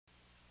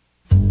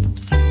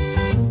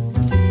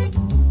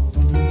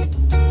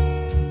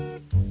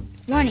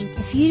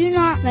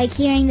like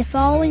hearing the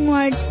following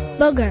words: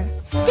 booger,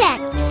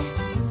 sex,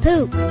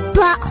 poop,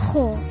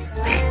 butthole,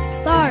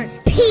 fart,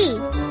 pee,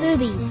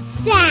 boobies,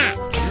 sack.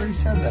 I already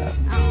said that.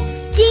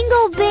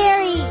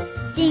 Dingleberry,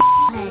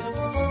 dinglehead,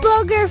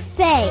 booger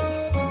face.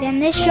 Then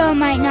this show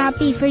might not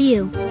be for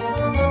you.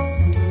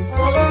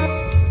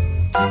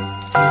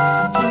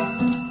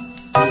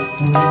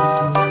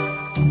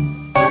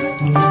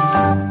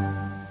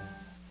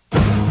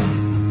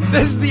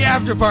 This is the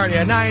after party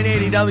at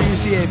 980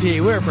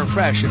 WCAP. We're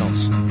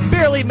professionals.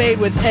 Barely made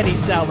with any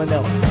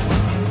salmonella.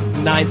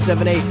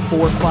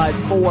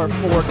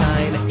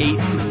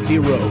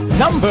 978-454-4980.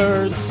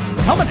 Numbers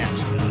coming at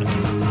you.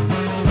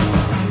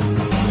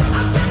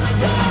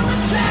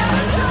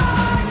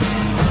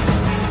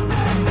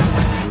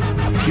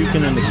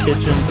 Puking in the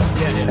kitchen,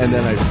 and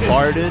then I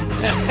farted.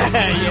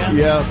 Yeah.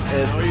 Yep.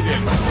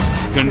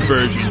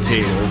 Conversion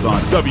tables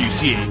on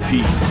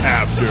WCAP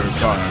After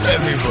Party.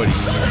 Everybody.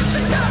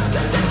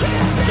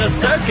 The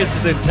circus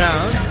is in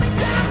town.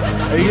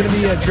 Are you going to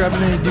be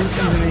drumming any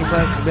doofies in any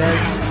plastic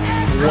bags?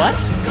 What?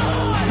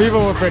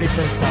 People were pretty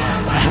pissed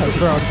off. I was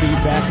throwing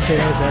feedback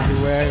chairs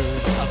everywhere,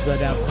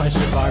 upside down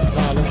question marks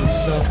on them and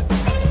stuff.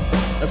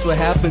 That's what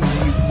happens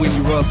when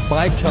you rub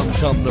my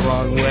tum-tum the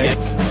wrong way.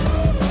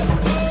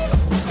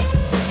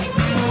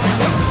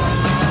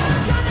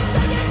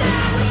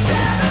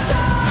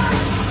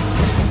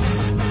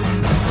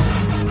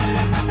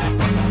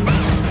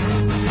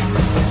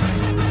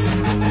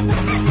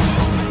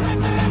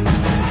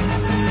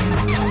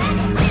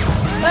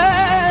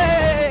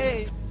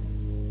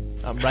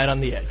 Right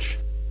on the edge.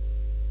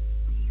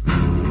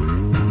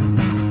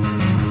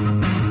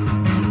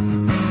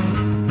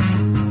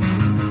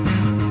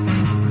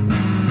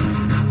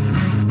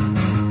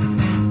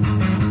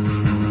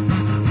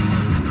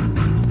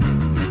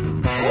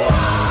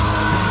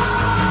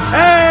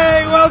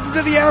 Hey, welcome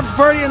to the after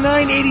party at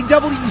 980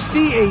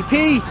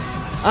 WCAP.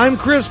 I'm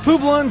Chris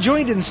Poublon,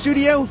 joined in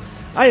studio.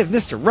 I have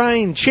Mr.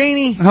 Ryan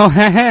Chani. Oh,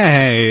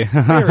 hey.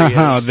 There he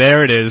is.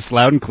 There it is,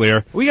 loud and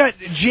clear. We got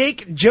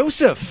Jake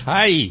Joseph.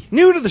 Hi.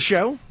 New to the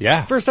show.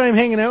 Yeah. First time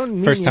hanging out.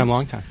 And First time,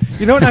 long time.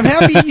 You know what? I'm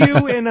happy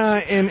you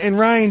and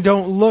Ryan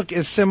don't look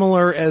as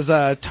similar as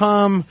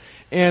Tom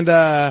and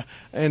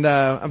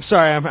I'm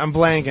sorry, I'm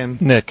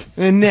blanking. Nick.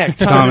 And Nick.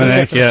 Tom and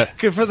Nick, yeah.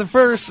 For the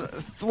first,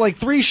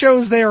 3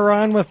 shows they were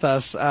on with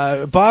us,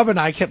 Bob and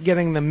I kept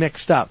getting them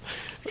mixed up.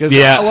 Because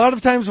a lot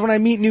of times when I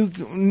meet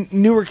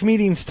newer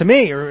comedians to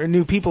me, or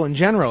new people in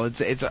general,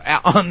 it's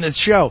on this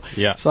show.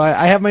 Yeah. So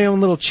I have my own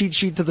little cheat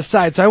sheet to the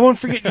side, so I won't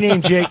forget your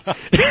name, Jake.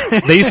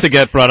 They used to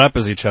get brought up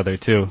as each other,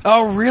 too.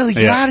 Oh, really?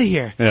 Get out of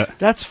here. Yeah.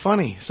 That's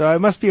funny. So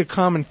it must be a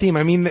common theme.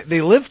 I mean,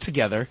 they live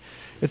together.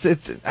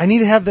 I need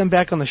to have them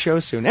back on the show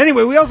soon.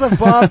 Anyway, we also have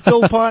Bob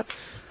Philpott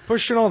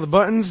pushing all the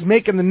buttons,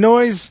 making the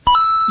noise.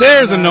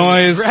 There's a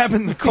noise.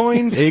 Grabbing the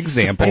coins.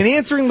 Example. And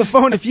answering the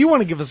phone if you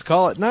want to give us a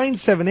call at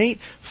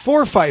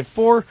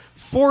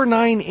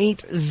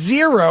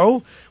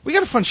 978-454-4980. We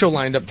got a fun show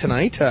lined up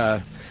tonight.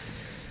 I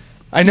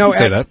know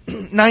at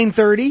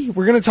 9:30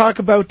 we're going to talk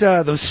about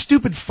those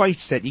stupid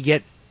fights that you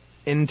get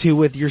into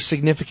with your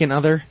significant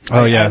other.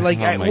 Oh, yeah.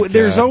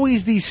 There's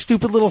always these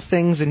stupid little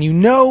things, and you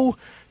know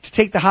to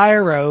take the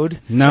higher road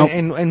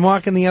and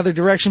walk in the other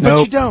direction,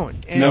 but you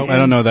don't. I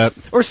don't know that.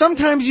 Or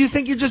sometimes you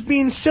think you're just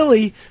being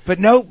silly, but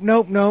nope. You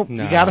gotta fix it.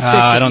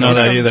 I don't know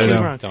that either.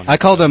 No. I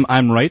call them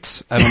I'm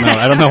rights.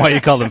 I don't know why you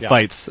call them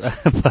fights.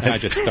 But I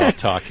just stopped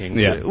talking.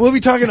 Yeah. We'll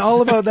be talking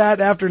all about that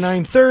after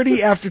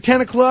 9:30. After 10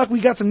 o'clock,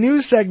 we got some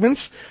news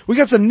segments. We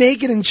got some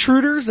naked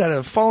intruders that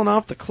have fallen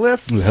off the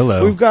cliff. Ooh,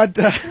 hello. We've got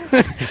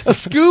a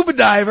scuba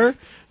diver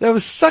that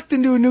was sucked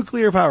into a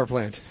nuclear power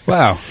plant.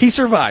 Wow. He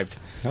survived.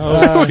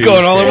 We're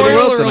going all over the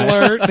world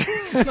alert.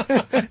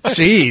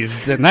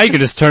 Jeez. Now you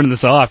can just turn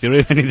this off. You don't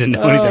even need to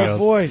know anything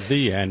else. Oh, boy.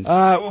 The end.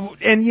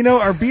 And,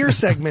 our beer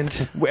segment,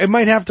 it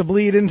might have to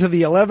bleed into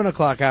the 11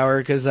 o'clock hour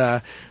because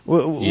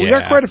we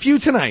got quite a few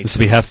tonight. This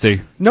will be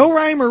hefty. No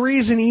rhyme or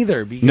reason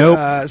either.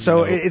 Because,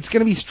 it's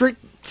going to be strict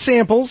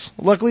samples.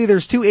 Luckily,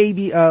 there's 2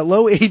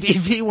 low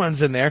ABV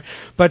ones in there.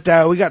 But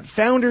we got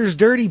Founder's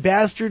Dirty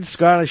Bastard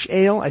Scottish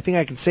Ale. I think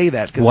I can say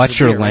that. Watch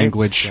your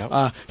language.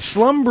 Right?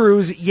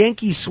 Slumbrew's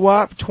Yankee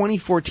Swap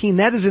 2014.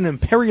 That is an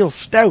Imperial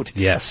Stout.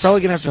 Yes.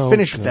 Probably going to have to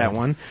finish with that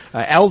one.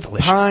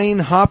 Alpine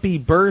Hoppy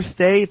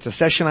Birthday. It's a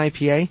session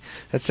IPA.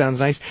 That sounds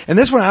nice. And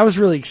this one I was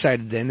really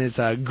excited in is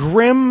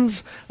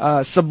Grimm's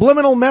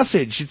Subliminal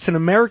Message. It's an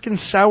American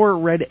sour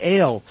red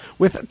ale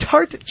with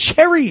tart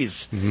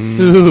cherries.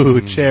 Ooh,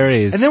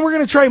 cherries. And then we're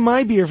going to try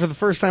my beer for the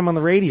first time on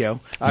the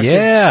radio.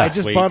 Yeah. I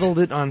just bottled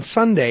it on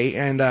Sunday,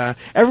 and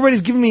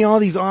everybody's giving me all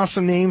these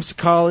awesome names to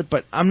call it,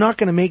 but I'm not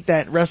going to make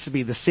that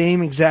recipe the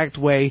same exact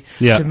way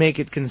to make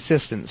it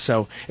consistent.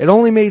 So it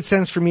only made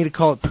sense for me to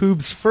call it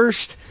Poubs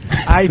First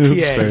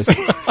IPA. Poubs First.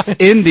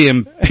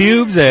 Indian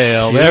Pubes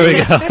Ale. There we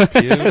go.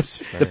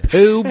 The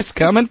Poubs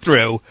coming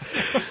through.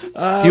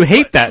 You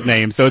hate that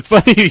name, so it's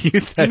funny you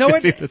use that. You know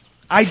what?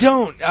 I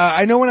don't.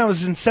 I know when I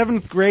was in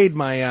 7th grade,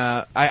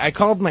 I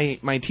called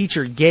my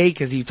teacher gay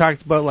because he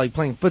talked about like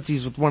playing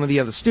footsies with one of the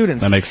other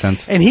students. That makes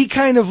sense. And he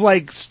kind of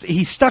like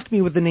he stuck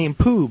me with the name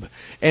Poob,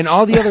 and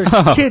all the other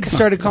kids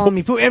started calling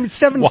me Poob. And it's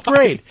 7th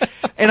grade,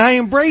 and I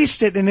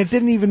embraced it, and it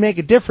didn't even make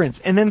a difference.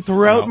 And then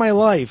throughout my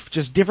life,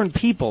 just different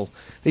people,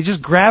 they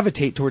just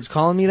gravitate towards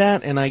calling me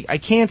that, and I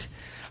can't.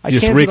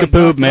 Just Rika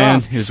Poob,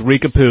 man. Just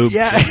Rika Poob.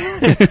 Yeah.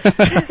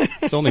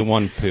 It's only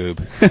one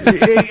Poob.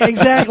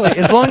 Exactly.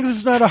 As long as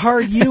it's not a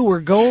hard U, we're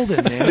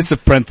golden, man. It's the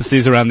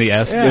parentheses around the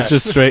S. Yeah. It's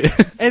just straight.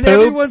 And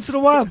every once in a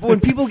while, when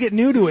people get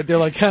new to it, they're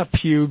like,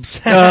 pubes.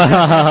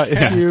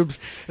 Pubes.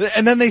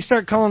 And then they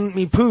start calling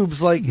me poobs.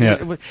 Like,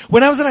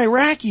 when I was in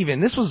Iraq even,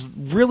 this was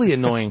really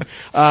annoying.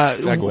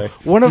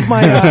 Segue. One of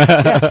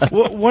my,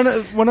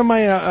 one of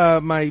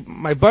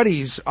my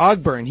buddies,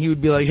 Ogburn, he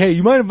would be like, hey,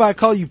 you mind if I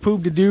call you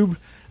Poob to Doob?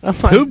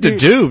 Poop to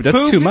doob,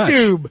 that's too much.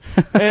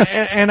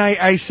 and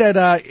I said,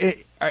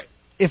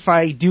 if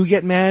I do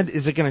get mad,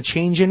 is it going to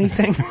change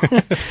anything?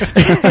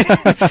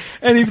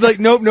 And he'd be like,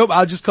 nope,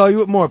 I'll just call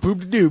you it more. Poop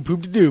to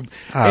doob.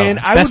 Oh, and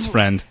best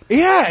friend.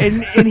 Yeah,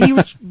 and he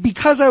would,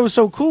 because I was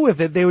so cool with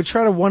it, they would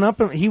try to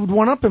one-up him. He would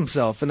one-up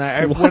himself. And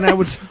when I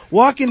would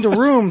walk into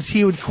rooms,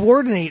 he would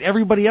coordinate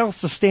everybody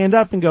else to stand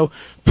up and go,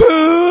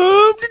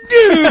 poop to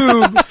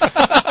doob.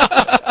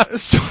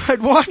 So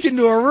I'd walk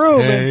into a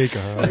room. Hey,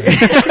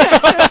 guys.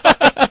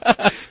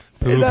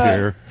 Poop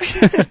here.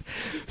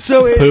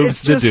 So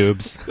it's the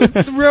just,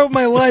 doobs. Throughout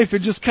my life,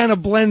 it just kind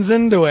of blends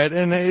into it,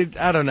 and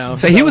I don't know.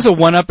 So he was a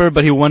one-upper,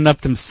 but he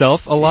one-upped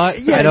himself a lot?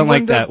 Yeah, I don't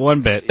like that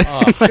one bit.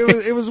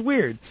 It was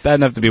weird. It's bad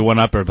enough to be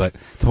one-upper, but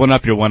to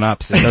one-up your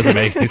one-ups, it doesn't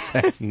make any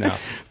sense. No.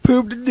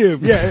 Poop to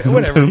doob. Yeah,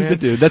 whatever, man. Poop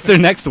to doob. That's their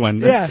next one.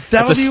 That's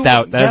a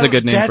stout. That's a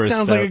good name for a stout. That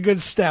sounds like a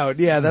good stout.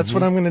 Yeah, that's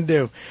what I'm going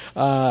to do.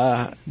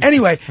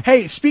 Anyway,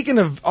 hey, speaking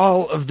of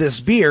all of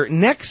this beer,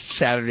 next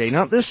Saturday,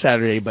 not this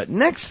Saturday, but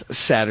next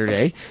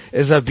Saturday,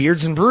 is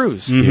Beards and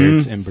Brews.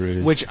 Beards and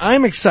Brews. Which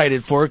I'm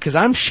excited for because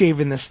I'm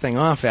shaving this thing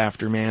off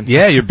after, man.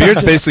 Yeah, your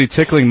beard's basically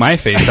tickling my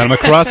face. I'm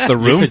across the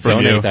room from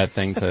you. Donate that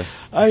thing to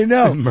I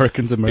know.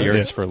 Merkins and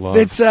Beards for Love.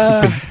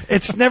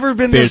 It's never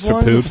been this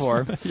long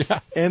before. Yeah.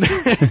 And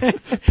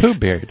Poop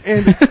beard.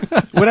 And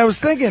what I was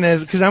thinking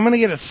is, because I'm going to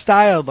get it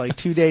styled like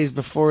 2 days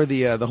before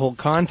the whole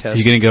contest. What are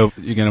you going to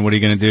do?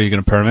 You're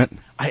going to perm it?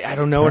 I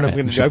don't know what I'm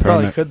going to do. I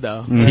probably could,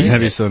 though.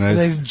 That'd be so nice.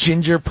 Nice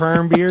ginger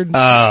perm beard.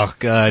 Oh,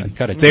 God.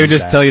 They would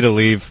just tell you to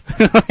leave.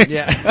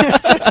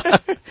 Yeah.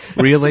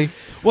 Really?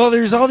 Well,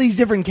 there's all these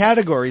different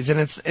categories,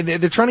 and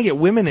they're trying to get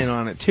women in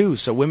on it, too,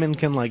 so women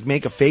can, like,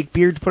 make a fake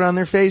beard to put on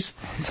their face.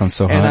 That sounds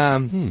so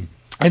hot. And,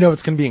 I know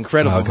it's going to be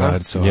incredible. Oh,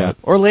 God, so hot.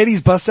 Or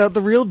ladies bust out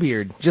the real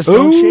beard. Just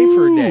don't shave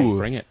for a day.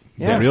 Bring it.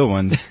 Yeah. The real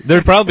ones.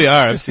 There probably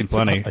are. I've seen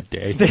plenty. A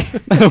day.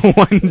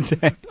 1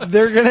 day.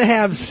 They're going to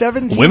have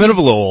 17 Women of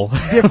Lowell.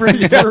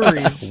 different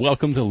breweries.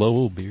 Welcome to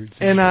Lowell Beards.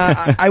 And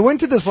I went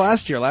to this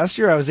last year. Last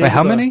year I was able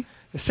how to... many?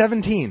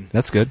 17.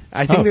 That's good.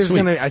 I think there's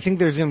sweet.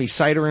 gonna be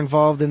cider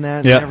involved in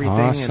that Yeah. and everything.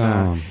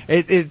 Awesome.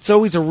 And it's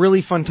always a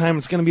really fun time.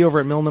 It's gonna be over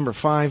at Mill Number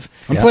 5.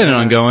 I'm planning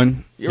on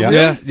going.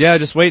 Really? Yeah,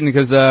 just waiting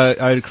because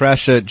I'd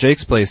crash at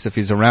Jake's place if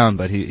he's around,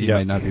 but he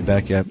might not be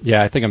back yet.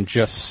 Yeah, I think I'm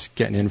just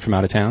getting in from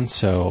out of town,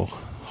 so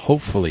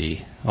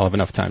hopefully I'll have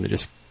enough time to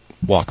just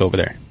walk over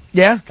there.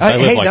 Yeah, I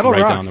live, hey, like, that'll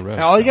right rock. down the road,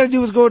 All you so. got to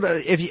do is go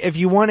to if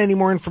you want any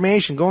more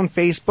information, go on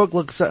Facebook,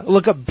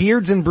 look up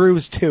Beards and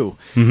Brews 2.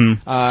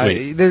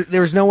 Mm-hmm. Sweet.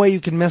 There's no way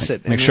you can miss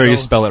it. Make sure you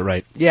spell it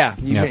right. Yeah,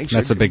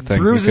 that's a big thing.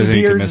 Brews because and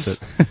you can Beards,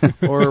 miss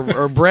it.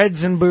 or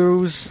breads and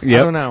booze. Yep.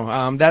 I don't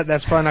know.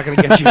 That's probably not going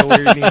to get you to where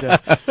you need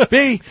to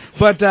be.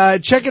 But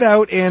check it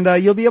out,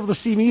 and you'll be able to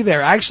see me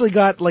there. I actually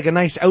got like a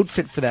nice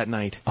outfit for that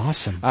night.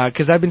 Awesome.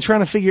 Because I've been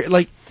trying to figure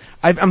like.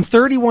 I'm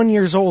 31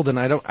 years old and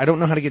I don't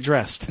know how to get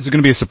dressed. Is it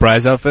going to be a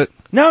surprise outfit?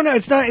 No,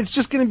 it's not. It's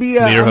just going to be.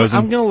 I'm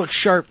going to look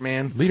sharp,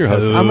 man.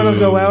 Lederhosen. I'm going to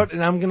go out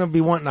and I'm going to be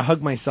wanting to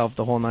hug myself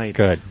the whole night.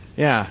 Good.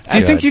 Yeah. Do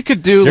you think you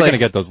could do You're like? going to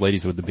get those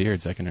ladies with the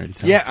beards. I can already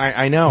tell. Yeah,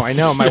 I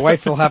know. My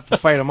wife will have to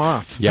fight them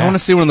off. Yeah. I want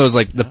to see one of those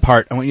like the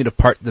part. I want you to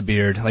part the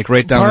beard, like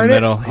right down Part the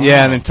it? middle.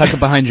 Yeah, and then tuck it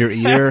behind your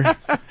ear.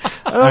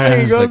 I don't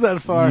think it goes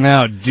that far.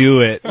 No,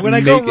 do it. When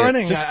I go Make it.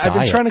 running, Just I've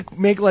been dye trying to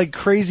make like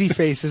crazy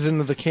faces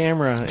into the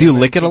camera. Do you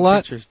lick it a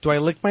lot? Pictures. Do I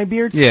lick my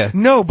beard? Yeah.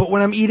 No, but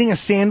when I'm eating a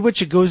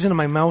sandwich, it goes into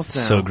my mouth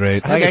now. So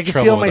great. Like I have can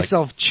trouble feel with,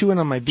 myself chewing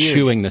on my beard.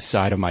 Chewing the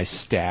side of my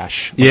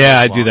stash. Yeah,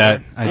 I do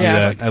that. I do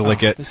Yeah. that. I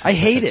lick it. This is I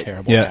hate such a it.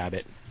 Terrible Yeah.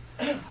 habit.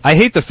 I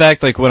hate the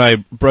fact like when I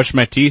brush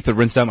my teeth or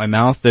rinse out my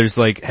mouth, there's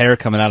like hair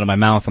coming out of my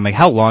mouth. I'm like,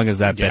 how long has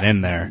that been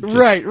in there?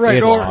 Right.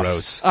 It's Or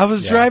gross. I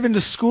was driving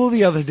to school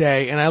the other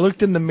day, and I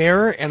looked in the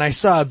mirror, and I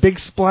saw a big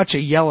splotch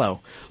of yellow,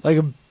 like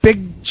a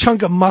big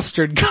chunk of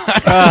mustard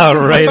got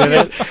right in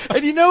it.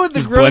 And you know what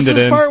the Just blend it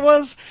grossest in. part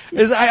was?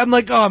 I'm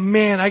like, oh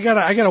man, I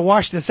gotta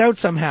wash this out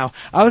somehow.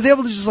 I was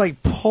able to just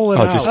like pull it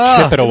out. Just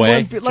chip it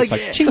away. Like,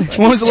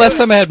 When was the last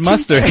time I had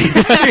mustard?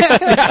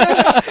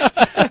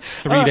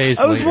 3 days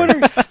I was later.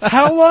 wondering,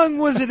 how long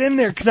was it in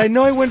there? Because I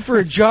know I went for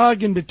a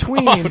jog in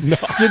between. Oh, no.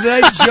 So did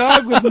I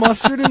jog with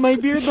mustard in my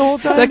beard the whole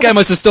time? That guy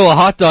must have stole a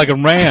hot dog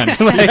and ran.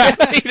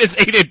 He just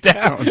ate it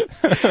down.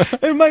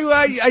 And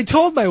I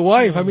told my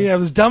wife, I mean, it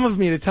was dumb of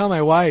me to tell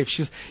my wife.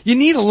 She's, you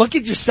need to look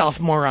at yourself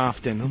more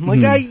often. I'm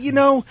like, I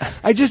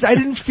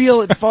didn't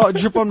feel it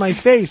drip on my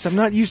face. I'm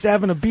not used to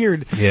having a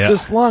beard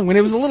this long. When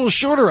it was a little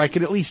shorter, I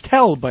could at least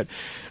tell, but...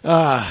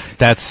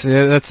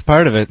 That's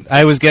part of it.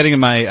 I was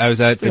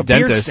at the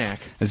dentist. Snack.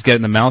 I was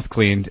getting the mouth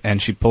cleaned,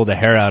 and she pulled a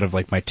hair out of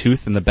like my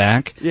tooth in the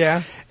back.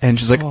 Yeah. And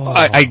she's like,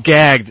 I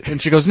gagged. And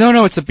she goes,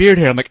 no, it's a beard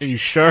hair. I'm like, are you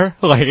sure?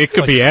 Like, it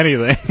could be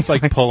anything. It's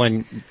like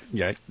pulling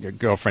your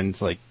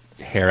girlfriend's like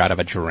hair out of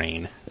a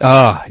drain.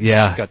 Oh,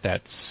 yeah. It's got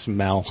that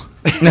smell.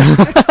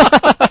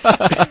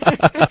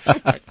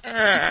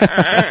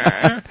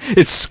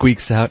 It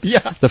squeaks out.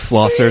 Yeah. The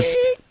flossers.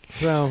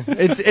 So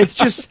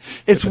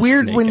it's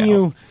weird when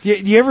you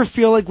ever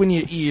feel like when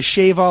you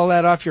shave all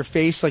that off your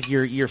face, like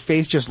your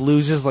face just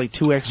loses like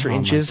 2 extra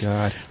inches. Oh my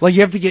God. Like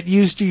you have to get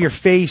used to your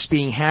face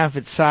being half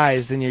its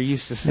size than you're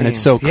used to seeing. And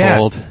it's so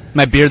cold.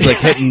 My beard's like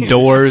hitting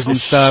doors and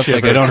stuff.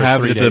 Like I don't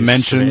have the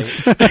dimensions.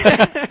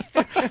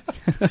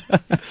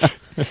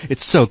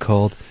 It's so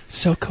cold.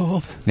 So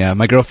cold. Yeah,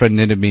 my girlfriend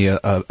knitted me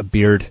a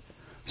beard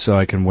so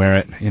I can wear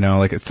it. You know,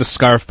 like it's a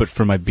scarf but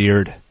for my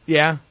beard.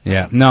 Yeah.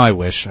 Yeah. No, I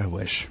wish.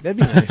 That'd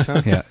be nice,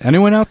 huh? Yeah.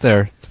 Anyone out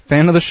there,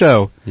 fan of the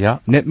show? Yeah.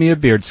 Knit me a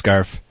beard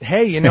scarf.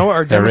 Hey, you know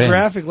our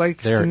demographic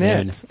likes to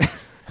knit.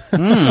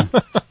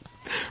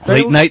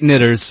 Late night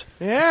knitters.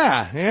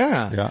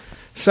 Yeah.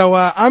 So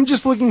I'm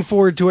just looking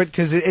forward to it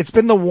because it's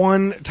been the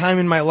one time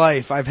in my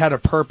life I've had a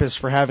purpose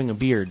for having a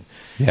beard.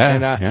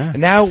 Yeah.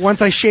 And now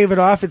once I shave it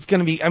off, it's going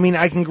to be. I mean,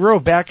 I can grow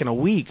it back in a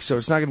week, so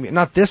it's not going to be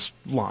not this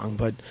long,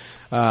 but.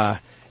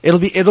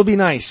 It'll be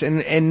nice,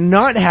 and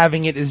not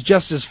having it is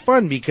just as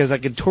fun because I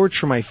could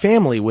torture my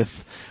family with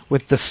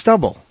the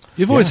stubble.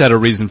 You've always had a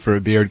reason for a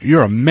beard.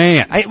 You're a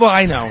man. I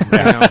know.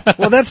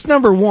 Well, that's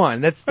number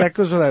one. That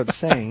goes without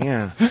saying.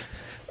 Yeah,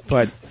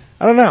 but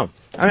I don't know.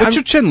 What's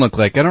your chin look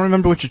like? I don't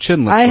remember what your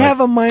chin looks like. I have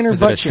a minor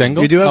butt chin.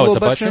 Single? You do have a it's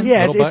little butt chin?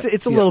 Yeah,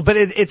 it's a little, but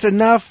it's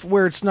enough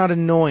where it's not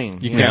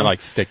annoying. You can't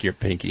like stick your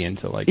pinky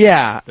into like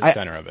the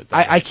center of it.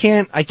 I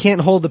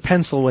can't hold the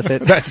pencil with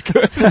it. That's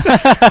good.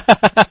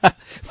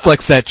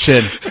 Flex that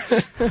chin.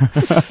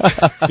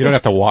 You don't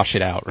have to wash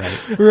it out, right?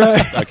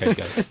 Right. Okay,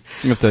 good.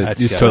 You have to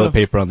use toilet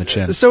paper on the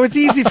chin. So it's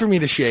easy for me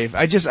to shave.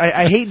 I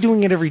hate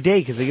doing it every day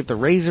because I get the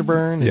razor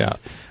burn. Yeah.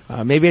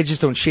 Maybe I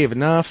just don't shave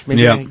enough.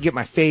 Maybe I get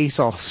my face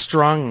all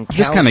strong and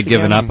just kind of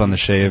giving up on the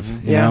shave,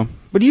 you know?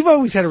 But you've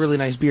always had a really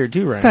nice beard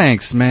too, right?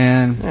 Thanks,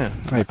 man. Yeah.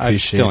 I appreciate that. I'm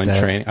still in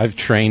training. I've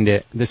trained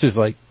it. This is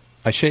like,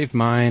 I shaved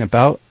mine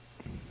about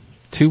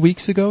 2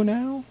 weeks ago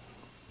now.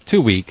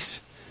 2 weeks.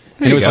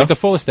 And it was like the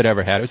fullest I'd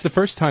ever had. It was the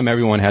first time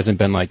everyone hasn't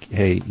been like,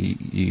 hey,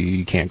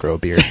 you can't grow a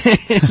beard.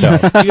 So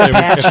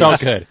it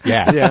felt good.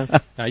 Yeah.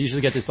 I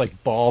usually get this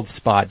like bald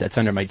spot that's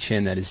under my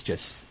chin that is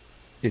just...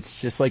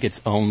 It's just like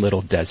its own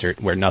little desert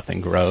where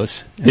nothing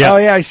grows. Yeah. Oh,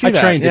 yeah, I see that.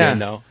 I trained it in,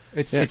 though.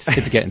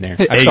 It's getting there.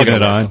 Egging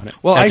it on.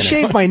 Well, I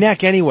shave my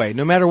neck anyway.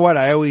 No matter what,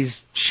 I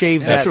always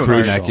shave that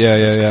part. Neck. Yeah.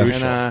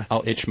 And,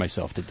 I'll itch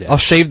myself to death. I'll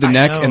shave the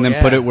neck and then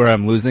put it where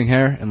I'm losing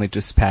hair and like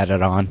just pat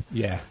it on.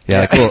 Yeah,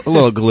 like a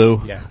little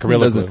glue. Yeah,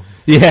 Gorilla Glue.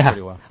 Yeah,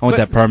 well. I want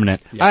that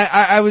permanent. Yeah.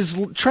 I was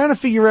trying to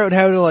figure out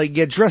how to like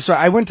get dressed. So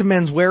I went to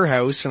Men's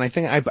Warehouse, and I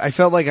think I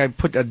felt like I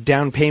put a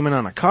down payment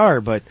on a car,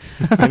 but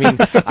I mean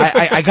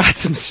I got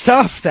some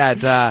stuff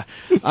that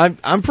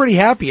I'm pretty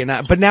happy,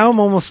 but now I'm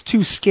almost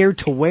too scared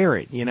to wear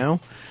it. You know.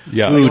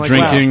 Yeah. Ooh, like,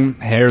 drinking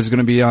hair is going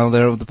to be all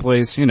over the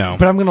place, you know.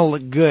 But I'm going to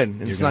look good.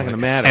 And it's not going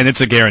to matter. And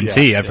it's a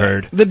guarantee, I've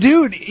heard. The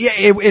dude,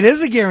 it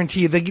is a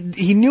guarantee.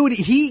 He knew it.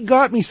 He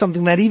got me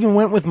something that even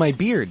went with my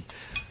beard.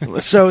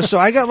 So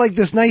I got like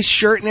this nice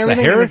shirt and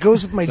everything, and it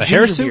goes with my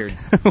ginger beard.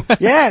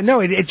 Yeah,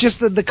 no, it just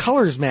the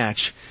colors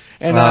match.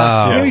 And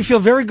it made me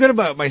feel very good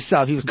about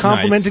myself. He was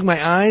complimenting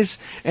my eyes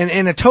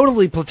in a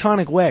totally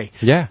platonic way.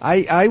 Yeah.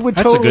 I would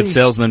That's totally... a good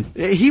salesman.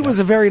 He was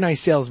a very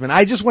nice salesman.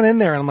 I just went in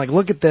there and I'm like,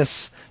 look at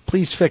this.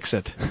 Please fix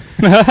it.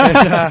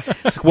 And,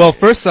 well,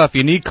 first off,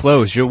 you need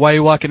clothes. Why are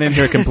you walking in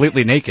here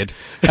completely naked?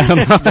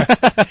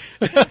 I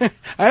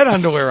had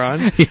underwear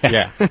on.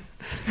 Yeah.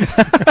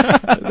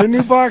 The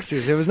new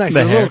boxers. It was nice.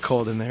 It was a little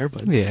cold in there,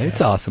 but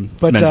it's awesome.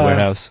 It's but, Men's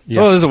Warehouse.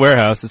 Yeah. Well, there's a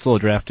warehouse. It's a little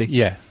drafty.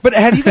 Yeah. But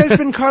have you guys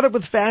been caught up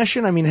with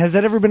fashion? I mean, has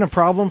that ever been a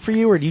problem for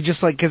you, or do you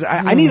just like? Because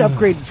I need to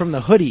upgrade from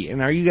the hoodie.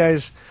 And are you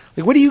guys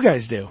like? What do you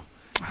guys do?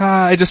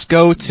 I just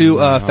go to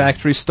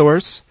factory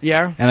stores.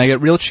 Yeah. And I get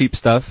real cheap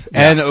stuff.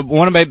 Yeah. And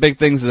one of my big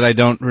things that I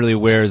don't really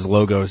wear is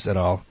logos at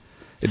all.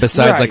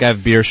 Besides, like, I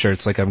have beer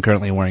shirts, like I'm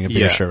currently wearing a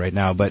beer shirt right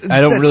now, but I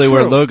don't really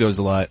wear logos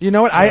a lot. You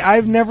know what?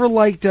 I've never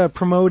liked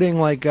promoting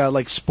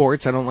like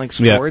sports. I don't like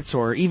sports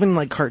or even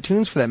like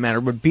cartoons for that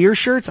matter. But beer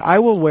shirts, I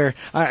will wear.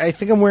 I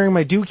think I'm wearing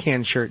my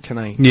Ducan shirt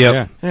tonight.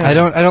 Yeah. I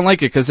don't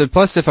like it because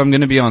plus if I'm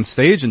going to be on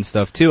stage and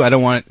stuff too, I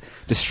don't want it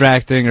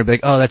distracting or be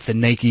like, oh, that's a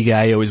Nike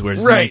guy. He always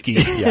wears Nike.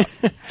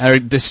 Or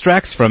it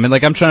distracts from it.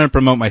 Like I'm trying to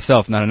promote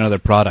myself, not another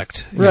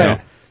product. You know?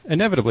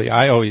 inevitably,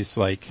 I always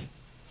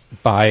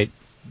buy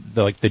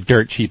the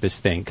dirt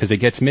cheapest thing because it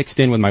gets mixed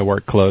in with my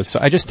work clothes. So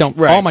I just don't.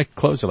 Right. All my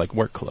clothes are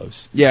work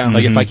clothes. Yeah.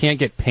 If I can't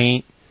get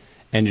paint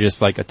and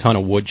just a ton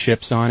of wood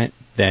chips on it,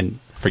 then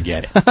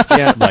forget it.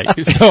 Yeah.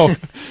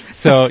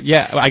 So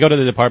yeah, I go to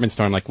the department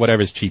store. I'm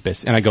whatever's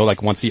cheapest, and I go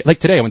once a year.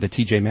 Today, I went to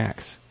TJ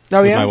Maxx.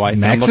 Oh, with yeah? my wife.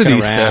 And I'm Maxx looking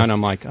and around.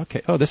 I'm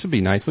okay. Oh, this would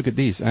be nice. Look at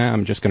these.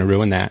 I'm just going to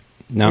ruin that.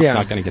 No, Yeah.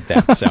 not going to get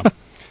that. So.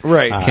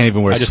 Right. Can't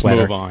even wear a I just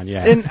sweater. move on,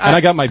 yeah. And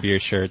I got my beer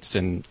shirts,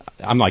 and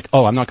I'm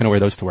I'm not going to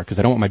wear those to work because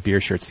I don't want my beer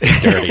shirts to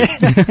get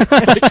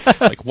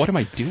dirty. What am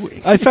I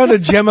doing? I found a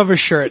gem of a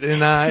shirt,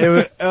 and it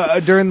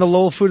was, during the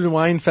Lowell Food and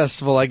Wine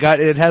Festival,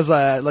 it has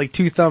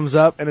 2 thumbs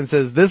up, and it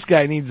says, "This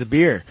guy needs a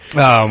beer."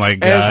 Oh my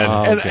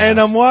god! And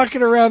I'm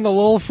walking around the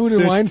Lowell Food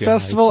and Wine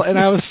Festival, and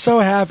I was so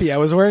happy. I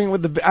was wearing it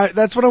with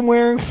that's what I'm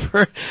wearing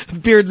for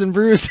Beards and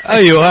Brews. Oh,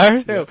 you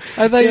are? Too.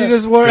 I thought you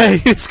just wore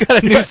it. You just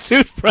got a new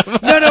suit from him.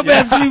 No, but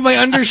it's gonna be my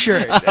undershirt.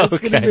 It's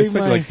gonna be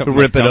my. Something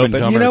Rip it Dumb open.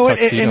 and Dumber You know what?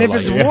 tuxedo And if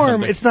it's like,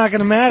 warm, it's not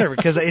gonna matter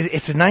because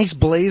it's a nice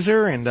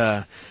blazer, and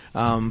man,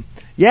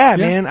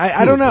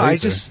 I don't know.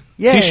 Blazer. I just.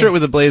 Yeah. T-shirt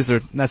with a blazer.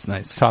 That's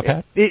nice. top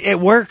hat. It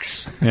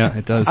works. Yeah,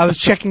 it does. I was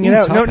checking it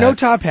out. No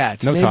top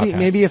hat. No maybe top hat.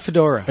 maybe a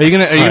fedora. Are you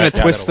gonna Alright,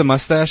 yeah, twist that'll the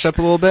mustache up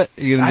a little bit?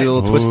 Are you gonna do a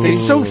little twisting?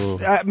 It's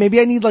so maybe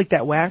I need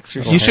that wax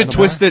or something. You should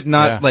twist it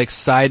not Yeah.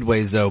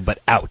 sideways though, but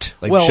out,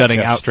 Well, jutting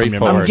yeah, out from your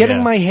straightforward. mouth. I'm getting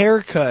Yeah. my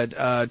hair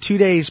cut 2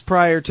 days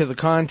prior to the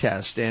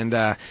contest, and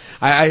I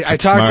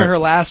That's talked to smart. her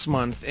last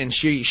month, and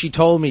she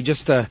told me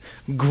just to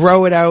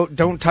grow it out,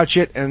 don't touch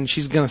it, and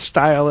she's gonna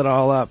style it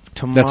all up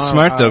tomorrow. That's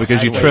smart though,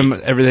 because you I- trim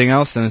everything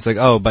else, and it's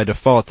by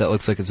default that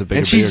looks like it's a bigger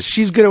And beard.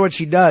 she's good at what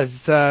she does.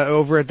 It's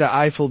over at the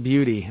Eiffel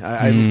Beauty.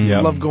 I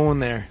love going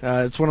there.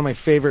 It's one of my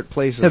favorite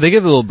places. Yeah, they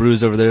give a little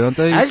brews over there, don't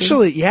they? you see?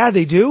 Actually, yeah,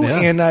 they do. Yeah.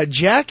 And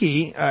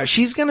Jackie, I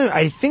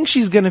think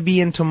she's gonna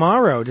be in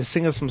tomorrow to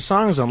sing us some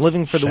songs on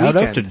Living for the Shout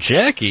Weekend. out to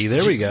Jackie.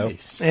 There we go.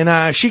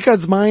 And she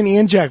cuts mine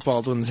and Jack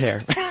Baldwin's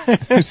hair.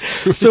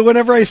 So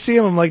whenever I see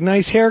him, I'm like,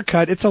 nice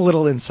haircut. It's a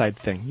little inside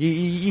thing.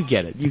 You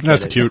get it. You get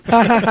That's it. cute.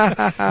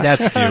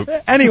 That's cute.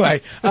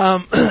 Anyway,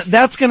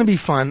 that's going to be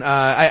fun.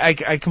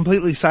 I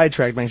completely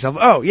sidetracked myself.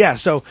 Oh, yeah,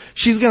 so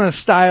she's going to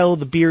style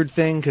the beard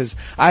thing because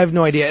I have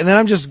no idea. And then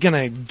I'm just going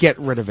to get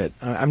rid of it.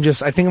 I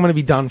think I'm going to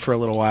be done for a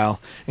little while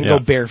and go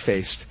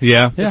barefaced.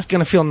 Yeah. It's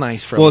going to feel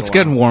nice for a Well, little it's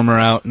getting while. warmer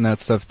out and that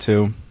stuff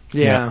too.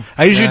 Yeah.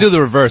 I usually Yeah. do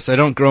the reverse. I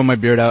don't grow my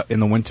beard out in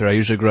the winter. I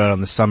usually grow it out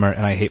in the summer,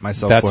 and I hate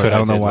myself That's for it. what I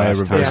don't know did why I last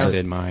time reverse I it.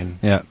 did mine.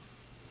 Yeah.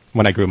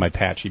 When I grew my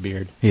patchy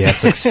beard. Yeah,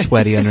 it's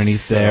sweaty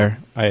underneath there.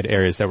 I had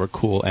areas that were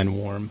cool and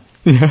warm.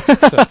 So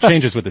it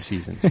changes with the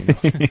seasons.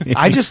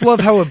 I just love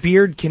how a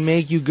beard can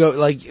make you go,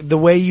 the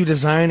way you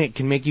design it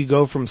can make you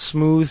go from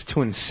smooth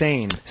to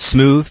insane.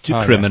 Smooth to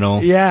Oh,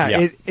 criminal.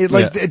 Yeah,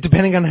 Yeah.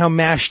 depending on how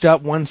mashed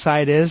up one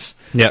side is.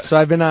 Yeah. So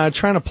I've been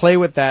trying to play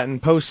with that and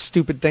post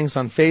stupid things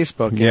on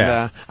Facebook.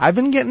 Yeah. And I've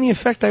been getting the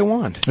effect I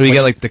want. Or you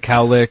get the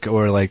cowlick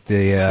or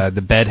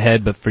the bed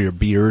head, but for your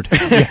beard.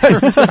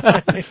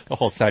 The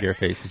whole side of your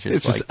face is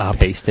It's just up.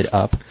 pasted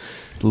up.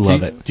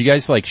 Love it. Do you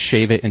guys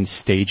shave it in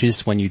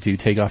stages when you do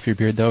take off your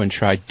beard though, and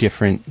try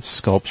different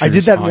sculptures? I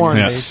did that on your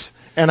once. face?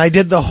 And I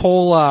did the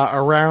whole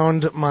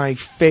around my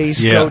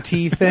face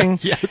goatee thing.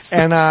 Yes.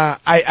 And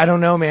I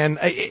don't know, man.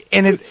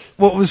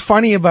 What was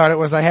funny about it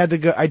was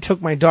I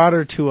took my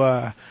daughter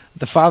to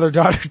the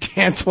father-daughter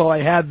dance while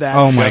I had that.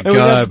 Oh, my And we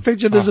got God. the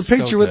picture. There's a so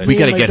picture with good. me We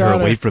got to and my get her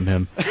daughter. away from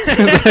him.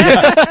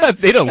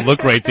 They don't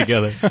look right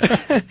together.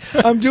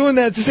 I'm doing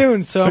that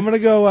soon, so I'm gonna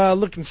go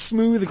looking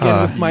smooth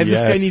again with my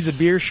 "This guy yes. needs a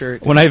beer"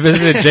 shirt. When I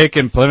visited Jake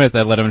in Plymouth,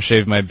 I let him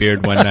shave my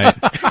beard one night,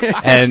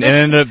 and it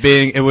ended up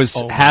being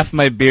half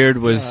my beard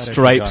was God, I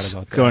stripes forgot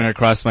about that. going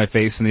across my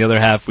face, and the other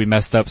half we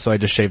messed up, so I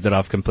just shaved it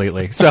off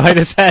completely. So I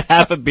just had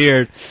half a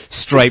beard,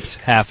 striped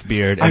half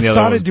beard, and I've the other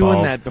thought one was of doing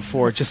bald. that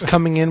before, just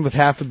coming in with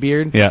half a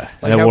beard. Yeah,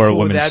 and I how wore a cool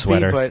would woman's that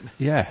sweater. Be, but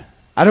Yeah.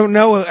 I don't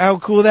know how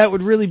cool that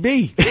would really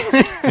be.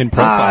 In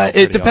profile. It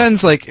pretty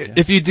depends. awesome.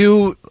 If you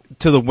do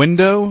to the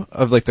window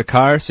of the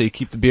car, so you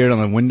keep the beard on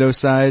the window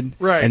side,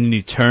 Right. and then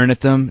you turn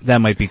at them, that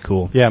might be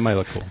cool. Yeah, it might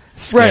look cool.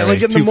 Right, like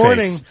in the Two-face.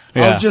 morning,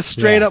 Yeah. I'll just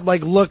straight Yeah. up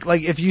look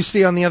if you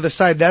see on the other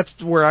side, that's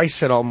where I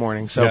sit all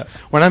morning. So Yeah.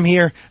 when I'm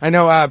here, I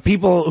know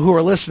people who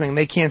are listening,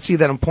 they can't see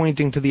that I'm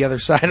pointing to the other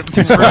side of the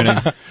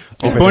Pointing.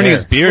 He's Over pointing there.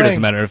 his beard, as Right.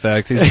 a matter of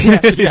fact. He's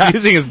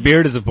using his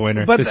beard as a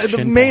pointer. But Just the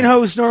shin main points.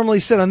 hosts normally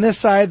sit on this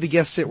side, the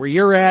guests sit where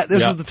you're at.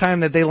 This Yeah. is the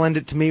time that they lend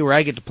it to me where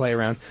I get to play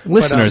around.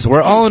 Listeners,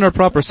 we're all in our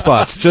proper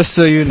spots, just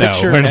so you know.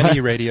 Picture We're in not- any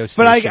radio But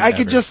station I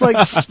could ever. just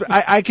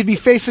I could be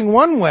facing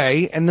one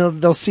way and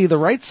they'll see the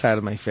right side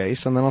of my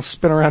face, and then I'll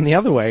spin around the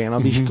other way and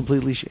I'll be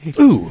completely shaved.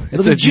 Ooh,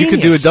 It'll be you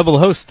could do a genius. double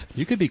host.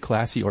 You could be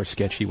classy or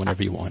sketchy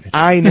whenever you wanted.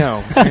 I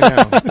know.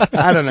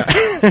 I don't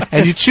know.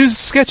 And you choose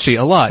sketchy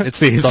a lot, it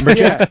seems.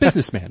 Yeah.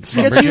 Businessman.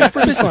 Sketchy is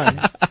pretty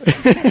fun.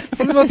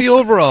 Something about the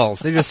overalls.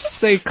 They just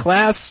say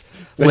class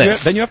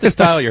list. Then you have to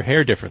style your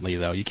hair differently,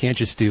 though. You can't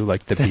just do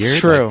the beard.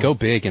 true. Go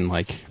big and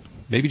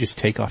maybe just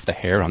take off the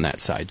hair on that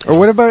side. Or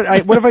what if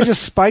I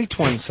just spiked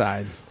one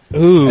side?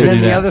 Ooh. And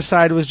then the other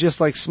side was just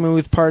like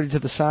smooth parted to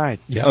the side.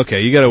 Yeah.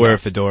 Okay, you got to wear a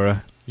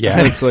fedora.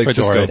 Yeah, it's like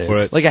fedora just go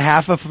for it. Like a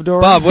half a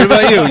fedora. Bob, what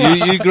about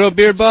you? You grow a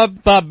beard,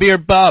 Bob? Bob. You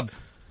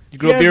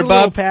grow a beard, a Bob?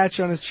 little patch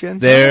on his chin.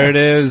 There it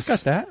is.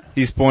 Got that.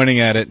 He's pointing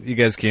at it. You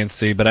guys can't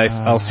see, but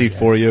I'll see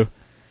for you.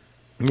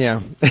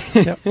 Yeah.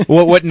 Yep.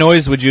 What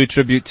noise would you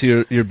attribute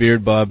to your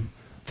beard, Bob?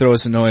 Throw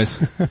us a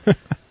noise.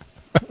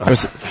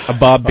 A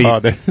Bob beat. Oh,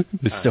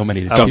 there's so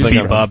many. Don't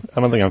beat Bob. I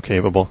don't think I'm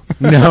capable.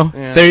 No.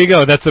 Yeah. There you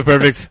go. That's the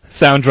perfect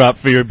sound drop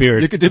for your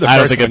beard. You could do the I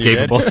don't first think I'm one you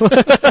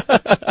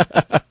capable.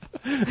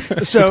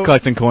 So Just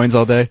collecting coins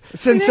all day.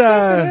 since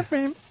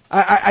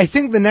I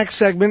think the next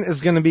segment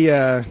is going to be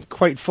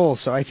quite full,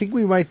 so I think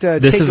we might.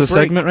 This take is a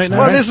break. segment right now?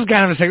 Well, Right. this is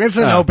kind of a segment. It's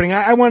an opening.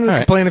 I wanted to All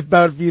right. complain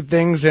about a few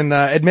things and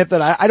admit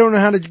that I don't know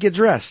how to get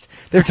dressed.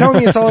 They're telling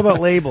me it's all about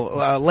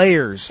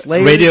layers.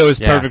 Radio is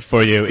Yeah. perfect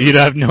for you. You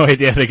have no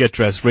idea how to get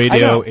dressed. I know.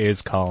 Radio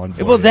is calling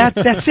for Well, you.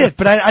 that's it.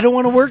 But I don't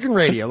want to work in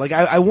radio. Like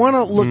I want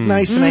to look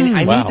nice, and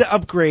I Wow. need to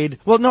upgrade.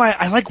 Well, no,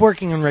 I like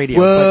working in radio.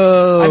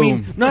 Whoa. But, I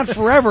mean, not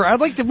forever. I'd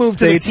like to move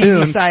to Stay the TV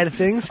tuned. side of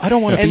things. I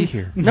don't want to And be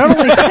here. Not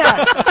only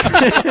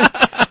that,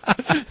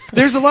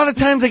 there's a lot of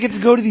times I get to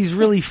go to these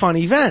really fun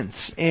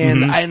events,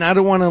 and I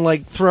don't want to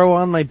like throw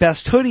on my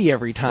best hoodie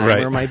every time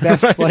Right. or my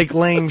best like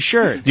lame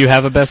shirt. Do you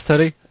have a best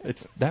hoodie?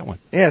 It's that one.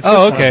 Yeah, it's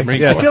Oh, this okay. one.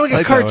 Yeah. I feel like a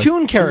Like that one.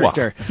 cartoon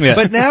character. Yeah.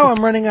 But now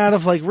I'm running out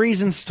of like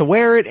reasons to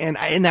wear it, and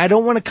I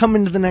don't want to come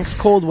into the next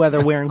cold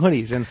weather wearing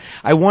hoodies. And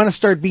I want to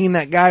start being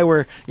that guy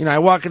where I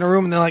walk in a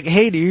room and they're like,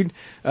 "Hey, dude,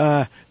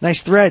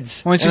 nice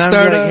threads." Why don't you and I'm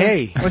start? like,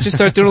 "Hey, Why don't you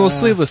start doing a little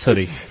sleeveless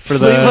hoodie for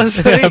Sleeveless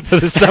hoodie? for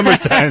the summer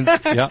times?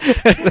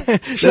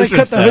 Yeah. should I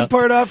cut the hood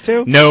part off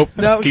too?" Nope.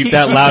 No, keep keep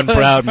that the loud and hood.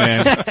 proud,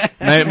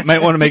 man.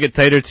 might want to make it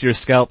tighter to your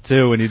scalp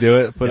too when you do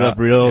it. Put it Yeah. up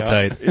real Yeah.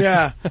 tight.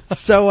 Yeah.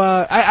 So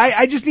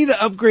I just need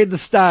to upgrade the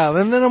style,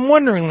 and then I'm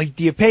wondering, like,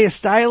 do you pay a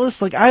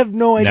stylist? Like, I have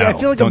no idea. No, I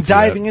feel like I'm don't do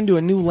that. diving into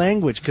a new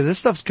language because this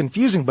stuff's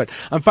confusing. But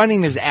I'm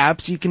finding there's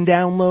apps you can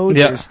download.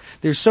 Yeah.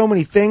 There's so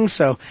many things.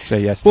 So Say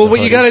yes. Well, to the what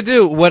you hoodie. got to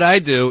do, what I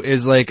do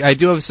is like I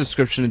do have a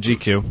subscription to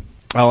GQ.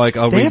 I'll They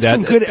read have that.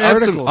 some good They have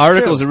some articles,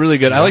 articles too. are really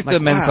good. I like the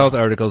Like, men's wow. health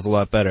articles a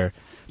lot better.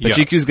 But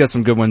Yeah. GQ's got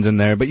some good ones in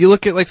there. But you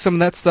look at like some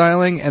of that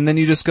styling, and then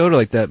you just go to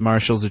like that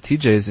Marshalls or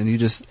TJ's, and you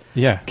just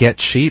get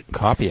cheap.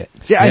 Copy it.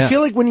 See, I Yeah. feel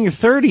like when you're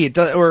 30, it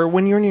does, or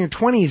when you're in your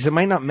 20s, it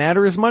might not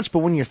matter as much. But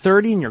when you're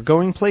 30 and you're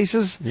going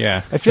places,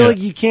 Yeah. I feel Yeah. like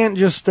you can't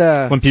just.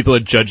 When people are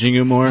judging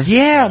you more.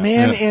 Yeah,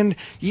 man,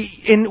 Yeah.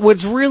 and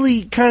what's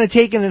really kind of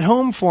taking it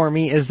home for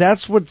me is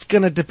that's what's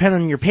going to depend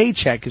on your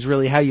paycheck is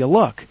really how you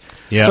look.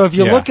 Yeah. So if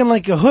you're Yeah. looking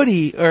like a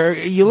hoodie, or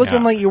you're looking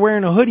Yeah. like you're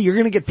wearing a hoodie, you're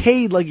going to get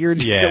paid like you're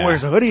Yeah. that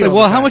wears a hoodie. It's like, all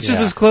well, the how time. much does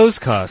Yeah. his clothes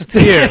cost?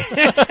 Here.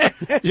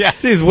 Yeah.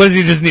 Jeez, what does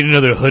he just need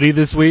another hoodie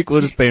this week?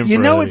 We'll just pay him You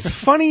for know, a hoodie. it's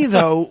funny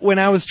though. When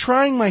I was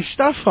trying my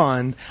stuff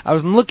on, I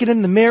was looking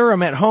in the mirror.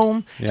 I'm at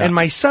home, Yeah. and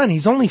my son,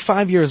 he's only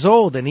 5 years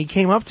old, and he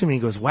came up to me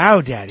and he goes,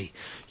 "Wow, Daddy,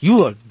 you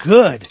look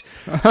good."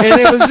 And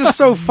it was just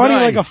so funny,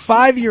 Nice. like a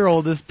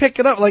 5-year-old is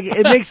picking up, like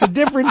it makes a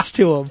difference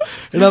to him.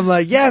 And I'm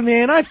like, "Yeah,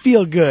 man, I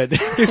feel good."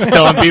 He's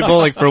telling people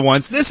like for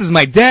once, this is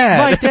my dad.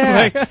 My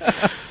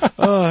dad.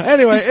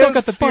 Anyway, He's still got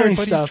it's the funny beard,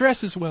 but stuff. he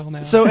dresses well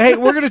now. So hey,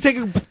 we're gonna take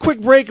a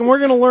quick break, and we're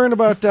gonna learn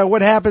about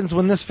what happens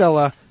when this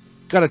fella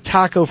got a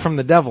taco from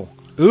the devil.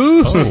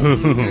 Ooh.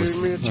 Gave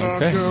me a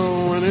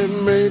taco and it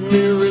made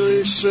me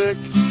really sick.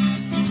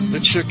 The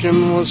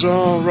chicken was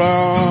all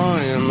raw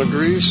and the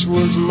grease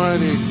was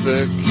mighty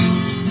thick.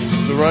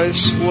 The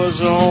rice was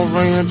all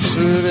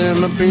rancid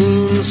and the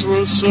beans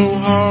were so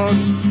hard.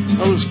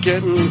 I was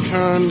getting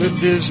kinda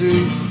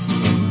dizzy,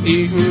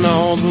 eating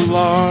all the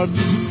lard.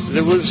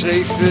 There was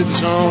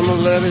aphids on the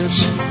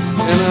lettuce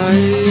and I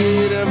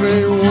ate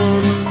every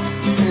one.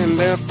 And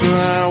after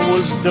I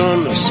was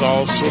done, the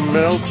salsa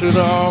melted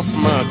off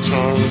my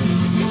tongue.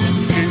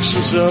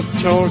 Pieces of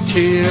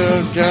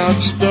tortilla got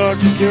stuck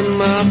in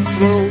my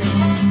throat,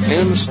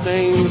 and the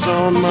stains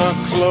on my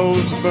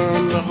clothes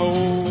burned the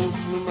hole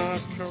through my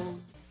coat.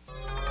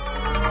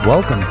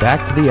 Welcome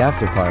back to the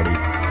after party.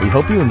 We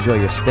hope you enjoy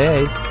your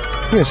stay.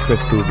 Here's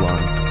Chris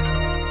Kublon.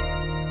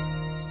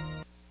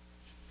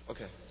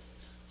 Okay.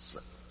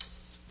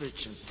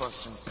 Bitchin',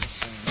 fussin',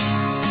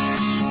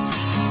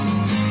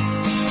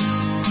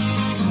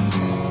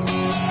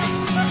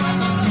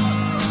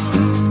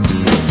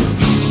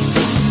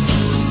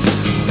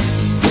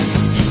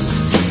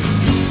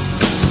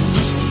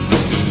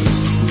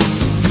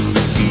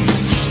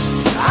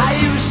 I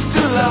used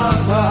to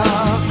love her,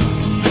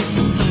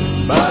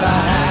 but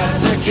I had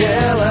to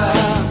kill her.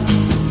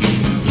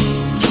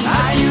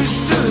 I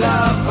used to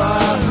love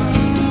her,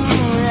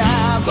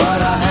 yeah,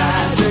 but I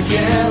had to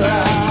kill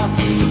her.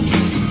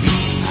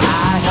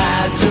 I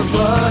had to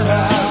put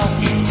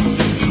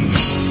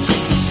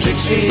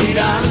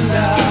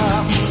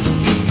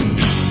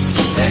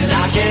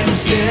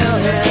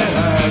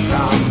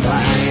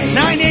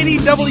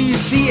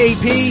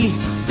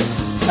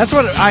That's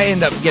what I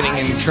end up getting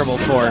in trouble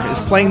for,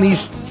 is playing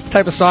these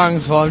type of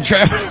songs while I'm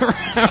driving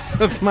around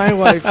with my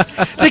wife.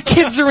 The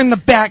kids are in the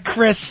back,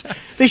 Chris.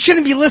 They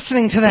shouldn't be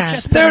listening to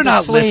that. They're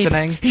not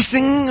listening. He's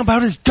singing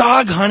about his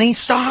dog, honey.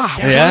 Stop.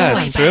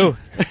 Yeah, it's true.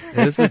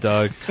 It is the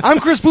dog. I'm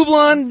Chris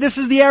Poublon. This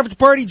is the After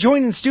Party.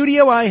 Joined in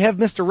studio, I have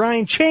Mr.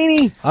 Ryan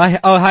Chani.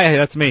 Hi,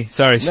 that's me.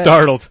 Sorry,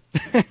 startled.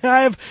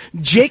 I have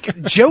Jake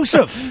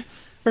Josef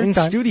in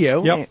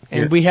studio. Yep.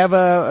 And we have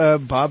a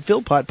Bob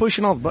Philpott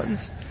pushing all the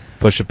buttons.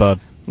 Push it, Bob.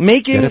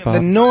 Making It, Bob.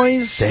 the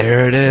noise.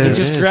 There it is.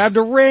 He just grabbed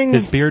a ring.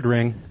 His beard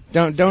ring.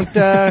 Don't.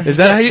 Is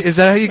that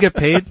how you get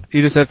paid?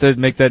 You just have to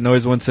make that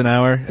noise once an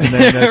hour, and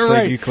then that's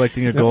Right. like you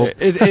collecting your gold.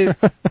 That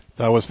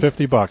was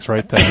 $50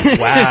 right there.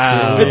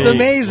 Wow, It's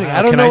amazing. Wow.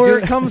 I don't Can know I where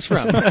do it comes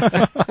from.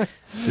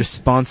 You're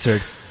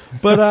sponsored.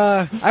 But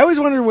I always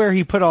wondered where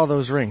he put all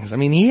those rings. I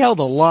mean, he held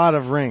a lot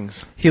of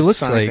rings. He looks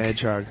Sonic like the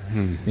Hedgehog.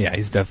 Yeah,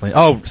 he's definitely.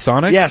 Oh,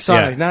 Sonic. Yeah,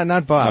 Sonic,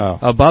 not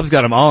Bob. Oh, Bob's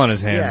got them all in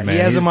his hands, Yeah, man.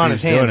 he has them on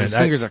he's his hands. doing His it.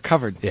 fingers are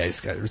covered. Yeah,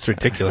 it's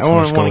ridiculous. I how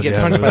wouldn't much want gold to get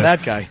you have punched over by there.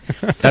 that guy.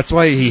 That's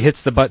why he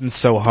hits the button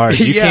so hard.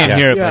 You Yeah, can't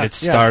hear it, yeah, but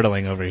it's yeah.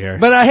 startling over here.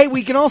 But hey,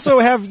 we can also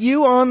have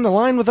you on the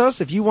line with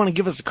us if you want to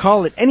give us a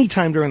call at any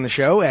time during the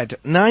show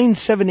at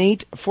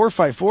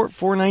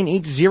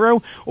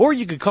 978-454-4980, or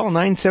you could call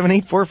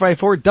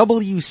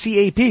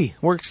 978-454-WCAP.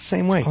 Works the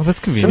same way. Oh, that's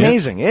convenient. It's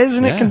amazing,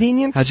 isn't it?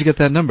 Convenient. How'd you get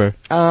that number?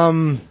 I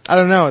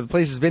don't know. The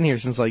place has been here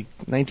since like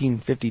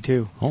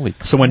 1952. Holy.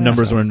 So when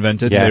numbers were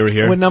invented, Yeah. they were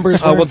here. When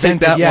numbers were we'll take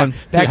invented, that yeah. one.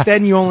 Back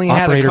then, you only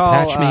Operator, had to call.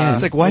 patch me in.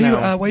 It's like why you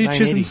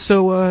choosing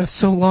 980.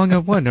 so long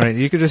of one? Right?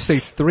 You could just say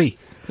 3.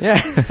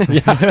 Yeah.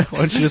 Why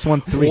don't you just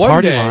want 3? One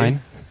Party day. line.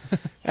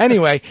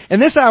 Anyway, in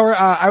this hour,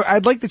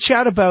 I'd like to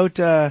chat about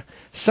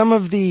some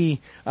of the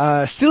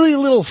silly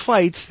little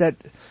fights that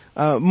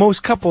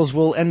most couples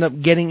will end up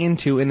getting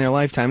into in their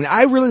lifetime. And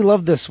I really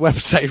love this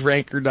website,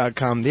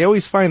 Ranker.com. They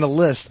always find a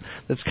list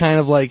that's kind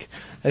of like,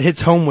 that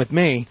hits home with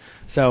me.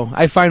 So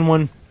I find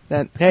one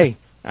that, hey,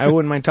 I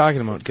wouldn't mind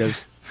talking about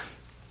because,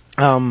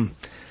 I don't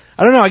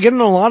know, I get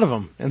into a lot of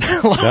them. And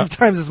a lot of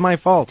times it's my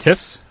fault.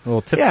 Tips?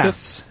 Little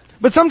tips?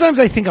 But sometimes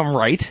I think I'm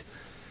right.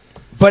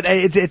 But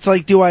it's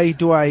like, do I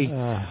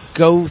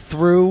go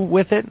through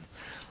with it?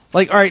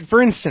 Like, all right,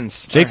 for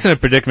instance, Jake's in a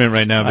predicament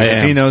right now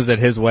because he knows that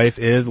his wife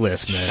is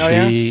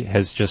listening. She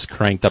has just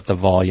cranked up the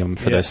volume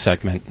for this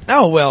segment.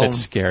 Oh well,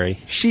 it's scary.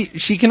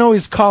 She can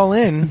always call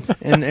in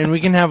and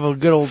we can have a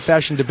good old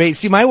fashioned debate.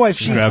 See, my wife,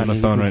 she's grabbing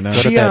the phone right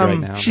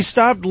now. She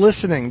stopped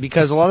listening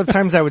because a lot of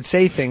times I would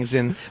say things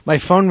and my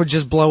phone would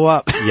just blow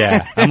up.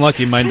 Yeah, I'm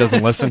lucky mine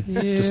doesn't listen.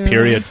 Just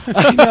period.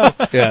 I know.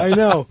 Yeah. I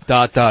know. ...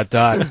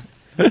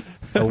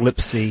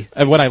 Ellipse.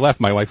 And when I left,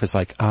 my wife was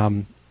like,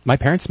 my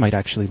parents might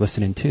actually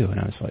listen in too. And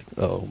I was like,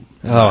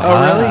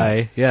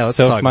 really? Yeah, let's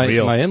so talk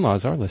real. My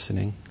in-laws are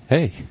listening.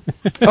 Hey.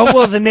 Oh,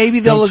 well, then maybe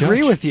they'll Don't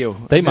agree judge. with you.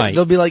 They might.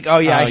 They'll be like, oh,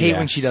 yeah, I hate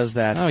when she does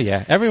that. Oh,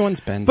 yeah. Everyone's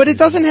been. But it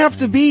doesn't have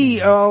to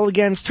be all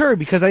against her,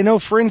 because I know,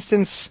 for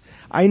instance,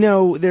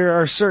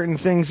 there are certain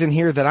things in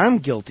here that I'm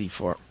guilty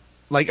for.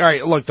 Like, all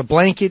right, look, the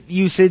blanket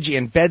usage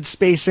and bed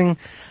spacing,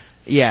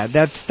 yeah,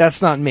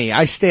 that's not me.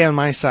 I stay on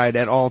my side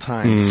at all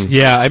times.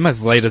 Yeah, I'm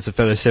as light as a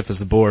feather, stiff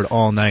as a board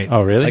all night.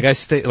 Oh, really? Like, I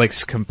stay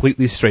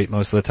completely straight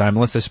most of the time,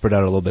 unless I spread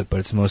out a little bit,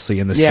 but it's mostly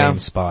in the same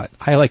spot.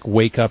 I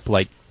wake up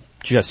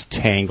just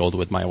tangled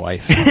with my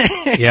wife.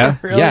 Yeah?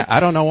 Really? Yeah,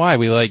 I don't know why.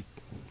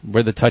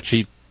 We're the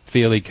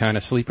touchy-feely kind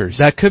of sleepers.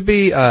 That could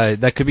be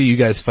you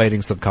guys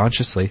fighting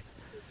subconsciously.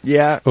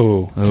 Yeah.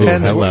 Oh,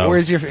 depends. hello.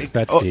 Where's your?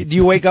 That's do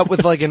you wake up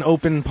with an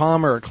open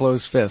palm or a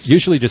closed fist?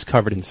 Usually just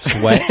covered in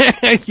sweat.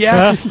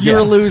 Yeah,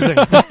 you're losing.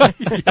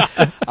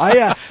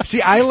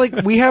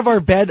 We have our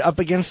bed up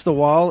against the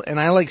wall, and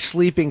I like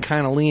sleeping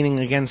kind of leaning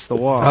against the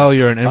wall. Oh,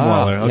 you're an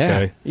in-waller.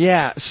 Okay.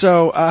 Yeah.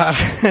 So,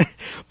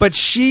 but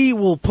she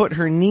will put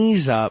her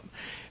knees up.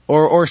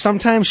 Or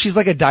sometimes she's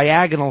like a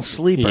diagonal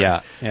sleeper.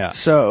 Yeah.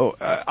 So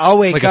I'll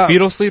wake up. Like a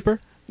fetal sleeper?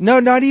 No,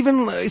 not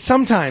even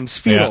sometimes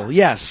fetal,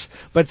 yes.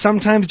 But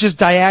sometimes just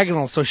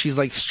diagonal, so she's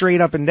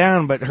straight up and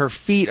down, but her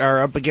feet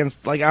are up against,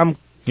 I'm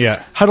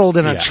huddled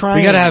in a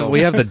triangle.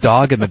 We have the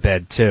dog in the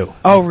bed, too.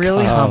 Oh,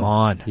 really? Come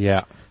on.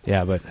 Yeah.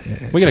 Yeah, but...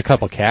 We got a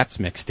couple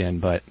cats mixed in,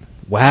 but...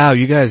 Wow,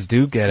 you guys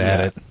do get at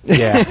it.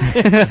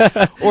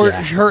 Yeah. Or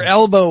her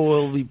elbow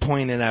will be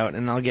pointed out,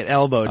 and I'll get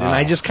elbowed, and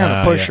I just kind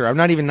of push her. I'm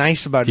not even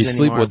nice about it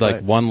anymore. Do you sleep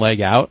with, one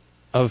leg out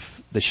of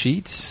the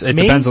sheets? It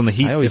depends on the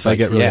heat, if I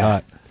get really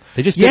hot.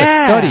 They just did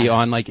a study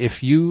on,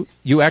 if you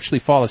actually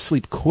fall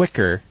asleep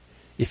quicker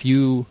if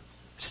you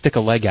stick a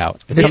leg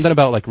out. It's something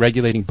about,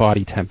 regulating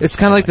body temperature. It's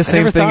kind of like the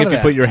same thing if you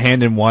put your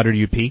hand in water,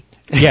 you pee.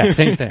 Yeah,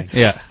 same thing.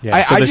 Yeah.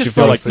 I just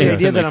feel like the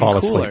idea that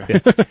I'm cooler.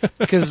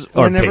 Because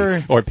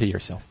whenever... Or pee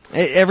yourself.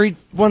 Every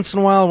once in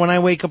a while when I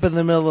wake up in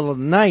the middle of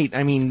the night,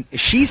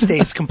 she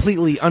stays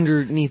completely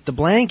underneath the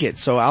blanket,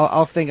 so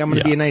I'll think I'm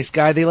going to be a nice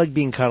guy. They like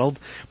being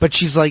cuddled. But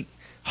she's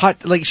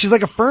hot, she's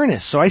like a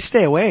furnace, so I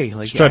stay away.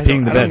 Try peeing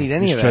in the bed. I don't need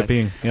any of that. Try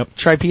peeing. Yep.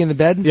 Try peeing in the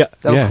bed? Yeah.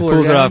 That'll cool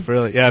Cools her it down. off,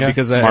 really. Yeah,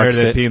 because I heard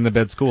that peeing in the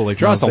bed's cool.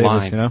 Draws a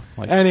line,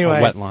 anyway,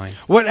 a wet line.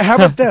 How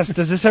about this?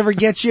 Does this ever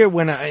get you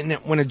when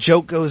a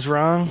joke goes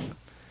wrong?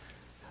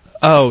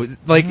 Oh,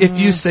 like if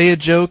you say a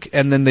joke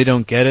and then they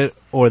don't get it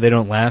or they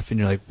don't laugh and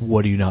you're like,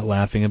 what are you not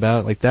laughing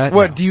about? Like that?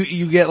 What, No. do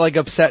you get like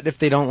upset if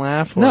they don't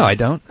laugh? Or? No, I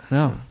don't.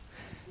 No.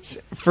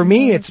 For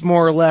me, it's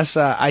more or less,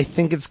 I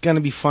think it's going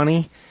to be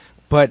funny,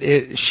 but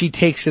she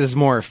takes it as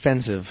more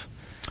offensive.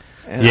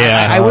 And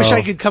I wish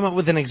I could come up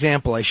with an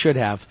example. I should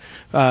have.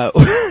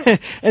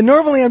 And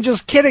normally I'm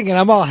just kidding, and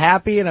I'm all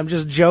happy, and I'm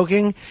just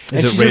joking.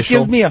 And she just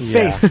gives me a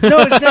face. No,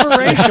 it's never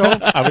racial.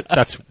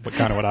 That's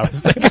kind of what I was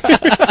thinking.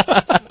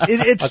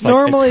 It's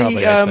normally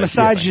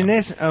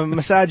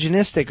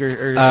misogynistic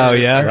or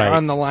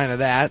on the line of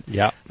that.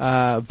 Yeah.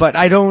 But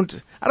I don't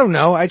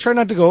know. I try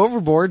not to go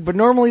overboard, but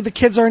normally the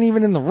kids aren't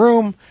even in the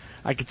room.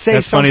 I could say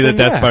that's something. That's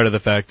funny that's part of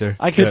the factor.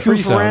 I could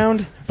goof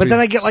around, but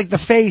then I get like the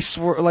face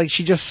where like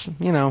she just, Oh,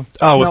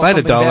 if I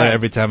had $1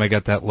 every time I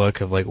got that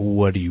look of like,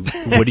 what are you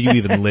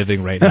even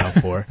living right now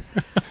for?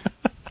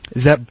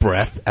 Is that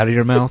breath out of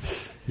your mouth?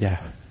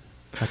 Yeah.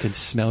 I can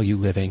smell you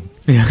living.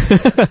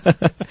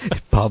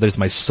 It bothers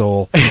my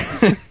soul.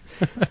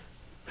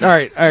 All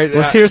right.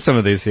 Let's hear some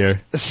of these here.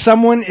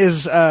 Someone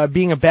is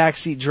being a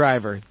backseat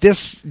driver.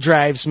 This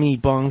drives me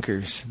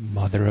bonkers.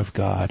 Mother of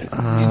God.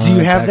 Do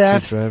you have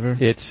that? Driver?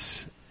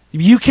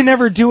 You can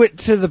never do it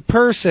to the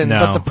person,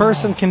 but the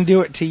person can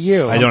do it to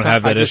you. I don't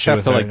have that issue. I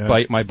just have to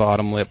bite my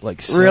bottom lip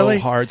so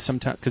hard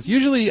sometimes. Because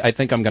usually I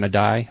think I'm going to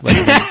die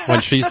when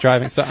she's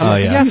driving. So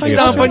you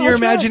stomp on your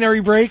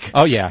imaginary brake?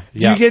 Oh, yeah.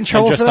 Do you get in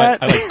trouble for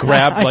that? I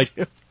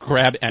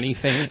grab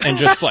anything and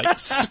just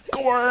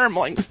squirm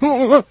like...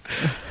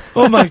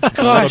 Oh my gosh!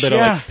 A little bit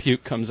of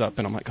puke comes up,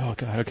 and I'm like, "Oh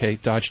God, okay,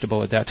 dodged a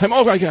bullet that time."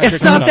 Oh my God,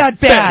 it's not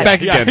that bad.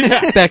 Back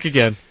again. Back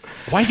again.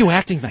 Why are you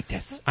acting like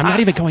this? I'm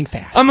not even going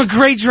fast. I'm a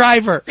great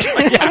driver.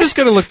 I'm just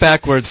gonna look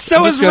backwards.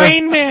 So is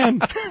Rain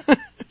Man.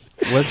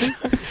 Was he?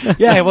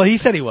 Yeah, well, he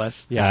said he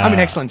was. Yeah, I'm an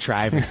excellent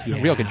driver. You're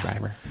a real good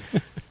driver.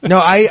 No,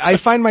 I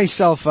find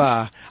myself.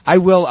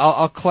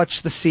 I'll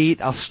clutch the seat.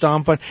 I'll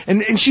stomp on,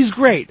 and she's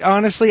great.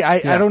 Honestly,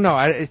 I don't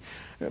know.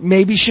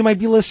 Maybe she might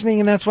be listening,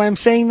 and that's why I'm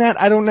saying that.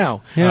 I don't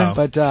know. Yeah,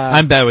 but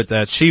I'm bad with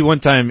that. She one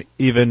time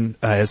even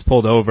has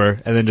pulled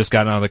over and then just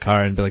gotten out of the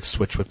car and be like,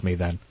 "Switch with me,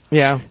 then."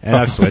 Yeah, and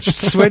I've switched.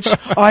 Switch?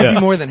 Oh, I'd be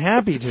more than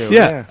happy to.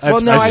 Yeah.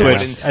 Well, no, I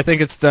switched. wouldn't. I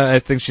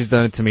think she's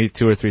done it to me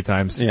 2 or 3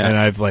 times, and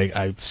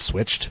I've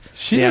switched.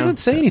 She doesn't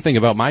say anything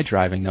about my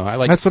driving though.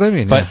 That's what I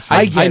mean. But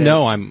I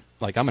know I'm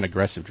an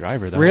aggressive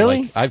driver though.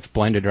 Really? I've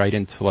blended right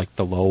into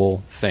the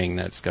Lowell thing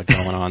that's got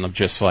going on of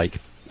just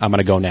I'm going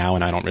to go now,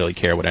 and I don't really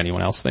care what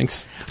anyone else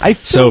thinks. I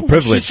so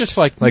privileged. She's just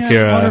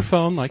you're on her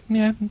phone,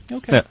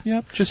 okay,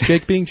 just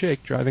Jake being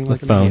Jake, driving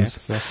like a phones.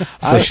 maniac.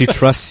 So she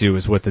trusts you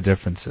is what the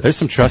difference is. There's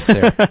some trust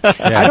there.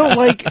 I don't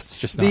like it's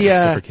just not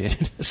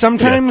reciprocated.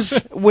 Sometimes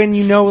when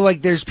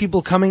there's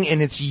people coming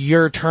and it's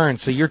your turn,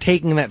 so you're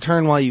taking that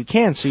turn while you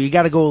can, so you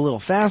got to go a little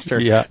faster.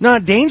 Yeah.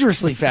 Not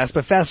dangerously fast,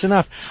 but fast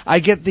enough. I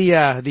get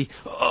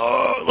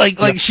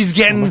she's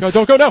getting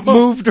don't go now.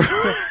 Moved.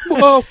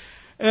 Whoa.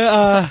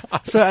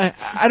 So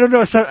I don't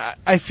know. So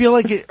I feel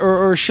like it,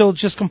 or she'll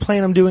just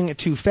complain I'm doing it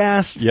too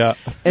fast. Yeah.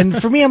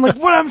 And for me, I'm like,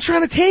 what? I'm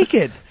trying to take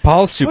it.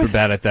 Paul's super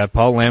bad at that.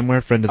 Paul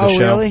Lamware, friend of the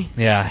show. Oh, really?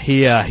 Yeah.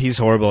 He's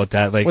horrible at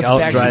that. With I'll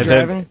drive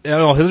him.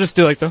 Oh, he'll just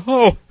do up.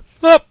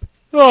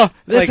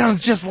 That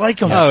sounds just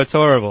like him. Oh, it's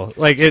horrible.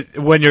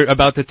 When you're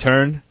about to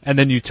turn and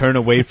then you turn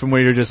away from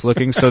where you're just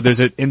looking, so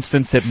there's an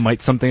instance that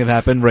something have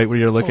happened right where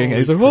you're looking, and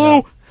he's like,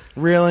 oh.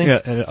 Really?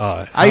 Yeah. And,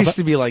 I used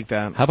to be like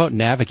that. How about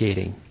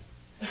navigating?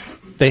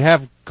 They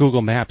have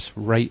Google Maps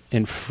right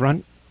in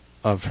front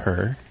of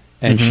her,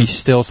 and she's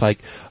still like,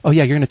 oh,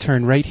 yeah, you're going to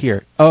turn right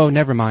here. Oh,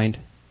 never mind.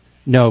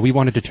 No, we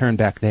wanted to turn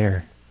back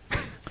there.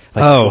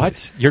 What?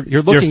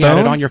 You're looking at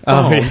it on your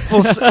phone.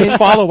 Just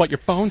follow what your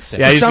phone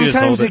says. Yeah,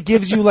 sometimes it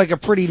gives you a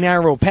pretty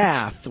narrow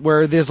path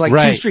where there's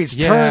 2 streets.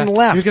 Yeah. Turn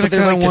left. You're going to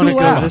want to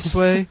go this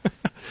way.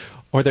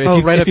 Or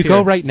if you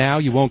go right now,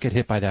 you won't get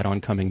hit by that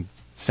oncoming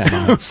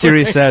semi.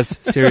 Siri says.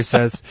 If you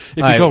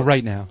go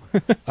right now.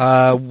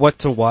 What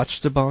to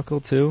watch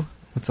debacle too?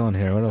 What's on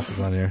here? What else is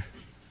on here?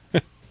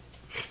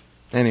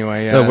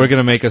 Anyway, we're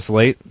gonna make us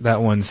late.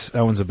 That one's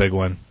a big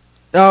one.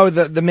 Oh,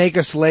 the make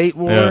us late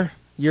war. Yeah.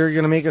 You're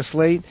gonna make us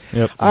late.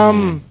 Yep.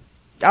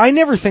 I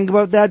never think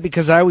about that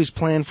because I always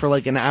plan for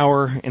an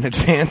hour in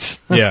advance.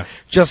 Yeah.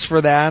 Just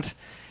for that,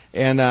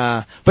 and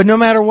but no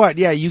matter what,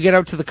 you get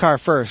out to the car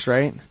first,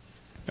 right?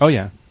 Oh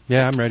yeah.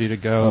 Yeah, I'm ready to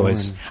go.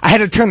 Always. I had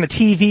to turn the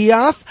TV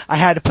off. I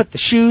had to put the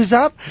shoes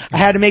up. I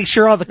had to make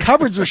sure all the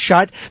cupboards were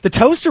shut. The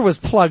toaster was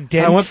plugged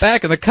in. I went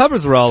back and the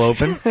cupboards were all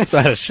open, so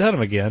I had to shut them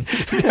again.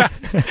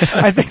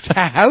 I think the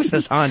house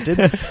is haunted.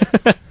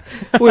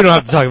 We don't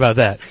have to talk about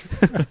that.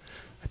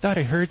 I thought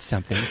I heard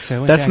something.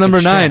 So that's number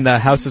 9, the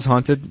house is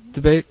haunted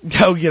debate.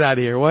 Oh, get out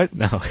of here! What?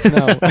 No.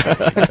 No.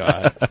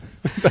 God.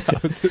 The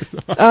house is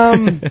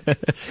haunted.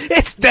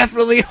 It's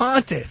definitely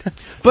haunted.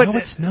 But no,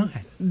 it's not.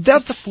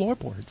 That's the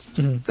floorboards.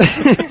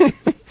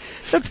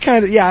 That's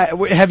kind of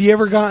Have you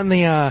ever gotten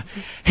the?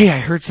 Hey, I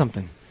heard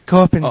something. Go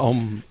up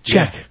and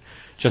check. Yeah.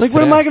 Just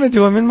what am I going to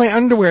do? I'm in my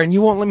underwear, and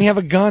you won't let me have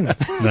a gun.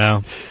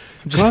 No.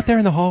 Go out there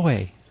in the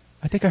hallway.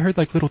 I think I heard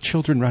little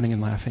children running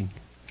and laughing.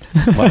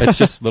 Well, it's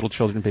just little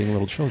children being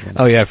little children.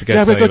 Oh, yeah, I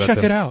forgot to tell you about check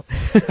them. it out.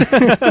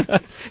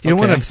 You don't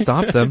want to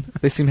stop them.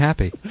 They seem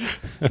happy.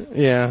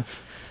 Yeah.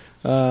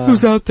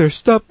 Who's out there?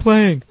 Stop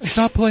playing.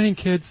 Stop playing,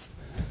 kids.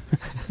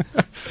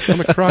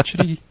 I'm a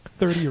crotchety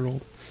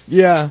 30-year-old.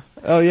 Yeah.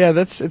 Oh, yeah.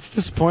 It's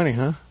disappointing,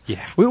 huh?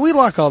 Yeah. We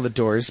lock all the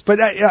doors, but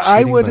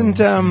I wouldn't.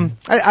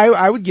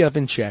 I would get up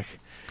and check.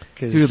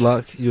 You would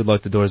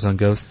lock the doors on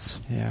ghosts.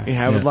 Yeah.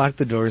 I would lock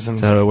the doors.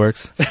 That's how it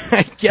works.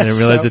 I guess. And I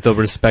realize that they'll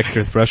respect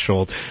your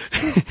threshold.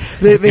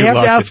 They have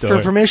to ask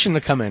for permission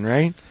to come in,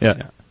 right?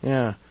 Yeah.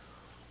 Yeah.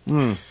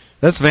 Mm.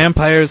 That's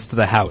vampires to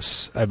the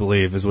house, I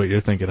believe, is what you're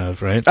thinking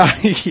of, right?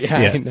 Yeah,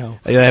 I know.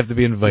 They have to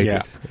be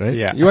invited, right?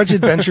 Yeah. You watch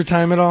Adventure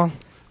Time at all?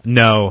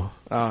 No,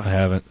 I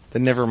haven't.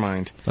 Then never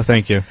mind. Oh,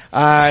 thank you.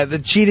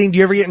 The cheating. Do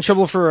you ever get in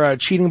trouble for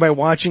cheating by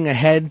watching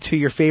ahead to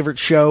your favorite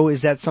show?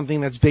 Is that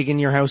something that's big in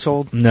your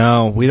household?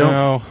 No, we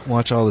don't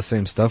watch all the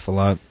same stuff a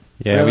lot.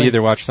 Yeah, Really? we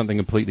either watch something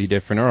completely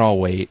different or I'll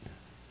wait.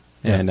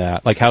 Yeah.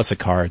 And like House of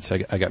Cards,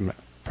 I'm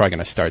probably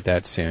going to start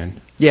that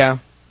soon. Yeah.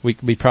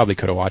 We probably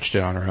could have watched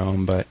it on our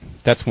own, but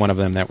that's one of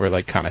them that we're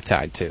like kind of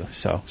tied to.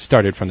 So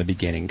started from the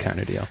beginning kind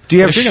of deal. Do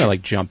you have if you're going to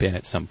like jump in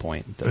at some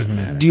point, it doesn't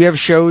matter. Do you have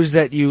shows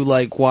that you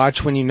like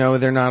watch when you know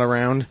they're not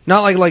around?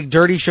 Not like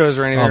dirty shows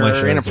or anything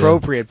or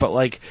inappropriate, but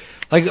like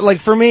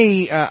for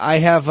me, I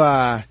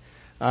have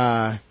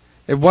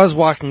it was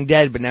Walking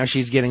Dead, but now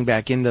she's getting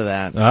back into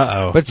that.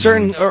 But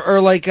certain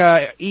or like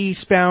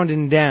Eastbound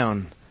and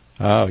Down.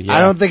 Oh yeah. I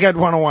don't think I'd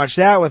want to watch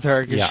that with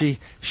her because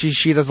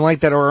she doesn't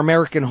like that, or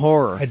American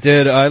Horror.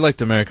 I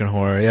liked American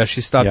Horror. Yeah, she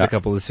stopped a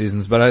couple of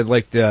seasons, but I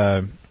liked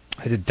I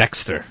did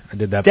Dexter. I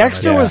did that.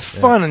 Dexter was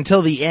fun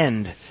until the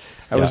end.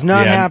 I was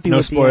not happy with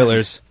no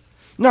spoilers.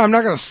 No, I'm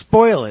not going to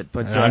spoil it,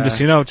 but I'm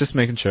just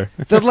making sure.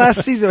 The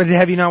last season,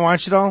 have you not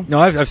watched it all? No,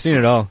 I've seen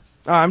it all.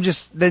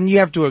 Then you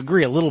have to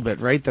agree a little bit,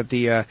 right? That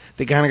they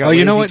kind of got. Oh,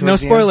 you know what? No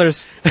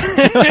spoilers.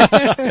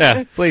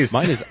 Yeah, please.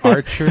 Mine is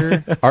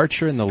Archer.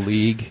 Archer and The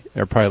League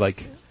are probably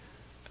like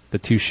the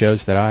two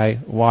shows that I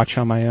watch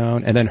on my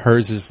own, and then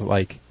hers is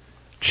like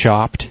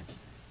Chopped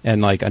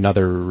and like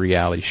another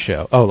reality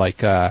show. Oh, like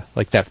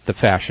the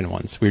fashion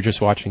ones. We were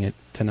just watching it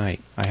tonight.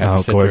 I had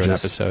to sit through an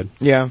episode.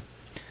 Yeah,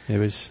 it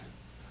was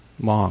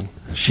long.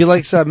 She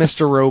likes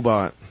Mr.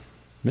 Robot.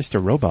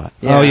 Mr. Robot.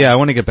 Yeah. Oh, yeah, I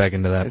want to get back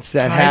into that. It's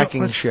that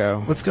hacking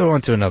show. Let's go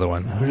on to another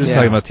one. We're just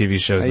talking about TV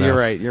shows now. You're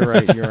right.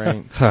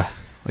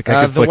 Like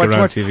I could flick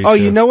around TV Oh,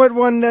 you know what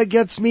one that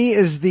gets me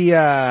is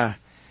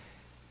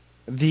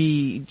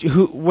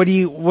what do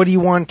you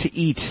want to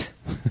eat?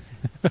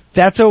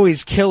 That's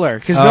always killer.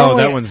 Cause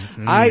that one's,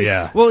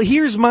 yeah. Well,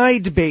 here's my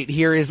debate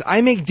here is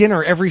I make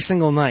dinner every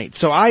single night,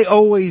 so I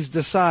always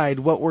decide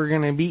what we're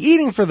going to be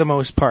eating for the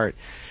most part.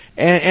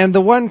 And the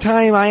one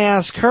time I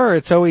ask her,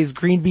 it's always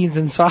green beans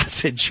and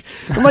sausage.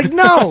 I'm like,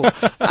 no,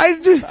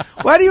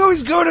 why do you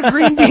always go to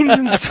green beans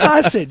and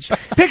sausage?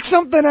 Pick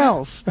something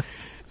else.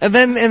 And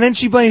then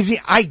she blames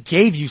me. I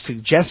gave you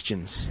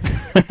suggestions.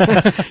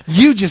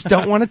 You just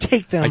don't want to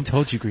take them. I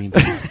told you green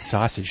beans and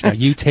sausage. Now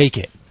you take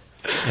it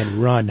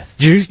and run.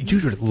 You're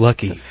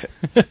lucky.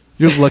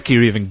 You're lucky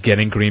you're even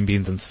getting green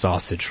beans and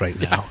sausage right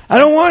now. I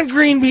don't want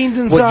green beans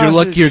and sausage. You're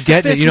lucky you're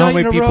getting it. You know how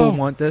many people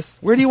want this?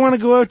 Where do you want to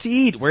go out to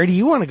eat? Where do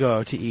you want to go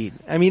out to eat?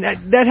 I mean,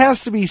 that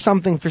has to be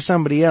something for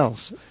somebody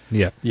else.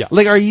 Yeah.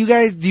 Like, do you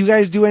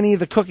guys do any of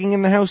the cooking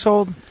in the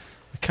household?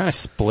 We kind of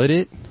split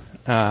it.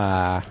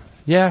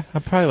 Yeah,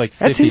 I'm probably like 50-50.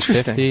 That's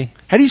interesting.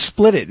 How do you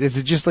split it? Is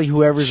it just like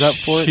whoever's up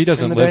for it? She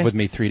doesn't live with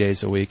me 3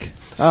 days a week.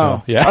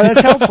 So, yeah. Oh,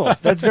 that's helpful.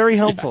 That's very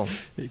helpful.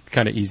 Yeah.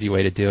 Kind of easy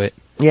way to do it.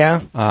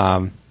 Yeah.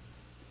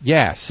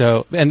 Yeah,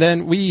 so, and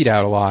then we eat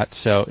out a lot,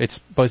 so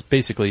it's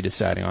basically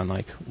deciding on,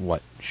 like,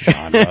 what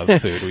genre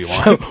of food we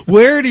want. So,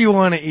 where do you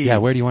want to eat? Yeah,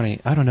 where do you want to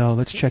eat? I don't know,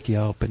 let's check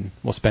Yelp, and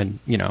we'll spend,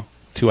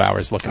 2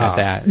 hours looking at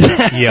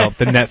that. Yelp,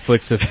 the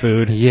Netflix of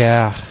food.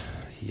 Yeah,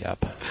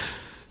 yep.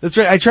 That's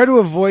right. I try to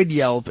avoid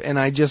Yelp, and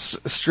I just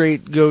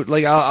straight go,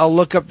 like, I'll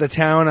look up the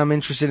town I'm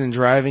interested in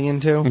driving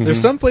into. Mm-hmm.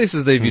 There's some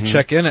places that if you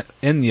check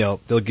in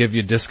Yelp, they'll give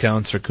you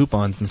discounts or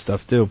coupons and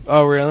stuff, too.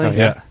 Oh, really? Oh,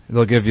 yeah.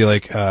 They'll give you,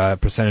 like, a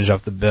percentage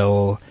off the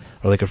bill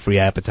or, like, a free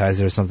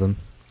appetizer or something.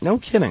 No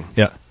kidding.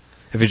 Yeah.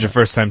 If it's your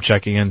first time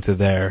checking into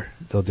there,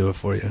 they'll do it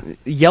for you.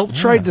 Yelp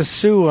tried to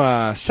sue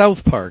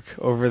South Park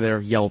over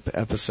their Yelp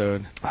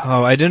episode.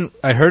 Oh, I didn't.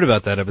 I heard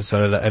about that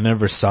episode. I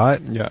never saw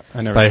it. Yeah,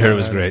 I never. But saw I heard it it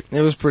was great.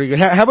 It was pretty good.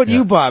 How about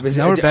you, Bob?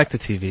 Now we're back to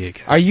TV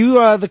again. Are you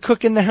the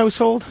cook in the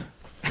household?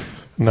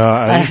 No,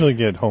 I usually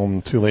get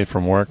home too late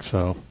from work,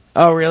 so.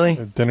 Oh, really?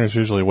 Dinner's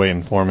usually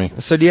waiting for me.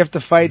 So do you have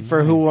to fight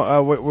for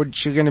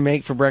what you're going to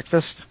make for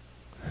breakfast?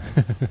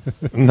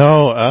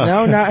 No,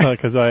 not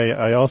because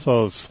I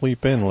also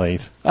sleep in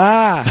late.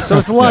 So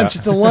it's lunch.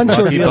 It's a lunch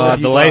ordeal.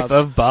 The life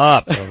of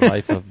Bob. The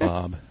life of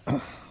Bob.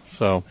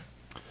 So,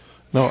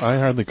 no, I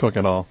hardly cook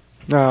at all.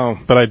 No,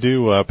 but I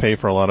do pay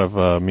for a lot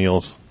of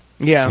meals.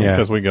 Yeah,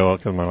 because we go out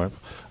because my wife.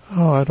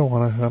 Oh, I don't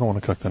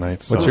want to cook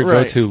tonight. So. What's your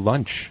go-to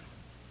lunch?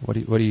 What do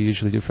you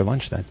usually do for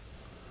lunch then?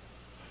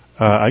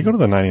 I go to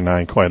the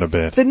 99 quite a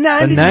bit. The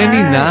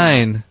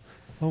 99.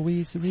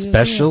 Always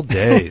special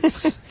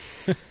days.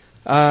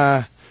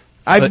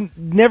 I've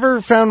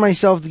never found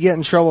myself to get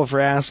in trouble for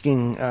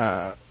asking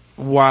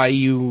why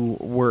you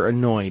were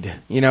annoyed.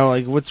 You know,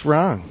 like, what's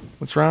wrong?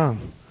 What's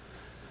wrong?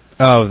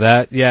 Oh,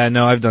 that? Yeah,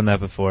 no, I've done that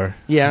before.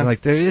 Yeah.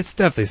 Like, it's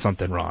definitely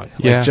something wrong.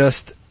 Yeah. Like,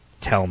 just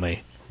tell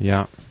me.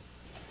 Yeah.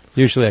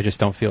 Usually I just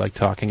don't feel like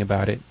talking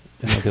about it.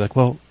 And I'll be like,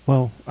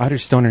 well, I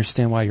just don't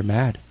understand why you're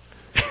mad.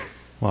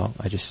 Well,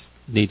 I just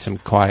need some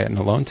quiet and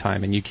alone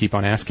time, and you keep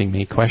on asking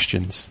me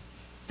questions.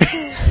 Then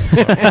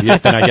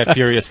I get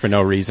furious for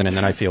no reason, and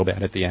then I feel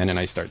bad at the end, and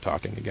I start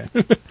talking again.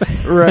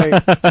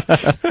 Right.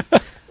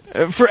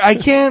 I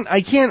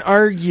can't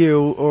argue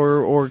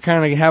or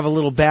kind of have a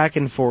little back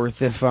and forth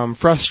if I'm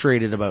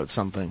frustrated about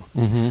something.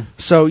 Mm-hmm.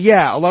 So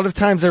yeah, a lot of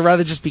times I'd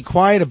rather just be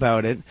quiet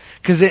about it,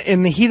 because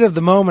in the heat of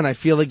the moment I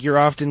feel like you're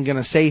often going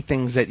to say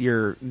things that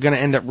you're going to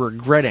end up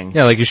regretting.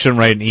 Yeah, like you shouldn't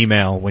write an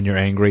email when you're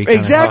angry.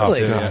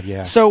 Exactly.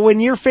 Yeah. So when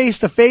you're face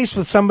to face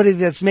with somebody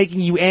that's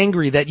making you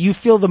angry, that you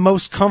feel the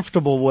most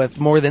comfortable with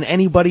more than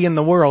anybody in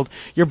the world,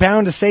 you're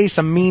bound to say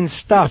some mean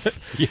stuff.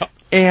 Yeah.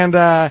 And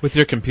with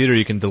your computer,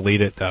 you can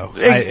delete it, though.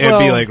 It'd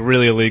be like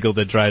really illegal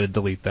to try to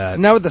delete that.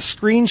 Now with the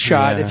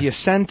screenshot, if you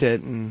sent it,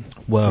 and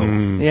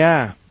whoa,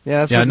 yeah,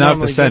 that's what not the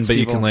normally send, gets but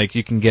people.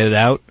 you can get it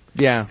out,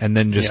 and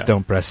then just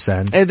don't press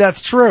send. And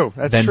that's true.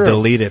 That's then true.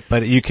 delete it,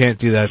 but you can't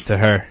do that to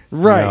her.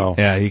 Right? No.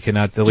 Yeah, you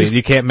cannot delete.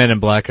 You can't Men in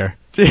Black her.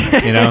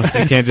 You know,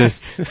 you can't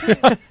just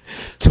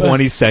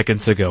 20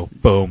 seconds ago,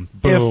 boom.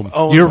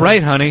 You're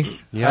right, honey.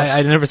 Yeah.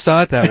 I never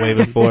saw it that way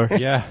before.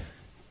 Yeah.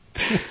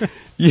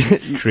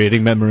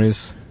 Creating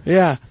memories.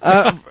 Yeah.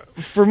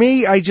 For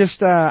me, I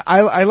just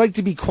I like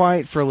to be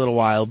quiet for a little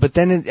while, but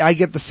then I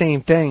get the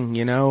same thing,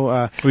 you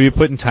know. Were you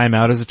put in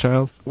timeout as a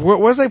child?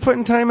 Was I put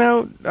in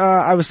timeout?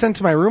 I was sent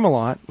to my room a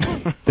lot.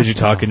 Did you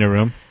talk in your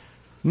room?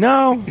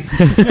 No.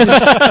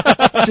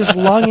 just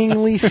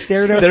longingly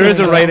stared out. There is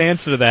a right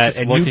answer to that,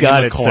 and you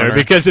got it, corner. sir.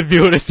 Because if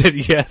you would have said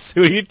yes,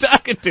 who are you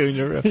talking to in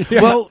your room?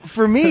 Yeah. Well,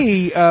 for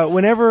me,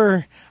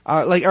 whenever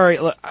like, all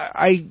right, look,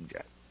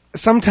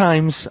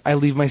 sometimes I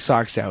leave my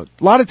socks out.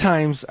 A lot of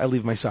times I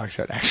leave my socks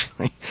out,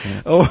 actually,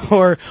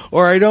 or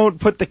I don't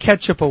put the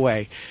ketchup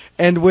away.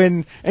 And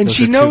Those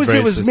she are knows two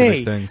very it was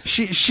me. things.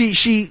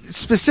 She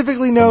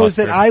specifically knows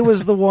that I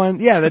was the one,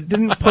 that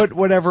didn't put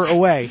whatever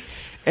away.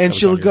 And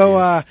she'll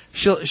go,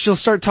 she'll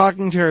start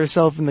talking to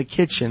herself in the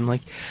kitchen,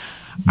 like,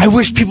 I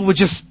wish people would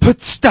just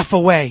put stuff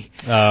away.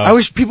 I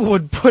wish people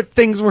would put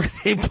things where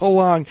they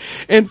belong.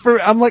 And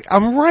I'm like,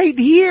 I'm right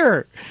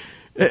here.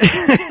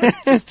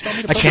 Just tell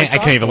me to I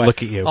can't even look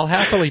at you. I'll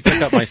happily pick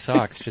up my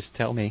socks. Just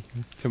tell me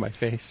to my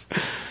face.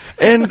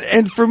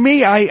 And for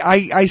me,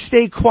 I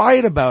stay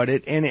quiet about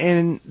it,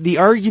 and the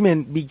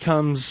argument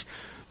becomes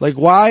like,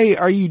 why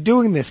are you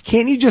doing this?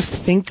 Can't you just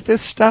think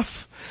this stuff?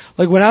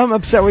 Like, when I'm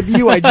upset with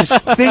you, I just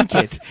think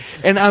it.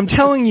 And I'm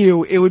telling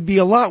you, it would be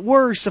a lot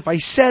worse if I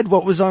said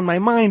what was on my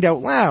mind out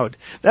loud.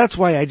 That's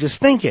why I just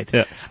think it.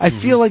 Yeah. I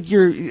feel like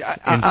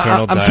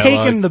I'm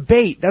taking the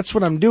bait. That's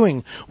what I'm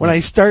doing when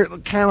I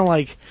start kind of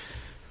like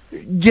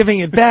giving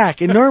it back.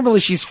 And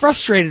normally she's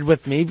frustrated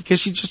with me because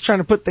she's just trying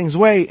to put things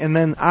away, and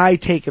then I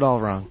take it all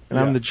wrong, and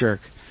I'm the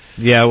jerk.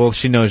 Yeah, well,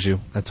 she knows you.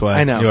 That's why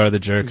I know. You are the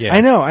jerk. Yeah.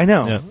 I know.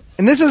 Yeah.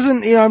 And this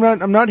isn't,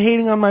 I'm not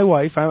hating on my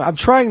wife. I'm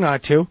trying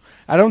not to.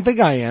 I don't think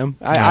I am.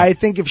 I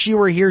think if she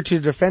were here to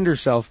defend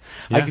herself,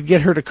 I could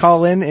get her to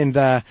call in, and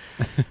that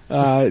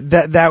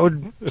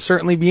would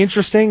certainly be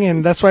interesting,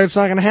 and that's why it's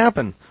not going to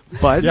happen.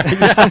 But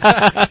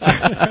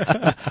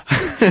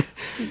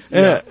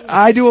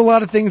I do a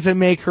lot of things that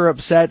make her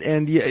upset,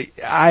 and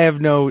I have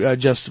no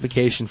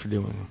justification for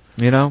doing them.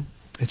 You know,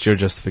 it's your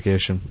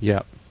justification.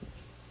 Yeah.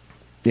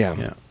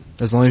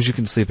 As long as you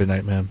can sleep at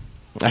night, man.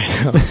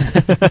 I know.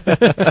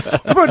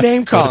 What about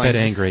name calling? Go to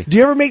bed angry. Do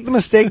you ever make the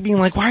mistake being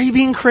like, why are you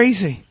being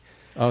crazy?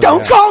 Oh,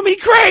 Don't call me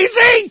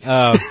crazy!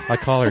 I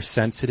call her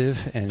sensitive,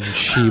 and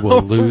she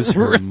will lose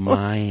her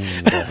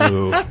mind.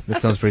 Ooh, that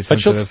sounds pretty But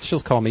sensitive.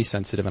 she'll call me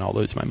sensitive, and I'll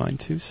lose my mind,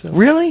 too. So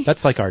Really?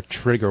 That's like our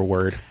trigger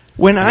word.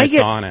 When and I it's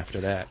get on after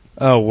that.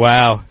 Oh,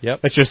 wow. Yep.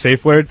 That's your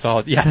safe word? That's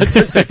all. Yeah, that's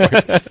your safe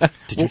word.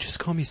 Did you just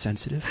call me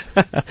sensitive?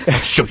 I'll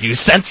show you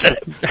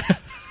sensitive.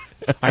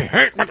 I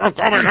hate what you're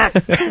coming up.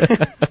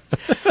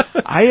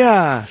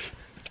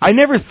 I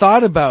never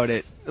thought about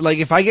it. Like,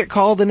 if I get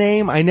called a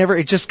name,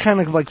 it just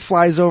kind of like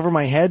flies over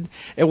my head.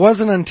 It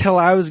wasn't until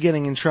I was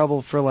getting in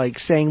trouble for like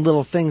saying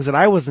little things that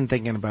I wasn't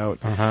thinking about.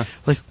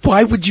 Like,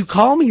 why would you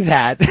call me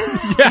that?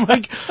 I'm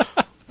like,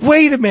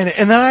 wait a minute.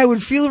 And then I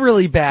would feel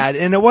really bad.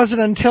 And it wasn't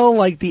until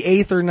like the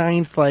 8th or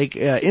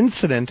 9th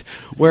incident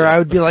where I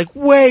would be like,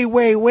 wait a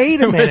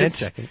minute. Wait a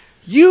second.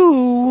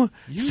 You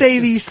say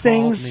these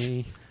things.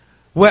 Me.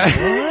 Well,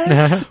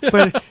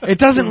 but it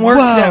doesn't work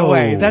that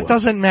way. That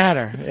doesn't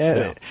matter.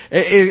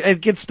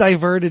 It gets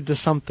diverted to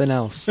something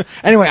else.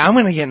 Anyway, I'm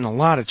going to get in a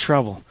lot of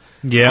trouble.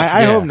 Yeah,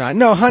 I hope not.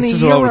 No, honey, this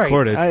is you're all right.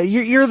 recorded.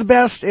 You're the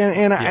best,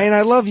 and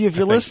I love you if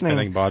you're listening.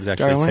 I think Bob's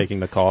actually taking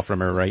the call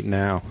from her right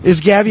now. Is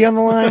Gabby on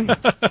the line?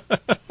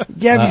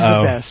 Gabby's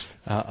the best.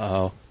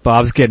 Uh-oh.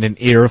 Bob's getting an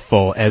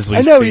earful as we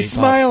I know, speak. he's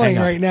smiling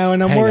Bob, right now,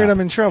 and I'm Hang worried up.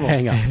 I'm in trouble.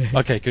 Hang on.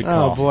 Okay, good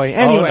call. Oh, boy.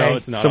 Anyway. Oh, no,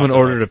 it's not. Someone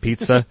ordered a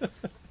pizza.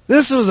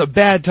 This was a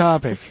bad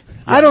topic.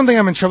 I don't think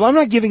I'm in trouble. I'm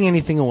not giving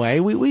anything away.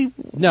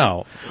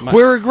 No.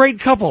 We're a great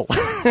couple.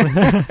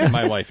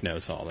 My wife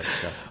knows all this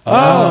stuff.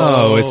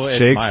 Oh, it's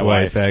Jake's my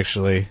wife,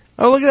 actually.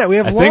 Oh, look at that. We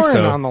have I think Lauren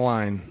so. on the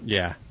line.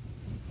 Yeah.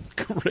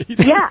 Great.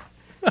 Yeah.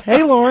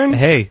 Hey, Lauren.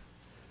 Hey.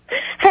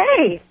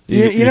 Hey.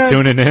 You not,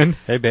 tuning in?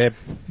 Hey, babe.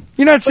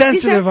 You're not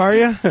sensitive, are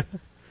you?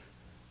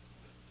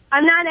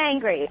 I'm not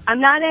angry.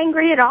 I'm not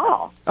angry at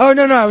all. Oh,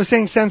 no, I was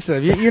saying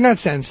sensitive. You're not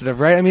sensitive,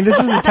 right? I mean, this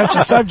is a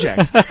touchy subject.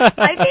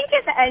 I think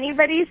if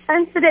anybody's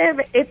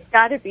sensitive, it's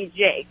got to be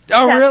Jake.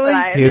 Oh, That's really?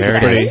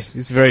 what I say.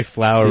 He's very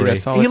flowery. See,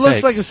 that's all He it looks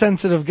takes. like a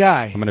sensitive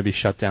guy. I'm going to be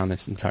shut down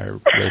this entire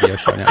radio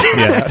show now.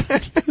 Yeah.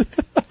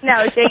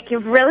 No, Jake,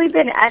 you've really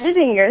been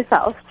editing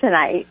yourself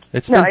tonight.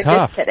 It's no, been I'm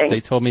tough. Just kidding. They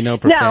told me no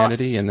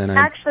profanity, and then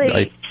I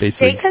basically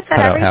Jake has said cut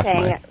out half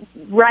everything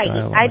my right.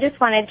 dialogue. I just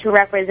wanted to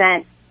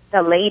represent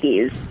the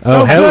ladies.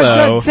 Oh,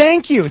 hello. Good.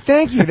 Thank you.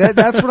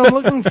 That's what I'm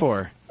looking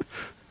for.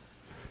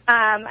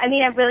 I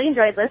mean, I've really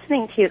enjoyed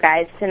listening to you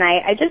guys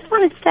tonight. I just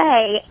want to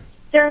say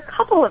there are a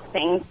couple of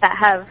things that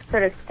have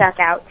sort of stuck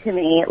out to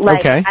me. Like,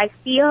 Okay. I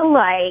feel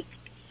like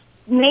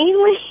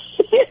mainly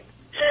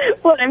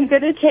what I'm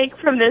going to take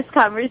from this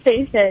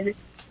conversation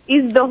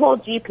is the whole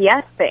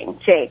GPS thing.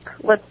 Jake,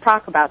 let's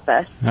talk about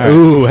this. All right.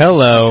 Ooh,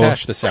 hello.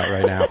 Let's hash this out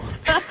right now.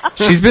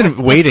 She's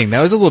been waiting.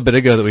 That was a little bit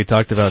ago that we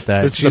talked about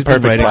that. This is She's the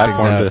perfect been writing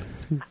platform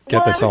things to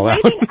get this all out.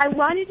 I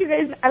wanted you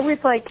guys,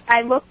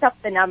 I looked up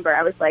the number.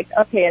 I was like,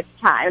 okay, it's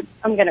time.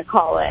 I'm going to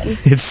call in.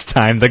 It's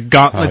time. The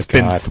gauntlet's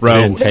been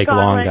thrown. Didn't take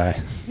long,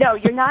 guy. No,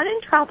 you're not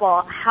in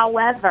trouble.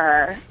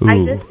 However, I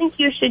Ooh. just think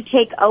you should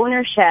take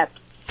ownership.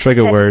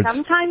 Trigger that words.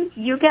 Sometimes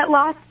you get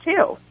lost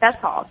too.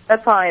 That's all.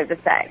 That's all I have to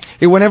say.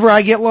 Hey, whenever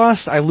I get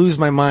lost, I lose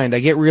my mind. I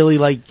get really,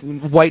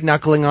 white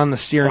knuckling on the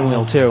steering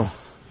wheel, too.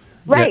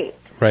 Right.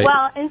 Yeah, right.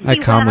 Well, and see,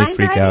 I calmly when I'm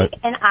freak driving out.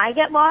 and I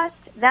get lost,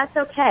 that's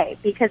okay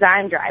because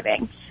I'm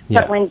driving.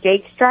 Yeah. But when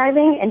Jake's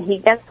driving and he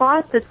gets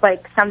lost, it's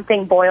like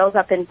something boils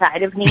up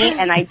inside of me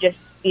and I just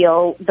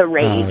feel the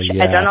rage. Oh,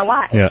 yeah. I don't know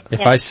why. Yeah. If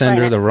Can't I send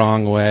her explain the it.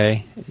 wrong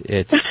way,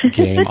 it's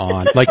game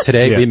on. Like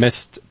today, Yeah. we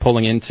missed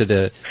pulling into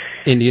the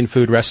Indian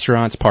food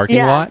restaurant's parking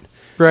Yeah. lot.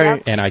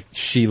 Right. And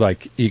she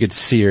you could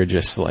see her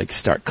just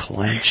start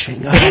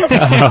clenching.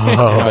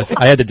 Oh.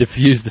 I had to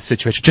diffuse the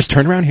situation. Just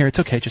turn around here. It's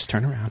okay. Just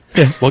turn around.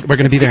 We're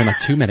going to be there in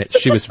 2 minutes.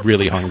 She was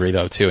really hungry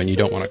though too, and you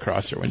don't want to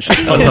cross her when she's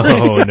hungry.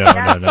 Oh, no.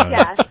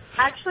 Yeah.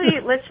 Actually,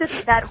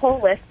 that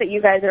whole list that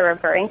you guys are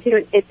referring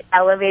to, it's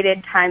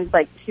elevated times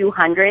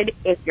 200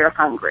 if you're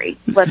hungry.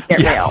 Let's get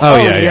real. Oh,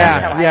 yeah.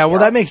 That's how I Yeah, well, feel.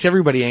 that makes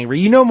everybody angry.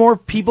 You know, more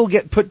people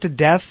get put to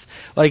death,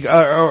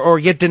 or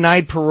get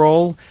denied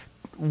parole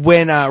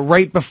when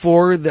right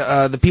before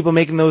the people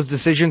making those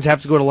decisions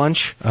have to go to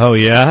lunch. Oh,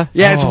 yeah?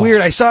 Yeah, it's weird.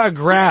 I saw a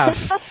graph.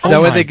 Is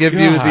that why they give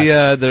you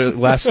the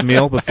last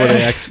meal before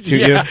they execute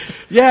you?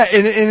 Yeah,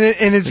 and it's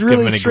They give really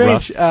them any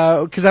strange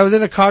because I was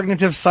in a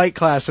cognitive psych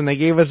class and they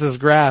gave us this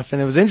graph and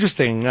it was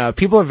interesting.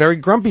 People are very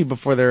grumpy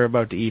before they're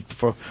about to eat,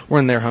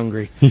 when they're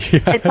hungry.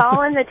 It's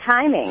all in the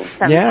timing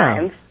sometimes.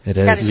 Yeah, it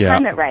You got is. to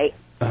time it right.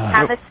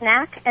 Have a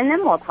snack, and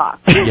then we'll talk.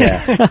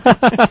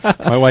 Yeah.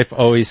 My wife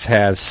always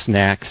has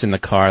snacks in the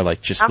car,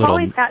 just I've little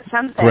always got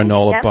something.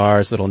 granola Yep.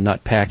 bars, little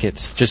nut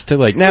packets, just to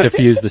Now,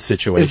 diffuse the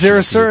situation. Is there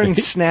a certain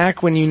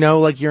snack when you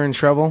know you're in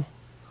trouble?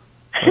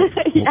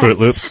 Fruit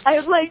Loops. I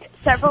have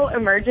several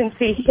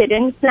emergency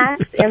hidden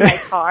snacks in my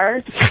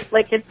car.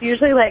 It's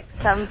usually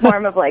some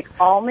form of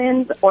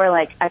almonds or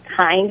a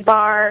Kind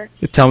bar.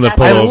 You tell them to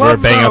pull I over,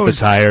 love bang up the those.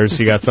 tires.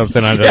 You got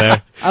something under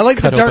there. I like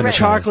Cut the dark open the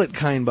chocolate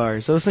Kind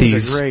bars. Those things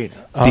These- are great.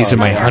 These are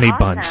my They're honey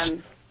awesome.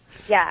 buns.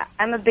 Yeah,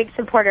 I'm a big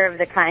supporter of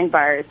the Kind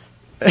bars.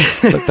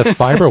 But the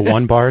Fiber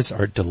One bars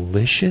are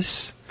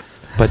delicious,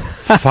 but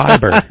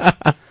fiber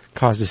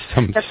causes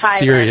some The fiber.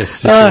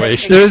 serious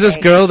situations. There was this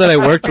girl that I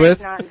worked with,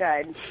 It's not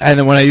good. and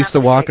then when I used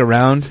to walk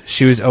around,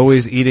 she was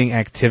always eating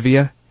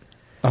Activia.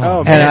 Oh,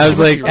 And man, I was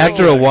she must be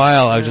after a really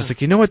while, I was just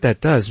you know what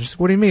that does? She's like,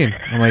 what do you mean?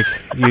 I'm like,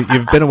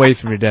 you've been away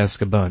from your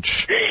desk a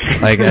bunch.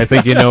 I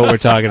think you know what we're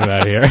talking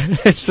about here.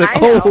 She's like, I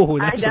know. oh,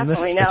 I that's from this.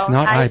 definitely know. It's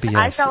not IBS.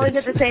 I fell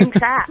into the same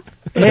trap.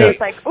 Hey.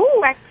 It's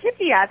ooh,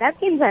 Activia,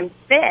 that means I'm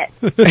fit.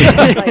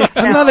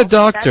 I'm not a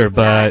doctor,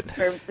 but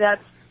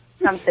that's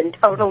something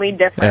totally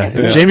different.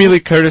 yeah. Jamie Lee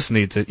Curtis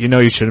needs it. You know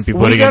you shouldn't be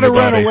putting We it in got to your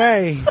run body.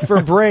 away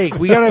for break.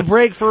 We got to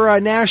break for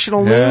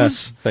national Yeah.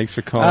 news. Thanks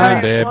for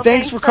calling, babe. Well,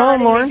 Thanks for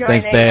calling, letting me Lauren. join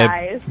Thanks, in, babe.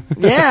 guys.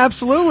 Yeah,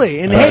 absolutely.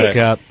 And All hey,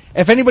 right. Up.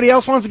 if anybody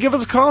else wants to give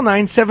us a call,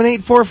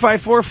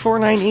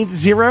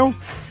 978-454-4980.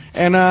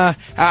 And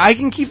I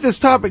can keep this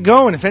topic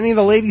going if any of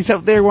the ladies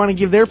out there want to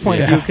give their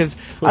point of view, because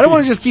I don't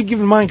want to just keep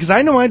giving mine, because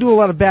I know I do a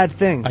lot of bad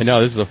things. I know,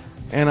 this is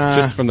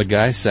just from the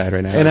guy's side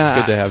right now. And,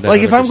 it's good to have that.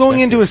 if other I'm going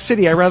into a perspective.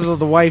 city, I'd rather let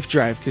the wife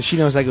drive, because she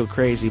knows I go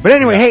crazy. But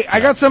anyway, hey, I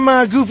got some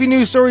goofy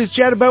news stories to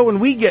chat about when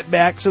we get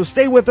back, so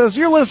stay with us.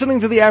 You're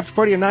listening to the After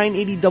Party on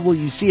 980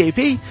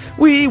 WCAP.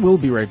 We will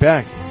be right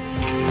back.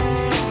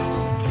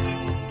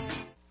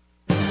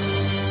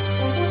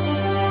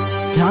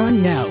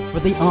 Time now for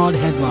the odd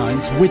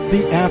headlines with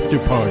the After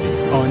Party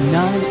on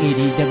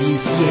 980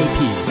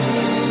 WCAP.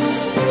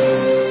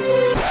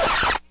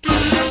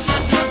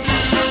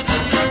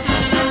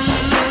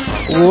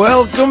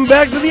 Welcome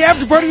back to the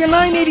After Party on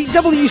 980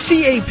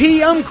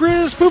 WCAP. I'm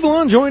Chris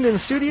Poublon, joined in the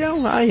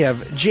studio. I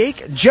have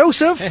Jake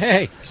Joseph.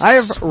 Hey. I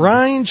have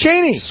Ryan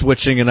Cheney.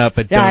 Switching it up,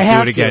 but Yeah, I don't do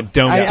have it again. to.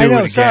 Don't I do know,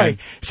 it again. Sorry.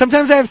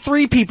 Sometimes I have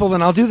three people,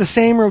 then I'll do the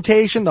same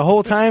rotation the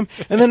whole time,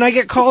 and then I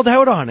get called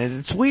out on it.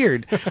 It's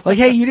weird. Like,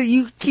 hey,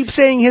 you keep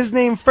saying his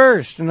name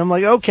first, and I'm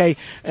like, okay,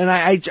 and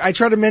I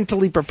try to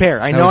mentally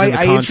prepare. I know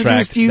I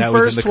introduced you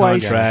first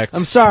twice.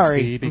 I'm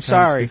sorry. I'm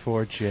sorry.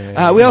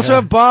 We also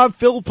have Bob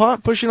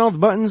Philpott pushing all the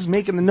buttons,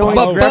 making the noise,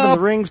 grabbing the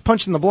rings,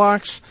 punching the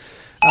blocks.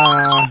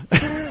 I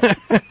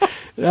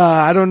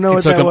don't know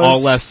what that was. It took him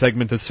all last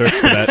segment to search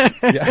for that.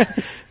 Yeah.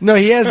 No,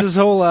 he has his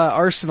whole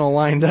arsenal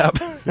lined up.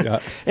 Yeah.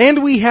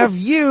 And we have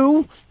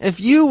you, if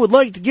you would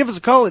like to give us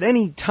a call at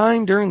any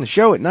time during the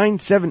show at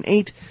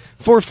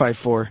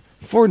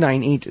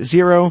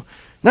 978-454-4980.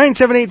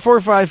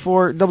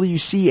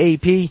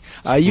 978-454-WCAP.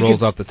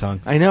 Rolls off the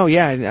tongue. I know,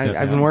 yeah.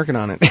 I've been working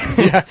on it.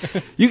 Yeah.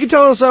 You can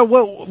tell us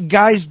what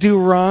guys do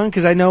wrong,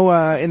 because I know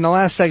in the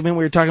last segment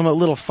we were talking about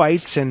little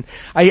fights, and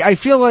I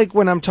feel like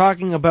when I'm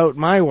talking about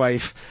my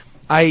wife,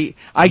 I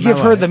give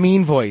her the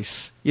mean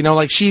voice. You know,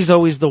 like she's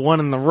always the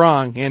one in the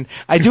wrong, and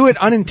I do it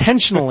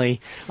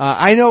unintentionally.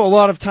 I know a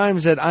lot of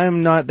times that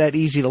I'm not that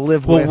easy to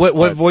live with. Well,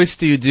 what voice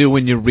do you do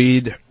when you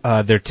read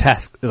their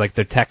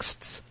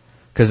texts?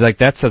 Because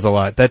that says a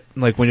lot. That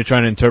when you're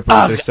trying to interpret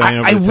what they're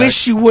saying. I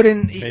wish you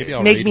wouldn't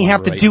make me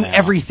have to do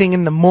everything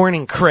in the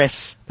morning,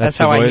 Chris. That's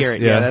how I hear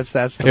it. Yeah,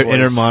 that's the voice.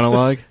 Inner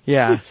monologue.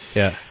 Yeah.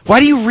 Yeah. Why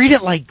do you read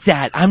it like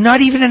that? I'm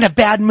not even in a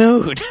bad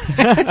mood.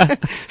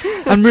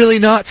 I'm really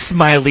not.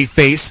 Smiley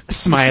face,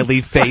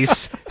 smiley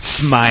face,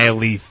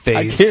 smiley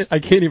face. I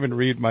can't even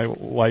read my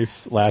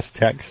wife's last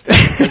text.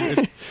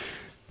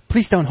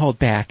 Please don't hold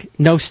back.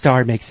 No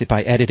star makes it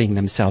by editing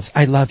themselves.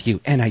 I love you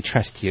and I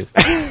trust you.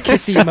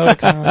 Kissy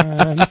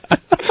emoticon.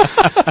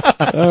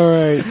 All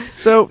right.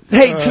 So,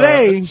 hey,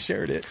 today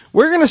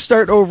we're going to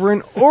start over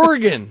in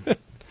Oregon,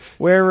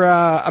 where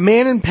a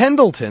man in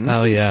Pendleton.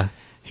 Oh yeah.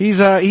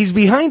 He's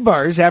behind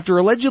bars after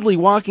allegedly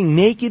walking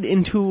naked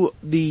into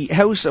the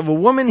house of a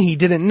woman he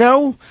didn't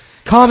know.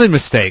 Common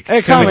mistake.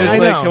 I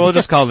know. We'll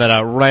just call that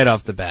out right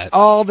off the bat.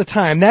 All the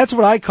time. That's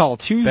what I call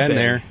Tuesday. Been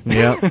there.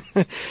 Yep.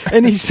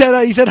 And he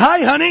said, "Hi,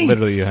 honey."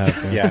 Literally, you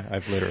have. Yeah,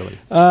 I've literally.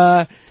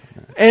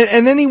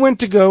 And then he went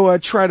to go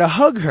try to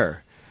hug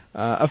her.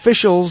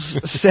 Officials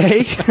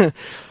say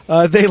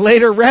they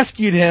later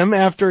rescued him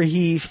after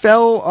he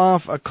fell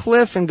off a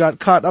cliff and got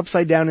caught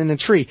upside down in a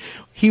tree.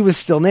 He was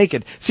still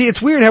naked. See,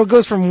 it's weird how it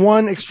goes from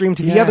one extreme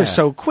to the other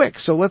so quick.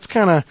 So let's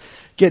kind of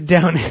get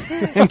down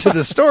into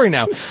the story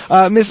now.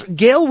 Miss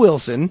Gail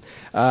Wilson,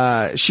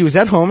 she was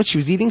at home and she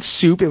was eating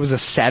soup. It was a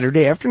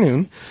Saturday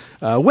afternoon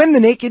when the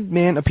naked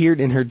man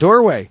appeared in her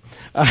doorway.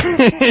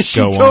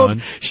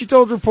 She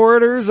told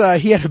reporters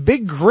he had a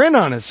big grin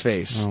on his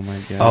face. Oh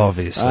my God!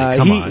 Obviously,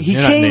 come on, he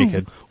you're came not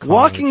naked.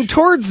 walking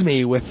towards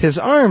me with his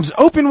arms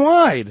open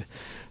wide.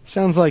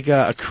 Sounds like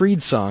a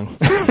Creed song.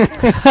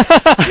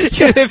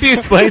 If you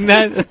explain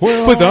that,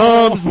 with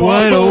arms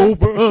wide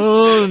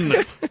open.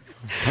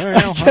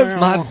 I kept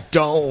my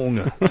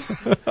dong.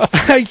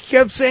 I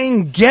kept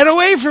saying, "Get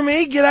away from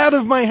me! Get out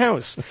of my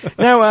house!"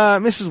 Now,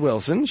 Mrs.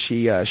 Wilson,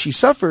 she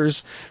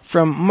suffers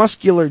from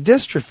muscular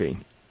dystrophy.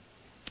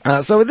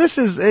 So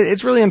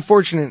it's really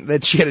unfortunate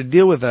that she had to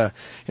deal with an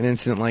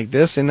incident like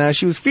this, and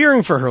she was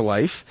fearing for her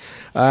life.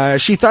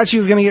 She thought she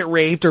was going to get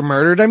raped or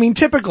murdered. I mean,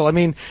 typical. I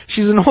mean,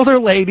 she's an older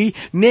lady.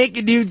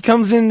 Naked dude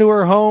comes into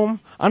her home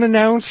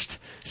unannounced,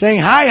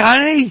 saying, "Hi,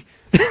 honey."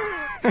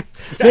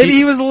 Maybe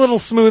he was a little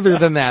smoother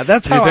than that.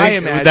 That's how I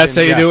imagine. That's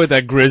how you do it with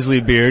that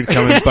grizzly beard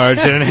coming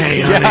barging in. Hey,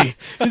 honey.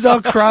 He's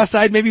all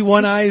cross-eyed. Maybe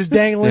one eye is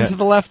dangling to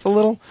the left a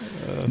little.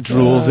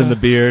 Drools in the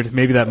beard.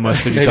 Maybe that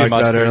mustard you talked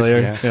about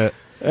earlier. Yeah.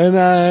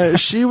 And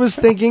she was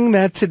thinking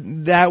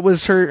that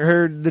was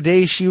the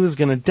day she was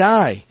going to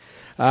die.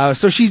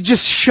 So she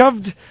just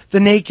shoved the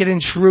naked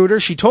intruder.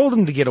 She told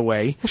him to get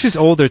away. Well, she's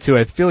older, too.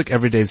 I feel like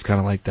every day's kind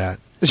of like that.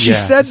 She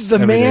said the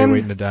man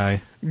waiting to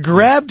die.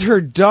 Grabbed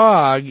her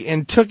dog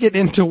and took it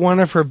into one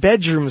of her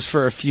bedrooms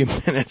for a few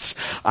minutes.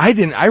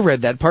 I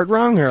read that part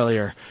wrong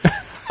earlier.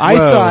 I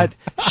thought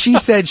she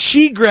said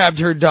she grabbed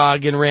her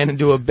dog and ran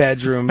into a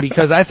bedroom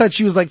because I thought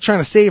she was trying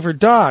to save her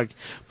dog.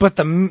 But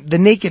the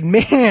naked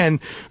man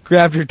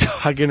grabbed her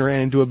dog and ran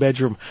into a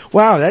bedroom.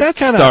 Wow, that's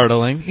kind of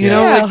startling. You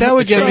know, that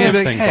would get me a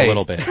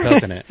little bit,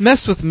 doesn't it?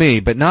 Mess with me,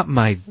 but not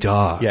my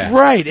dog. Yeah.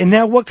 Right, and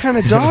now what kind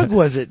of dog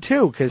was it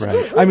too? Because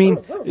I mean,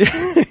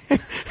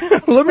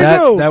 let me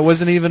know. That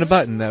wasn't even a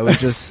button. That was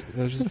just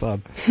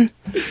Bob.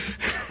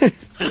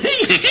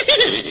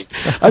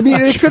 I mean,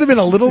 it could have been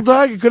a little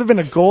dog. It could have been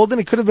a golden.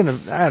 It could have been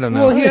I don't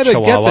know. Well, he had to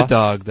get the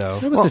dog though.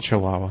 It was a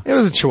Chihuahua. It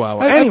was a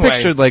Chihuahua. I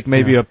pictured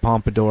maybe a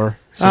pompadour.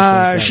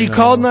 She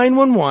called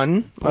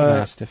 911.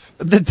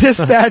 The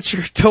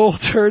dispatcher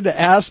told her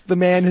to ask the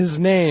man his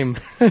name.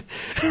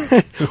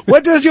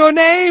 What does your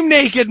name,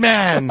 naked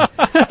man? But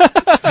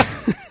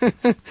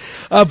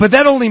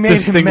that only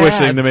made him mad.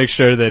 Distinguishing to make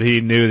sure that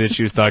he knew that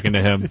she was talking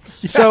to him.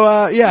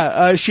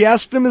 So, she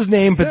asked him his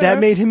name, but that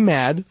made him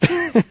mad.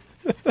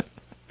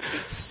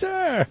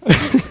 Sir!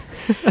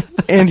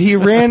 And he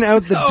ran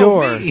out the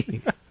door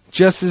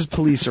just as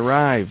police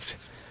arrived.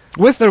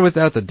 With or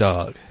without the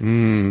dog?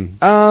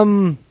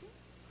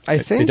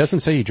 I think it doesn't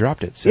say he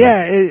dropped it. So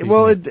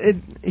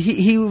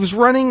he was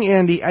running,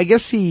 and I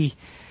guess he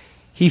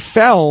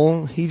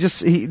fell.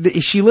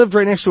 She lived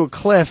right next to a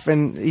cliff,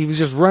 and he was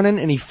just running,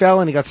 and he fell,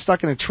 and he got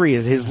stuck in a tree.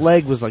 His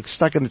leg was like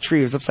stuck in the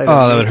tree. It was upside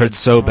down. Oh, that would hurt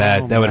so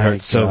bad. That would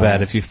hurt so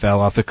bad if you fell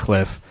off a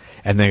cliff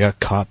and then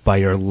got caught by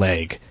your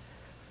leg.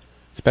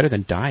 It's better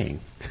than dying.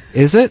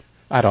 Is it?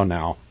 I don't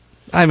know.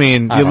 I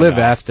mean, you live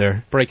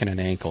after. Breaking an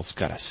ankle's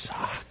gotta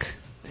suck.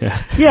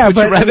 Yeah, would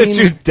you rather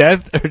choose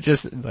death or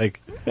just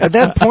like... At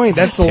that point,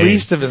 that's the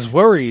least of his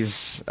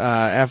worries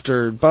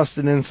after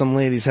busting in some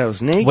lady's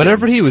house naked.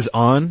 Whatever he was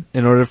on,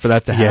 in order for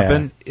that to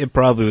happen, it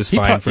probably was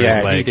fine for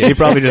his leg. He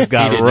probably just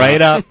got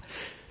right up,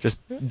 just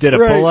did a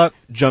pull-up,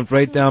 jumped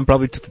right down,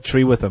 probably took the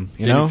tree with him.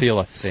 Didn't feel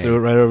a thing. Threw it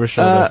right over his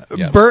shoulder.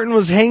 Burton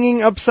was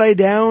hanging upside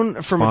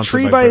down from a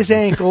tree by his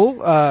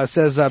ankle,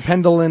 says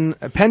Pendleton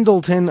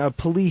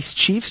Police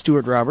Chief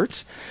Stuart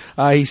Roberts.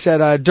 He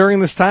said during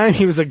this time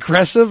he was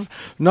aggressive,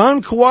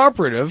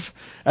 non-cooperative.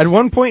 At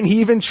one point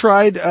he even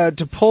tried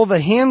to pull the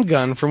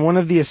handgun from one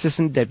of the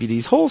assistant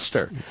deputies'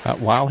 holster.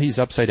 While he's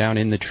upside down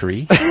in the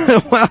tree?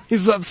 While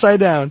he's upside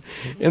down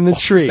in the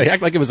tree. They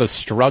act like it was a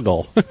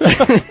struggle.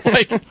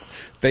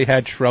 They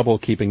had trouble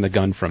keeping the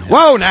gun from him.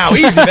 Whoa, now,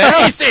 easy,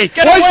 man. Easy,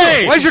 get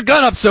away! Why's your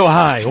gun up so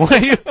high?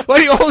 Why are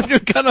you holding your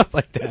gun up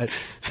like that?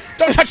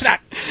 Don't touch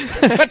that!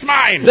 That's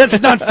mine! That's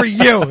not for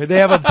you. They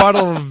have a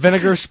bottle of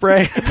vinegar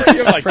spray.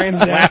 You're like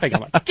slapping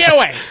him. Get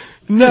away!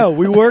 No,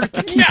 we work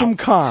to keep him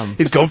calm.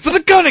 He's going for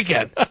the gun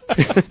again.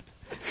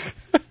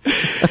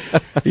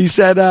 He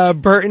said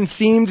Burton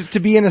seemed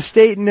to be in a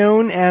state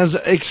known as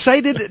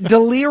excited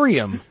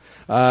delirium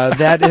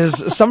that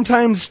is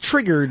sometimes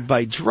triggered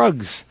by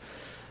drugs.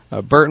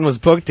 Burton was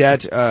booked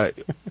at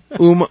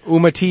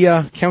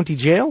Umatilla County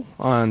Jail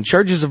on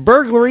charges of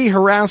burglary,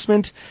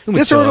 harassment,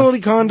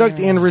 disorderly conduct,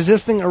 and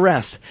resisting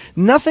arrest.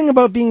 Nothing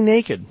about being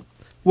naked.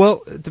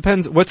 Well, it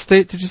depends. What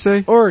state did you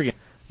say? Oregon.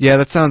 Yeah,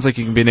 that sounds like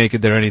you can be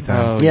naked there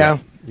anytime. Oh, yeah.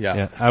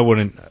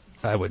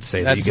 I would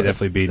say that you could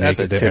definitely be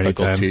naked there anytime. That's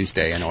a typical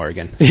Tuesday in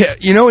Oregon. Yeah,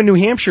 in New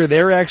Hampshire,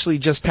 they're actually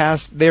just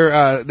passed.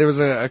 There was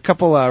a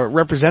couple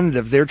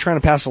representatives. They were trying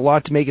to pass a law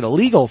to make it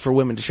illegal for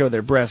women to show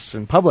their breasts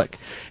in public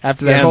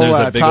after that whole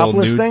there's a big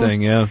topless old nude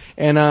thing. Yeah,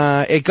 and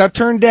it got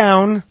turned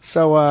down.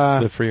 So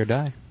live free or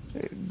die.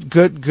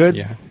 Good,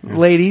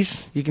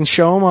 ladies. You can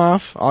show them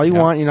off all you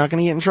want. You're not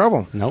going to get in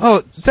trouble. Nope.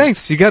 Oh,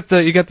 thanks. You got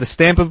the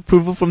stamp of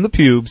approval from the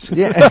pubes.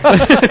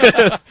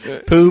 Yeah.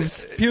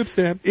 Pubes. Pube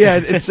stamp.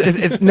 Yeah,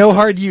 it's no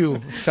hard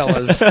you,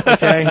 fellas.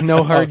 Okay,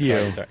 no hard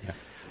you. Sorry, yeah.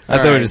 I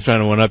thought we were just trying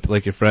to one up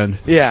like your friend.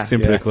 Yeah.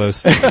 Seemed pretty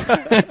close.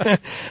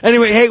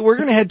 Anyway, hey, we're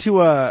going to head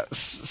to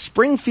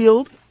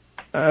Springville,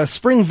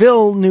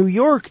 New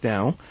York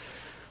now,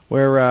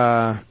 where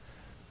a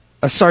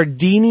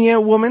Sardinia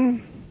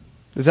woman.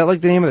 Is that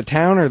like the name of the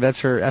town, or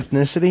that's her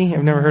ethnicity?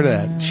 I've never heard of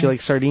that. She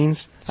likes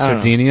sardines?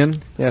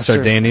 Sardinian? Yeah,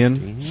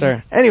 Sardinian?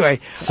 Sir. Anyway.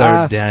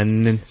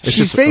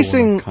 She's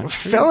facing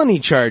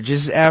felony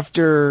charges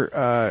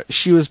after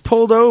she was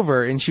pulled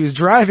over and she was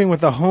driving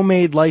with a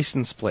homemade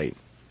license plate.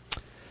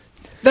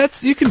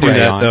 You can do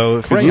that, though,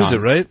 if you lose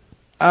it, right?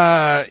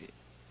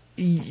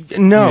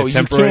 No,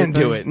 you can't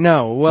do it.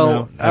 No.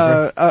 Well,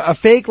 a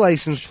fake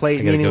license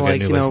plate, meaning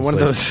like, one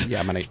of those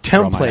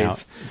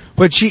templates.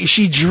 But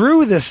she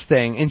drew this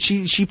thing, and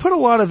she put a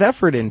lot of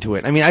effort into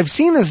it. I mean, I've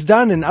seen this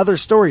done in other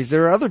stories.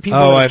 There are other people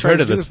that have tried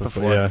to do this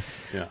before.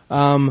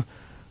 Yeah.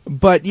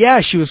 But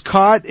yeah, she was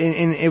caught,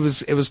 and it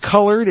was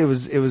colored. It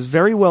was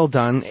very well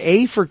done.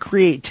 A, for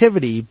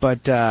creativity,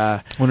 but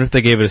I wonder if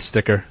they gave it a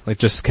sticker, like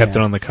just kept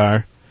it on the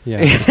car.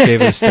 Yeah, just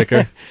gave it a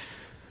sticker.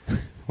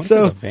 What if it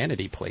was a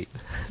vanity plate?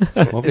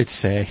 What would it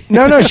say?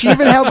 No, she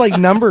even had like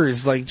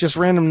numbers, like just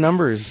random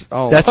numbers.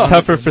 That's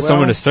tougher for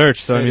someone to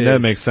search, so I mean, that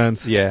makes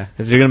sense. Yeah.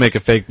 If you're going to make a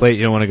fake plate,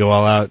 you don't want to go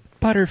all out.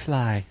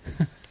 Butterfly.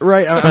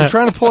 Right, I'm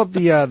trying to pull up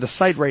the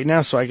site right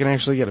now so I can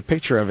actually get a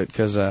picture of it,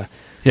 because...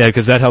 yeah,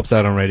 because that helps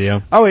out on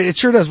radio. Oh, it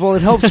sure does. Well,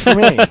 it helps for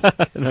me.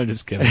 No,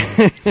 just kidding.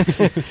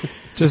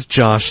 Just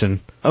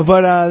joshing.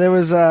 But there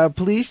was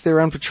police. They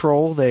were on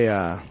patrol. They,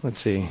 let's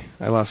see.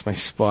 I lost my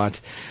spot.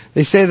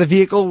 They say the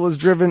vehicle was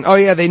driven... Oh,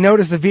 yeah, they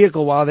noticed the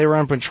vehicle while they were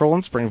on patrol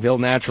in Springfield,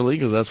 naturally,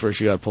 because that's where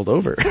she got pulled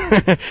over.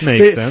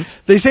 Makes sense.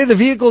 They say the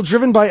vehicle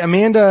driven by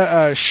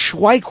Amanda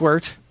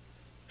Schweikert,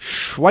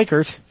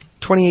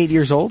 28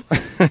 years old,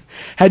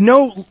 had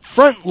no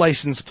front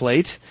license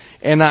plate,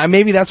 and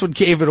maybe that's what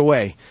gave it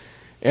away.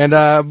 And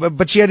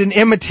but she had an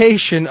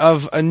imitation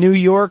of a New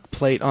York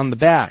plate on the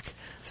back.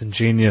 It's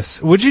ingenious.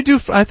 Would you do?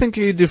 I think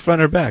you'd do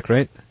front or back,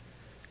 right?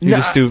 You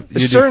just do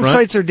certain front?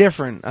 sites are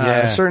different.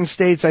 Certain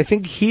states, I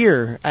think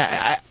here,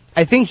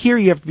 I think here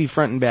you have to be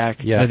front and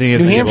back. Yeah. I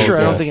think New Hampshire,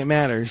 I don't think it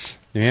matters.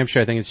 New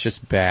Hampshire, I think it's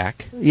just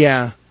back.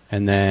 Yeah.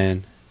 And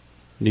then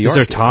New York.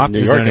 Is there top? New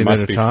Is York, there any it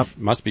must that are be top?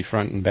 must be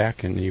front and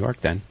back in New York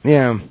then.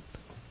 Yeah.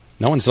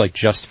 No one's like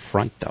just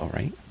front though,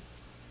 right?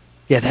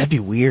 Yeah, that'd be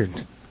weird.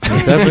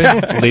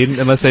 Leading,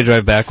 unless they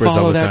drive backwards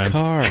Follow all the that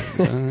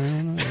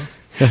time.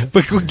 car.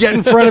 But get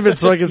in front of it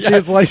so I can see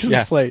its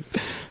license plate.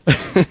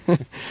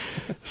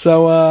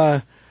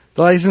 So,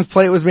 the license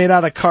plate was made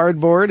out of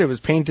cardboard. It was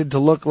painted to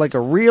look like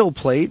a real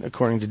plate,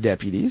 according to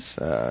deputies.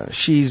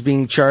 She's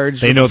being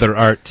charged. They know their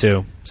art,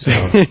 too. So.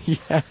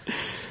 Yeah.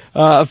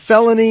 A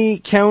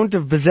felony count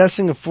of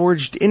possessing a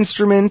forged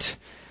instrument,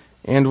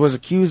 and was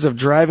accused of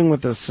driving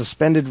with a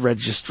suspended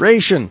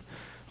registration.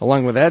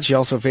 Along with that, she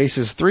also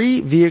faces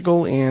 3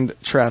 vehicle and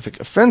traffic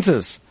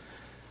offenses.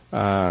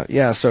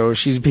 So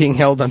she's being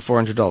held on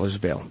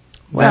 $400 bail.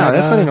 Wow,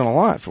 that's not even a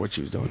lot for what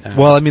she was doing.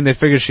 Well, I mean, they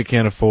figure she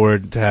can't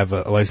afford to have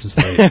a license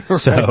plate. Right.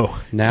 So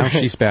now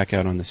she's back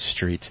out on the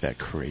streets, that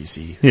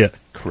crazy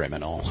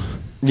criminal.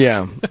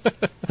 Yeah.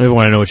 I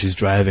want to know what she's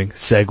driving.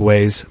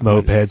 Segways,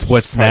 mopeds.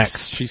 What's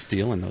next? She's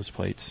stealing those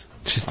plates.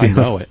 I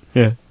know it.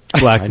 Yeah.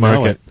 Black I market.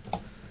 know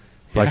it.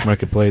 Black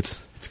market plates.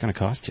 It's going to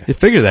cost you. You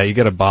figure that. You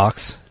got a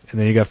box, and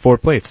then you got 4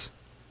 plates.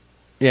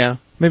 Yeah.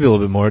 Maybe a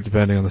little bit more,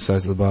 depending on the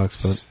size of the box.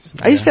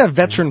 But I used to have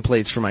veteran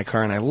plates for my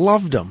car, and I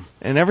loved them.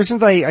 And ever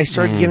since I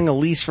started getting a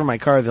lease for my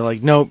car, they're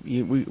like, nope,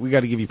 we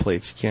got to give you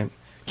plates. You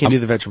can't do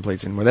the veteran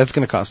plates anymore. That's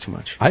going to cost too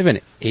much. I have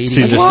an 80.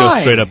 So you just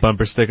go straight up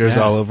bumper stickers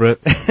all over it.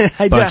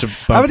 I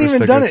haven't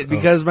even done it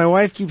because my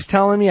wife keeps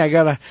telling me I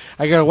gotta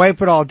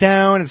wipe it all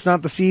down. It's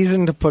not the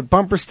season to put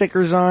bumper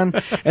stickers on.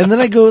 And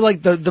then I go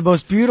like the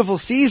most beautiful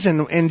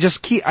season and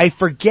I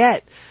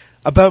forget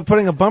about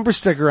putting a bumper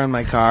sticker on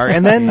my car,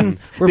 and then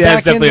we're back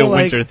it's definitely into a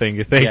winter thing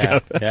you think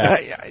of.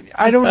 Yeah.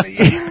 I don't.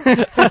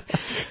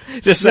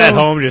 Just at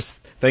home, just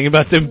thinking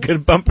about them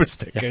good bumper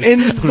stickers.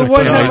 And the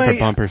one time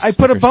I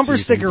put a bumper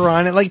season. sticker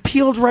on, it like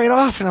peeled right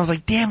off, and I was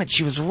like, "Damn it,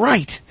 she was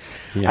right."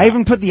 Yeah. I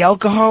even put the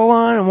alcohol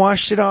on and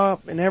washed it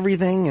up and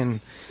everything,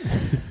 and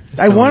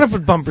I want to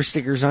put bumper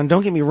stickers on.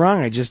 Don't get me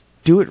wrong, I just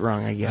do it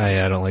wrong, I guess.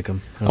 I don't like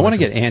them. I want to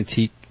get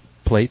antique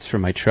plates for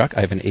my truck.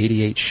 I have an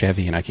 88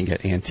 Chevy, and I can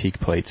get antique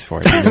plates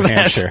for it in New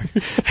Hampshire.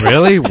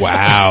 Really?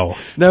 Wow.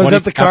 Now, is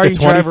that the car you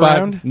drive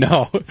around?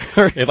 No.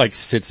 It, like,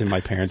 sits in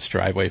my parents'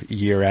 driveway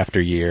year after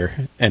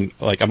year. And,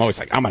 like, I'm always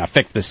like, I'm going to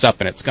fix this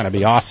up, and it's going to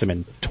be awesome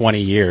in 20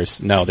 years.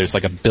 No, there's,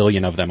 like, 1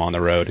 billion of them on the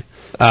road.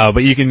 Oh,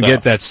 but you can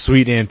get that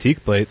sweet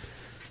antique plate.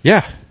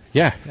 Yeah.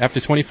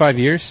 After 25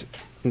 years,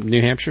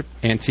 New Hampshire,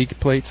 antique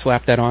plate,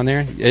 slap that on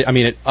there. I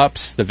mean, it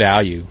ups the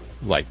value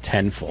like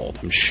tenfold,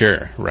 I'm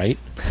sure, right?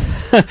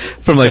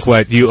 From like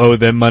what, you owe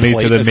them money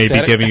to them maybe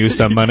giving you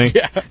some money?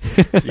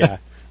 Yeah.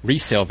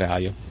 Resale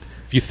value.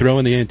 If you throw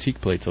in the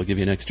antique plates, they'll give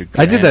you an extra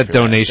grand. I did that for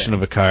donation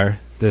of a car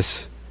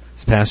this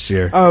past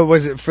year. Oh,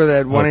 was it for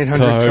that 1-800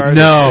 car?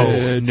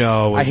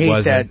 No, I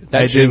hate that.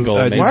 That jingle.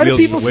 Why do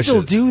people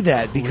still do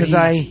that? Because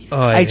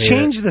I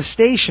change the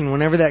station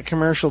whenever that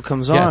commercial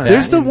comes on.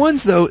 There's the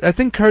ones, though, I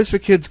think Cars for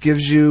Kids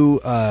gives you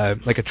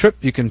like a trip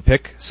you can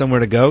pick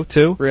somewhere to go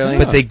to. Really?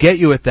 But they get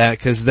you at that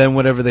because then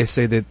whatever they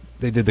say that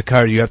they did the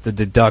car, you have to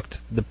deduct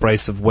the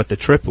price of what the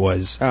trip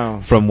was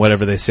from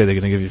whatever they say they're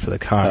going to give you for the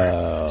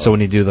car. So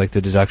when you do like the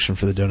deduction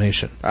for the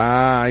donation.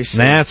 I see.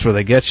 That's where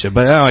they get you.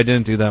 But no, I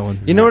didn't do that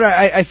one. You know what?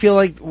 I feel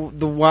like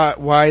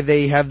why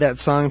they have that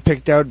song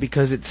picked out,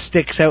 because it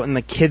sticks out in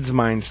the kids'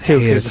 minds too. I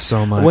hate it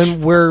so much.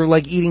 When we're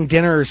like eating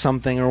dinner or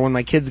something, or when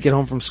my kids get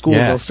home from school,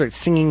 they'll start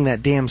singing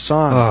that damn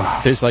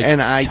song. There's like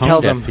and I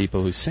tell them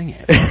people who sing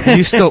it.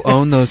 You still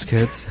own those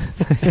kids?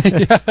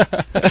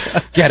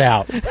 Get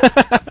out.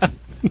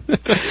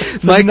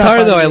 My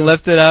car, though, I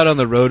left it out on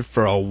the road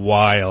for a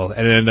while,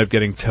 and it ended up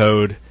getting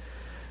towed,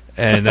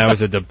 and that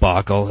was a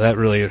debacle. That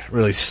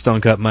really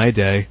stunk up my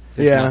day.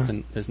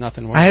 There's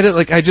nothing worse. I had it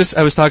like I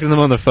was talking to them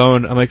on the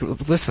phone. I'm like,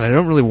 listen, I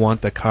don't really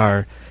want the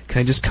car.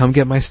 Can I just come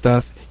get my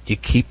stuff? You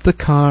keep the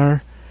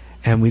car,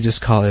 and we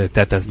just call it.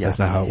 That's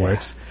not how it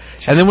works.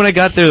 And then when I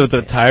got there,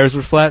 the tires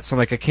were flat, so I'm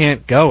like, I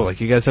can't go. Like,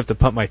 you guys have to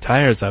pump my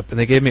tires up. And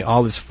they gave me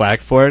all this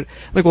flack for it.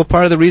 I'm like, well,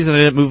 part of the reason I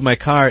didn't move my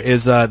car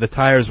is the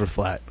tires were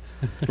flat.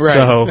 Right.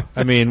 So,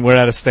 I mean, we're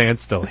at a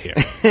standstill here.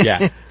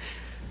 Yeah.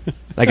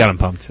 I got them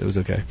pumped. It was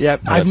okay. Yeah,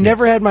 I've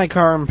never had my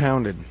car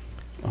impounded.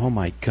 Oh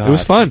my god! It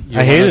was fun.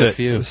 I hated it.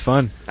 It was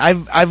fun.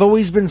 I've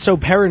always been so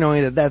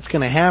paranoid that that's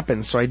going to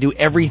happen, so I do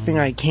everything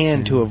I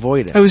can to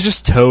avoid it. It was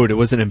just towed. It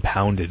wasn't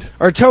impounded.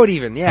 Or towed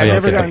even. Yeah, I've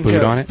never gotten boot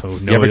towed. on it. Oh,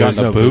 you ever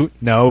gotten the boot?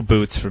 No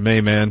boots for me,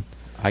 man.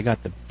 I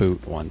got the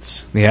boot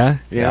once.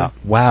 Yeah.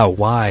 Wow.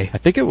 Why? I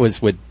think it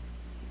was with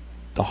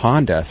the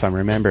Honda, if I'm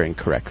remembering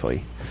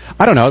correctly.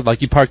 I don't know,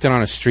 like you parked it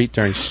on a street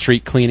during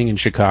street cleaning in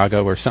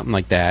Chicago or something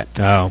like that.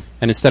 Oh.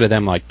 And instead of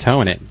them like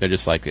towing it, they're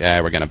just like,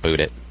 we're going to boot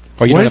it.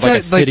 Or you don't have like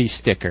a city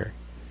sticker.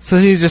 So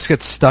then you just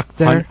get stuck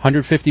there?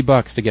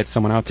 $150 to get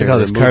someone out there. Like,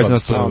 this car's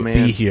not supposed to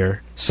be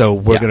here, so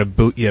we're going to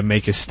boot you and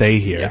make you stay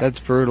here. Yeah. That's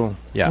brutal.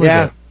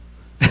 Yeah.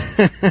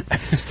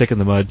 Stick in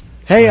the mud.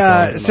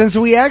 Hey, since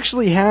we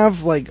actually have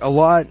like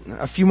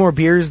a few more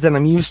beers than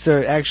I'm used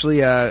to actually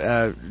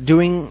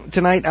doing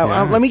tonight,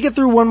 let me get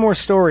through one more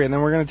story, and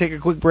then we're going to take a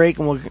quick break,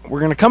 and we're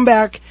going to come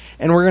back,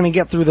 and we're going to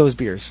get through those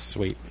beers.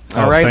 Sweet.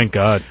 All right. Thank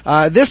God.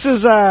 This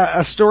is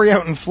a story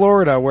out in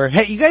Florida where,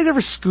 hey, you guys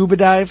ever scuba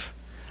dive?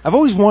 I've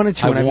always wanted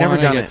to, and I've never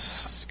done it.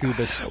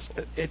 Scuba.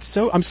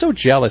 I'm so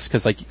jealous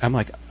because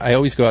I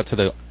always go out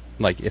to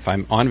if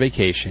I'm on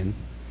vacation.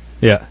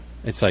 Yeah.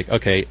 It's like,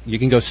 okay, you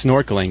can go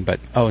snorkeling, but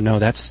no,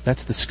 that's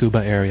the scuba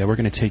area. We're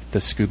going to take the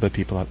scuba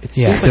people up.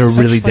 They're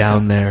really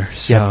down there,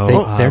 so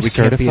they're we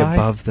certified. Can't be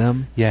above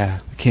them.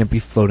 Yeah, we can't be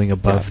floating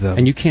above them.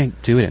 And you can't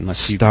do it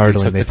unless you took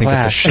the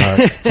class. It's a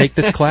shark. Take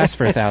this class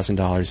for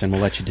 $1,000, and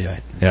we'll let you do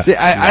it. Yeah. See,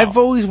 I've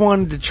always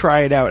wanted to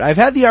try it out. I've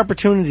had the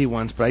opportunity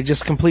once, but I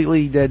just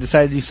completely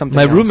decided to do something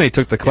else. My roommate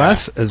took the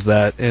class as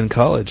that in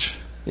college.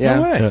 Yeah.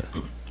 No way. Yeah.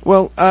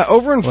 Well,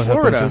 over in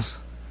Florida,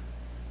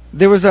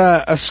 there was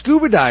a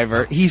scuba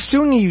diver. He's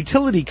suing a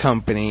utility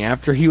company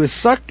after he was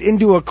sucked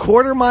into a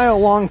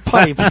 1/4-mile-long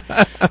pipe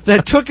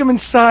that took him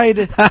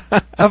inside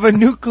of a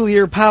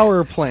nuclear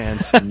power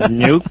plant.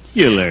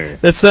 Nuclear.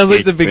 That sounds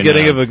like the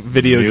beginning of a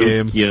video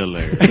game.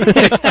 Nuclear.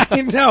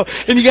 I know.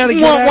 And you got to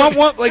get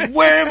out. Like,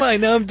 where am I?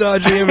 Now I'm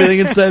dodging everything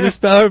inside this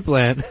power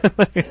plant.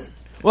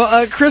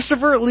 Well,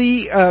 Christopher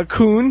Lee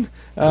Kuhn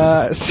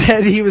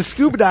said he was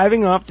scuba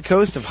diving off the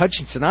coast of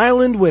Hutchinson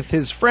Island with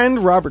his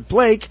friend Robert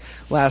Blake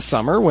last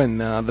summer when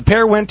the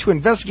pair went to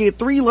investigate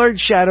 3 large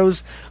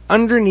shadows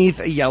underneath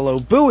a yellow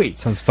buoy.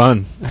 Sounds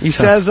fun. He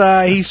says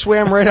he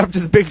swam right up to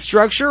the big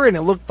structure and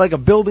it looked like a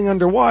building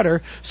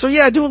underwater. So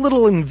yeah, do a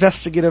little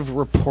investigative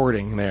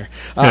reporting there.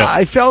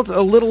 I felt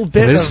a little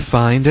bit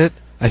find it.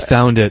 I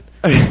found it.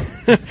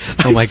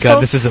 Oh my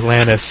God, this is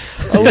Atlantis.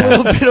 A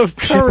little bit of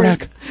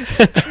courage.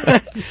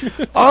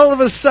 All of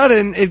a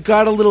sudden, it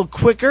got a little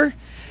quicker,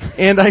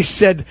 and I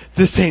said,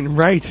 "This ain't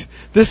right.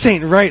 This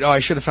ain't right." Oh,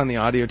 I should have found the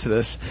audio to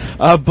this.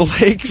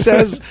 Blake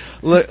says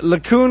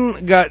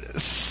LeCun got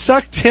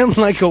sucked in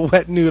like a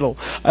wet noodle.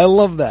 I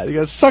love that. He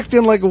got sucked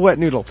in like a wet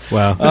noodle.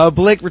 Wow.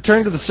 Blake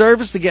returned to the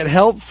service to get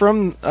help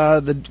from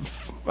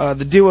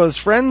the duo's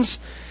friends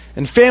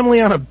and family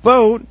on a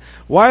boat,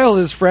 while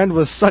his friend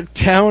was sucked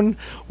down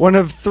one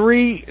of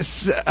 3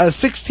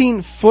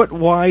 16-foot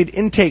wide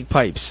intake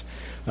pipes.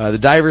 The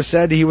diver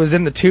said he was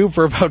in the tube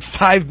for about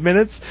 5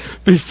 minutes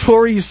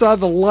before he saw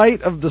the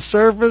light of the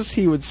surface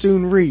he would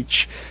soon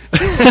reach.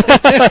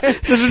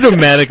 This is a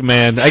dramatic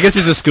man. I guess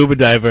he's a scuba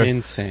diver.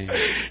 Insane.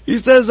 He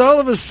says all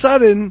of a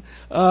sudden,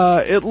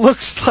 it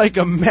looks like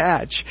a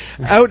match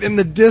out in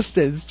the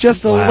distance.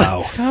 Just Don't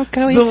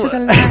go into the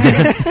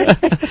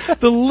light.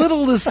 The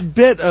littlest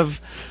bit of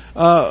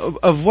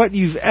what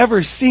you've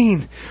ever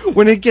seen.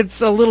 When it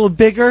gets a little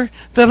bigger,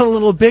 then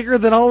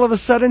all of a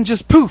sudden,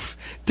 just poof,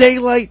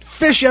 daylight,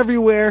 fish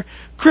everywhere,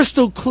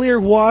 crystal clear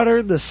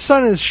water, the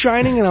sun is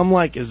shining, and I'm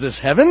like, is this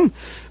heaven?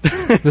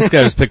 This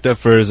guy was picked up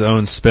for his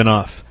own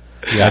spin-off.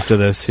 After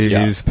this,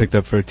 he's picked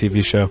up for a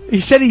TV show. He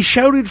said he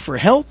shouted for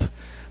help,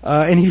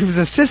 and he was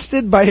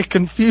assisted by a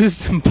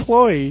confused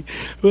employee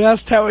who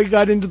asked how he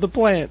got into the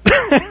plant.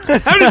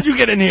 How did you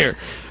get in here?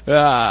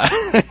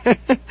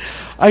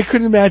 I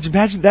couldn't imagine.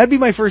 That'd be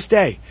my first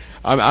day.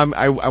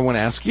 I want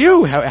to ask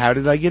you, how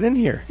did I get in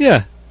here?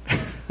 Yeah.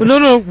 Well,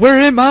 no, where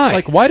am I?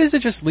 Like, why does it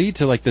just lead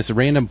to, like, this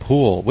random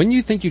pool? Wouldn't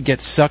you think you'd get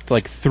sucked,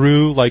 like,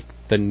 through, like,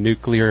 the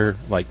nuclear,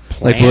 like,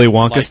 plant? Like Willy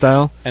Wonka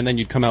style? And then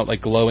you'd come out,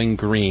 like, glowing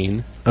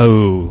green.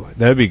 Oh,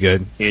 that'd be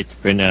good. It's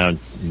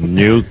pronounced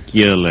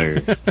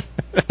nuclear.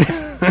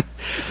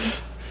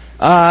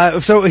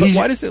 So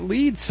why does it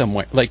lead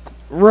somewhere? Like,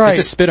 right. You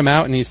just spit him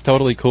out and he's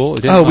totally cool?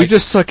 We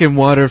just suck in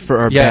water for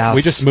our baths. Yeah,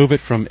 we just move it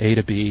from A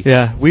to B.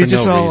 Yeah, we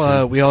just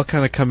reason. We all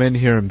kind of come in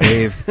here and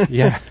bathe.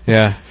 Yeah.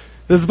 Yeah.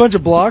 There's a bunch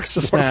of blocks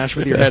to smash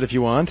with your head if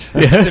you want.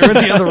 Yeah. They're in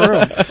the other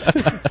room.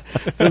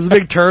 There's a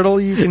big turtle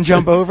you can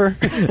jump over.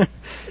 There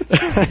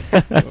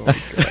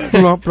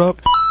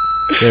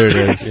it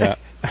is. Yeah.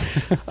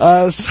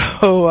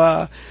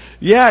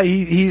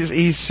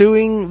 He's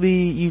suing the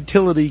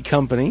utility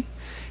company.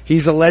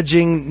 He's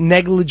alleging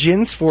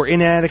negligence for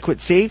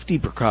inadequate safety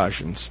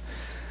precautions.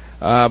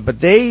 But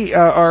they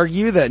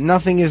argue that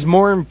nothing is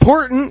more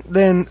important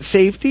than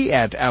safety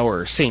at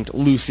our St.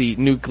 Lucie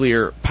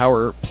nuclear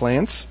power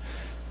plants.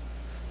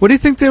 What do you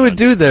think they would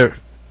do there?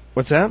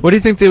 What's that? What do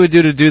you think they would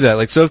do to do that?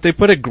 Like, so if they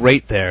put a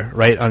grate there,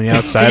 right, on the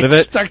outside of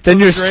it, then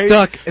you're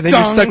stuck, and then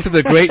you're stuck to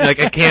the grate, like,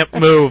 I can't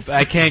move,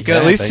 I can't go.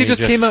 At least he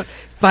just came out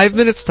 5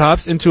 minutes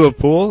tops into a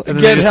pool, and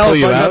then they just pull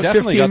you out.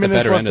 Definitely got the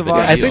better end of the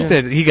deal. I think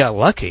that he got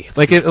lucky.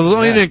 Like, it was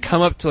only going to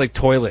come up to, like,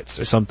 toilets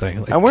or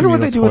something. Like, I wonder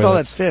what they do with all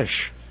that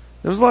fish.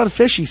 There was a lot of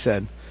fish, he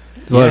said.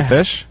 A lot of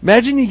fish?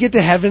 Imagine you get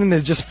to heaven and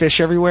there's just fish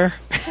everywhere.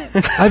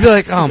 I'd be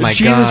like, oh my God.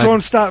 Jesus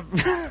won't stop.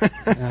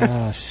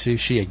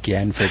 Sushi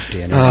again for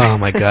dinner. Oh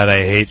my God,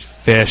 I hate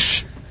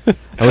fish.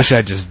 I wish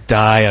I'd just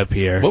die up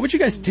here. What would you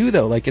guys do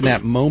though? Like in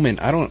that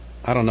moment, I don't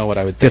know what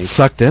I would think. Get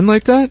sucked in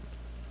like that?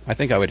 I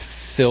think I would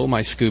fill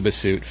my scuba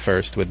suit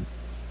first with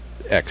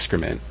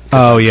excrement.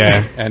 Oh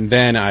yeah. And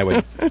then I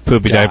would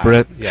poopy diaper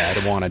it. Yeah,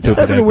 I'd want to do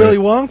it. Willy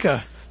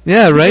Wonka.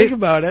 Yeah, right? Think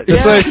about it.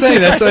 That's what I was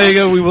saying. That's why you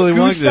go, we really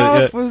wanted it.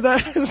 Gustav, Yeah. was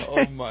that his Oh,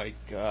 name? my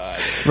God.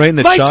 Right in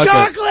the My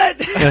chocolate.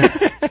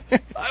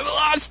 chocolate! I've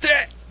lost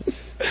it!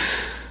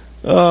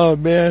 Oh,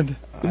 man.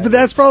 But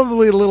that's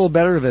probably a little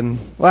better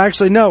than... Well,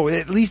 actually, no.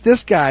 At least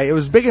this guy, it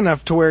was big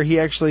enough to where he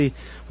actually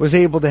was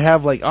able to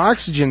have, like,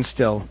 oxygen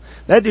still.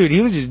 That dude,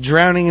 he was just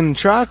drowning in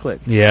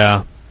chocolate.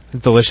 Yeah.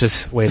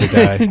 Delicious way to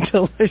die.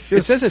 Delicious.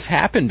 It says it's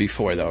happened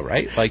before, though,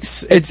 right? Like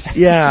It's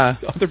yeah.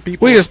 Other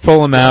people. We just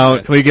pull them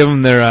out. We give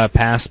them their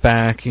pass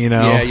back. You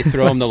know. Yeah, you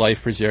throw them the life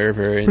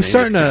preserver. And We're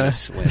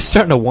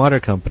starting a water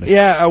company.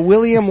 Yeah,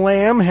 William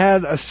Lamb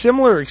had a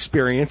similar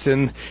experience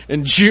in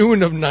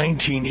June of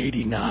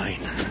 1989.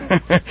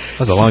 That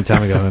was a long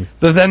time ago.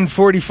 The then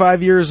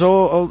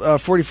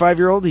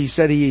 45-year-old, he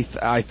said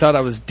I thought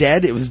I was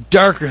dead. It was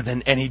darker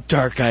than any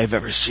dark I've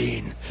ever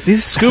seen.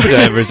 These scuba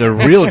divers are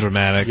real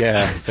dramatic.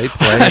 Yeah. They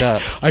play it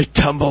up. I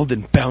tumbled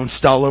and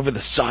bounced all over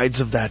the sides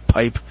of that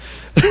pipe.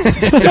 They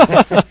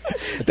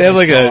have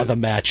like the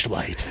match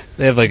light.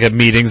 They have like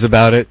meetings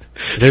about it.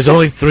 There's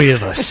only 3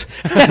 of us.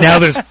 Now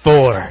there's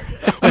 4.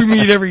 We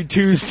meet every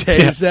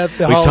Tuesdays at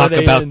the We talk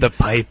Holiday about Inn. the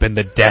pipe and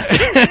the death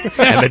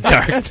and the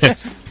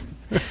darkness.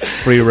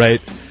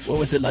 Rewrite. What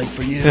was it like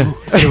for you?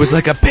 It was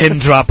like a pin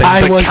dropping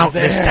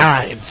countless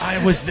times. I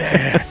was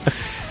there.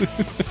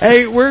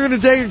 Hey, we're going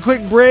to take a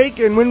quick break,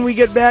 and when we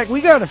get back,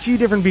 we got a few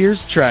different beers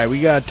to try.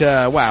 We got,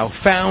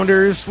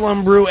 Founders,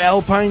 Slumbrew,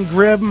 Alpine,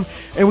 Grimm,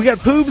 and we got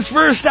Poubs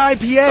First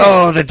IPA.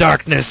 Oh, the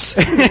darkness.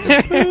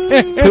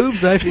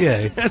 Poubs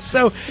IPA.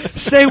 So,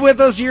 stay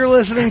with us. You're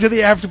listening to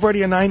the After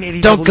Party on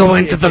 980. Don't go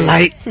into the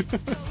light.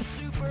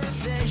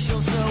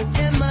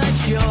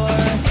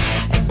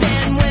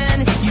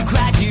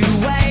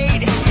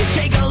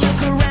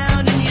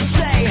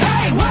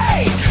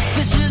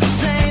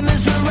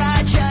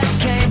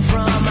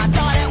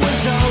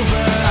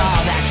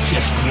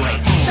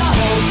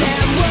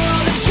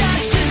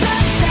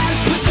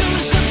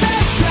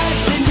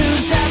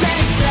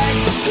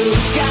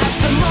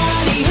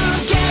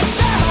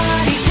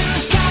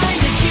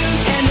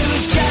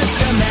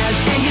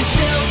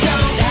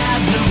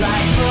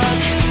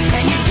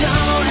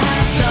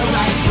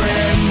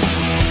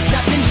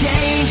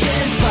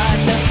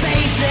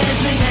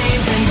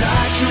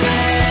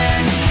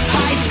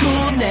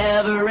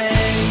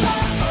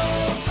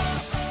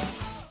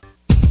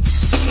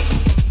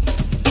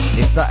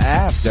 The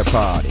after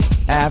party.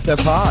 After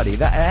party.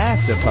 The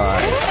after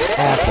party.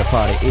 After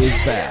party is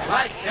back.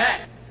 Like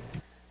that.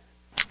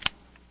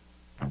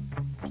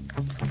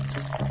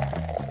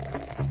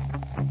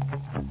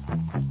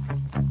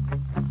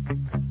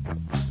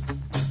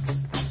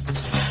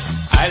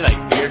 I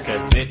like beer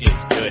cause it is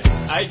good.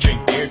 I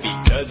drink beer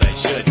because I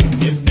should.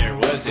 If there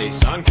was a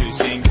song to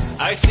sing,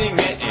 I sing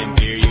it and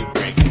beer you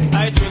bring.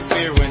 I drink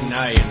beer when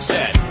I am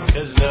sad,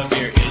 cause the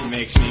beer it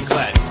makes me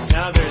glad.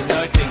 Now there's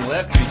nothing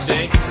left to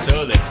say,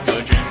 so let's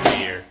go drink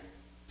beer.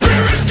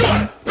 Beer is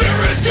good,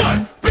 beer is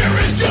good, beer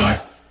is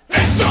good.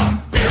 It's the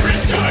beer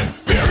is good,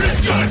 beer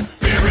is good,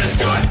 beer is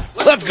good.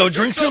 Let's go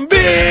drink some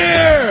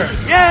beer!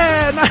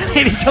 Yeah,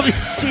 980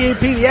 WCAP,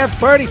 the After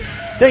Party.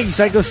 Thank you,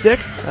 Psycho Stick.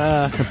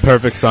 A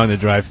perfect song to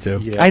drive to.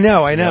 Yeah. I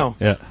know.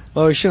 Yeah.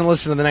 Well, we shouldn't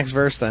listen to the next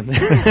verse then.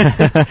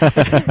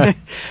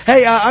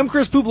 Hey, I'm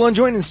Chris Poupelon.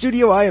 Joined in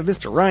studio, I have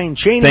Mr. Ryan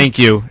Chani. Thank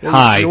you.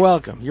 Hi. You're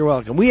welcome.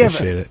 We have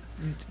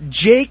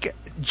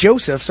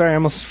Joseph. Sorry, I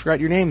almost forgot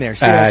your name there.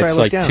 See, that's why I it's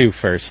looked like down. 2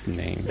 first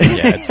names.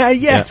 Yeah,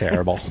 it's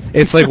terrible.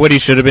 It's like what he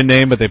should have been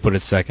named, but they put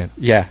it second.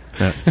 Yeah.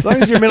 As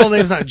long as your middle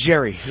name's not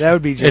Jerry, that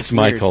would be just It's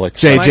weird. Michael.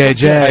 It's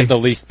JJJ. I have the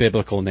least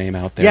biblical name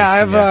out there. Yeah, I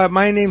have.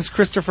 My name's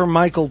Christopher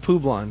Michael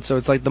Poupelon, so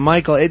it's like the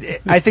Michael.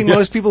 I think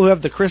most people who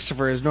have the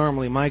Christopher is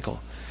normally Michael.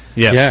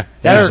 Yeah.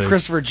 That or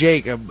Christopher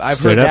Jacob. I've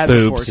Straight heard up that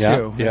boobs. before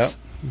too. Yeah.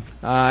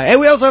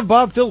 And we also have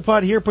Bob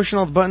Philpott here pushing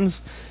all the buttons,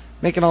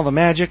 making all the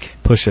magic.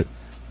 Push it.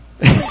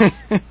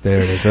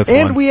 There it is. That's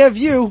and one. we have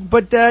you,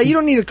 but you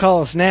don't need to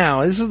call us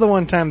now. This is the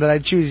one time that I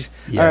choose.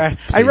 Yeah,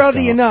 I'd rather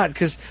don't. you not,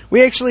 because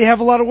we actually have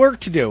a lot of work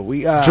to do.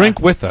 We Drink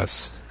with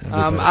us.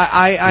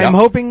 I'm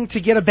hoping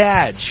to get a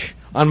badge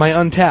on my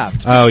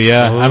Untapped. Oh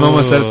yeah, I'm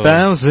almost at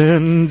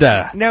 1,000.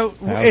 Now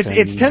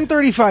it's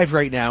 10:35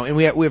 right now, and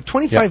we have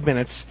 25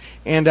 minutes,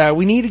 and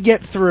we need to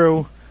get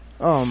through.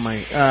 Oh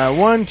my!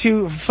 1,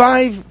 2,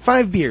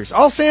 5 beers.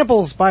 All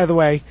samples, by the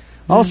way.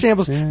 All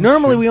samples.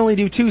 Normally we only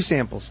do 2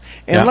 samples,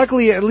 and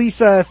luckily at least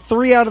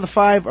 3 out of the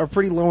 5 are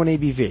pretty low in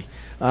ABV.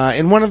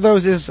 And one of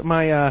those is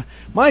my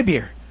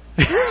beer.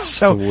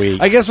 So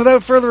Sweet. I guess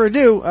without further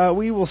ado,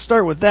 we will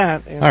start with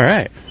that. And All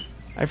right.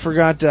 I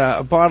forgot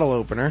a bottle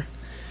opener,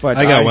 but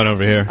I got one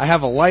over here. I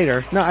have a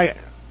lighter. No,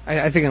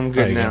 I think I'm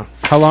good now.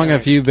 How long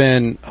have you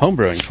been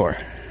homebrewing for?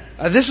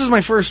 This is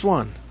my first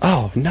one.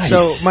 Oh, nice.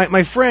 So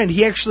my friend,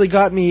 he actually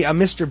got me a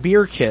Mr.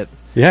 Beer kit.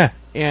 Yeah.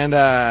 And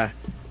I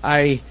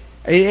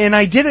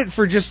did it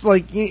for just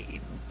like,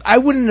 I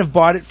wouldn't have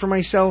bought it for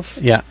myself.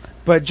 Yeah.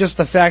 But just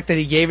the fact that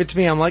he gave it to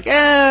me, I'm like,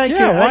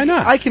 why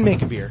not? I can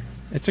make a beer.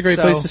 It's a great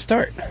place to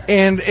start.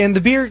 And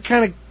the beer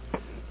kind of,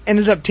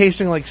 ended up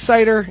tasting like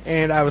cider,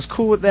 and I was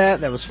cool with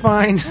that. That was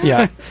fine.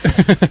 Yeah.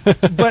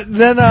 But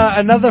then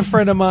another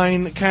friend of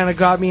mine kind of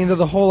got me into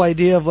the whole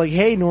idea of like,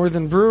 hey,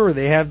 Northern Brewer,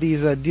 they have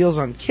these deals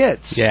on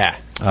kits. Yeah.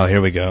 Oh,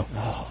 here we go.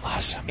 Oh,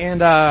 awesome.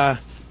 And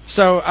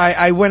so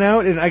I went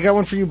out, and I got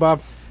one for you,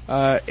 Bob.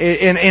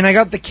 And I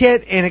got the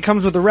kit, and it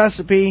comes with a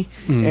recipe,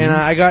 and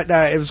I got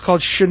it was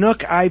called Chinook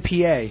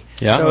IPA.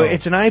 Yeah. So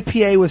it's an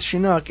IPA with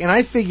Chinook, and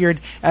I figured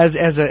as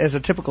a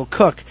typical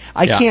cook,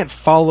 I Yeah. can't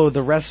follow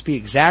the recipe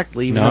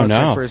exactly, even though it's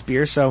my first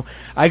beer. So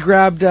I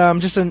grabbed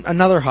just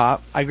another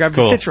hop. I grabbed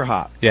Cool. a Citra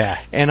hop. Yeah.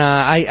 And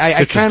I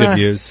Citra's kind good of,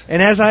 use.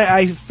 and as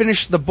I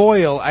finished the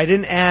boil, I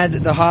didn't add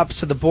the hops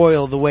to the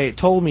boil the way it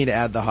told me to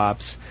add the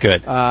hops.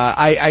 Good.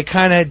 I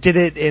kind of did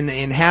it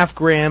in half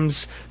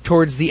grams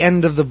towards the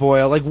end of the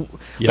boil, like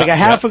Yep, a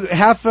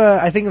half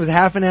I think it was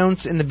half an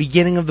ounce in the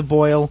beginning of the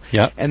boil,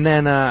 Yep. and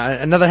then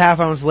another half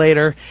ounce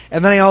later,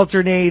 and then I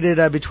alternated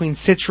between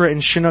Citra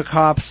and Chinook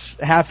hops,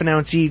 half an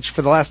ounce each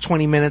for the last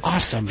 20 minutes.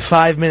 Awesome.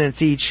 5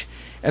 minutes each.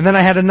 And then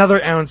I had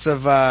another ounce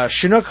of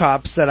Chinook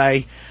hops that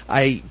I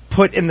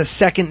put in the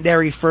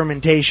secondary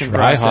fermentation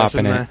Dry process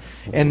hopping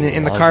in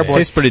the Love cardboard.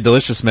 Tastes pretty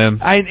delicious,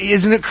 man.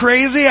 Isn't it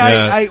crazy?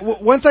 Yeah.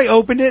 Once I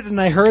opened it and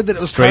I heard that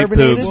it was Straight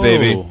carbonated, poobs,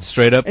 baby. Whoa.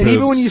 Straight up and poobs.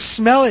 even when you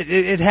smell it,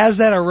 it has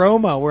that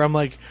aroma where I'm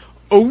like,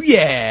 oh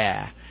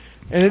yeah.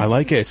 And I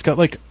like it. It's got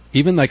like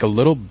even like a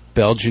little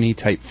Belgian-y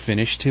type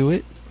finish to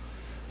it.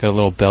 Got a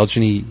little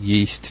Belgian-y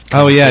yeast.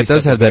 Oh yeah, it taste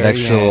does at have the that very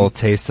extra end. little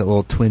taste, that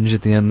little twinge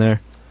at the end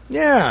there.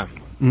 yeah,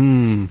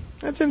 Mmm.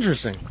 that's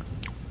interesting.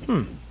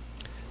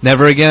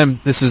 Never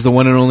again. This is the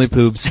one and only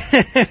Poobs.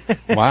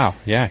 Wow.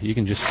 Yeah, you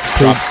can just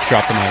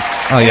drop the mic.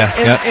 Oh yeah,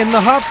 And, yeah. and the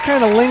hops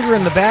kind of linger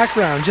in the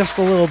background just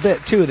a little bit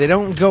too. They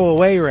don't go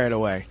away right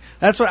away.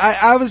 That's what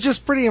I was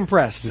just pretty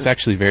impressed. This is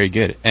actually very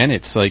good, and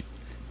it's like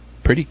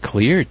pretty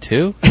clear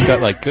too. It's got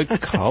like good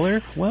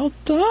color. Well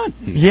done.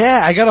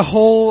 Yeah, I got a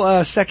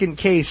whole second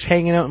case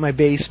hanging out in my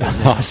basement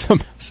now.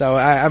 Awesome. So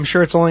I'm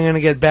sure it's only going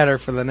to get better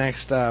for the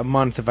next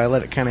month if I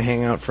let it kind of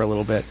hang out for a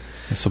little bit.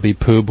 This will be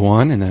Poob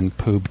 1 and then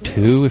Poob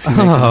 2 if you make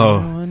another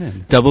one.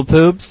 And Double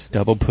Poobs?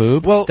 double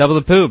Poob. Well, Double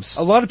the Poobs.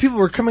 a lot of people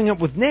were coming up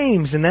with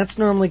names, and that's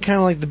normally kind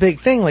of like the big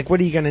thing. Like, what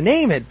are you going to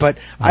name it? But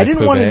I Like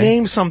didn't want to Poubet.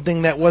 name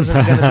something that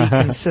wasn't going to be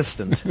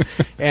consistent.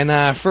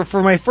 And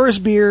for my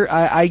first beer,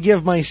 I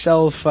give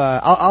myself,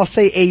 I'll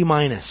say A-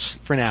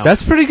 for now.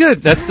 That's pretty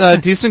good.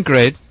 That's decent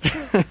grade.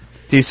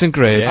 Decent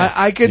grade. Yeah.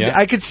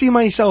 I could see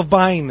myself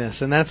buying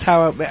this, and that's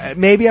how.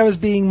 Maybe I was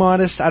being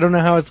modest. I don't know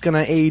how it's going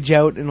to age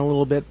out in a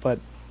little bit, but.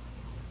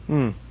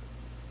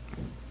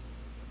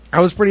 I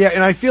was pretty,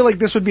 and I feel like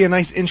this would be a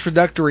nice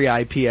introductory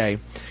IPA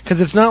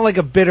because it's not like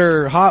a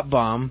bitter hot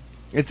bomb.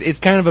 It's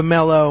kind of a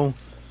mellow,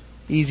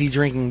 easy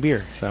drinking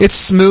beer. So. It's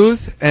smooth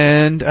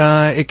and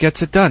it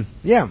gets it done.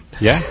 Yeah,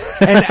 Yeah.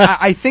 and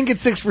I think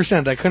it's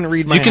 6%. I couldn't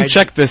read my. You can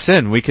check this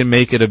in. We can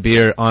make it a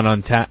beer on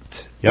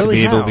Untapped. Yep. To be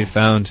Really? able How? to be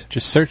found.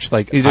 Just search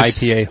like You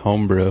just- IPA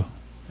homebrew,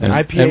 and,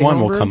 IPA and one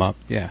homebrew? will come up.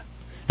 Yeah,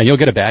 and you'll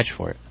get a badge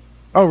for it.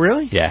 Oh,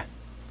 really? Yeah.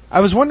 I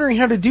was wondering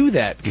how to do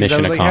that because I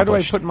Mission was like, how do I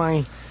accomplished. put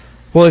my?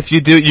 Well, if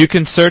you do, you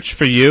can search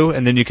for you,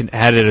 and then you can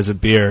add it as a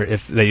beer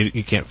if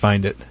you can't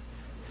find it.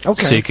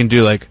 Okay. So you can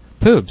do like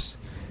Poobs,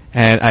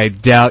 and I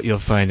doubt you'll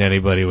find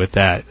anybody with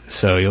that.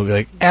 So you'll be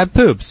like, add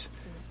Poobs,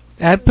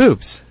 add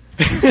Poobs.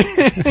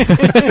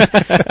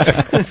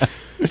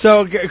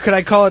 So could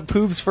I call it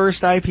Poobs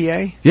First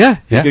IPA? Yeah,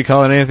 you Yeah. could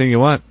call it anything you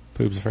want.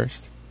 Poobs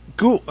first.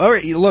 Cool. All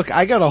right. Look,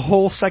 I got a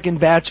whole second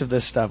batch of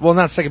this stuff. Well,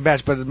 not second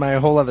batch, but my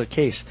whole other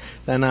case.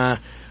 Then I'm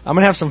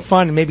gonna have some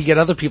fun and maybe get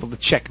other people to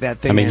check that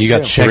thing. I mean, in you got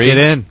too. Check three. it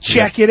in.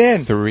 Check it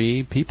in.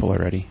 3 people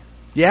already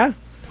Yeah.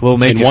 We'll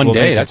make in it one we'll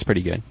day. make it That's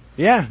pretty good.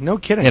 Yeah. No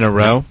kidding. in a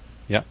row.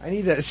 I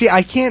need to see.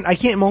 I can't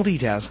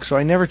multitask, so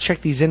I never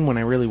check these in when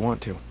I really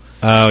want to.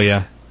 Oh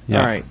yeah. Yeah.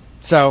 All right.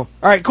 So, all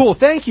right, cool.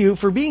 Thank you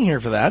for being here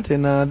for that.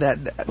 And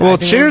that. Well, I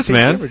think cheers, we'll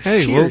take man. beverage.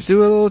 Hey, Cheers.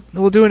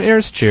 we'll do an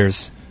Ayers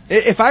cheers.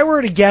 If I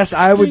were to guess,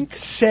 I would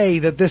say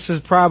that this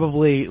is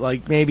probably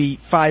like maybe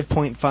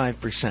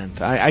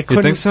 5.5%. I couldn't.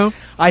 You think so?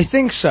 I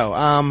think so.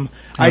 I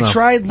I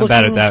tried I'm looking.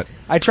 bad at that.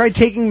 I tried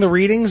taking the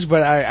readings,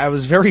 but I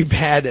was very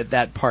bad at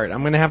that part.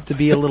 I'm going to have to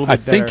be a little I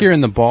bit better. think you're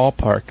in the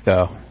ballpark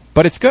though.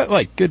 But it's got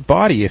like good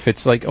body. If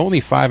it's like only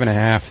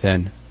 5.5,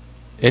 then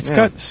it's Yeah.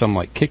 got some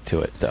like kick to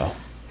it though.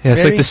 Yeah,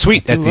 it's Maybe? like the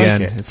sweet I at do the like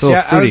end. it. It's a little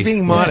I was fruity.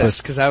 being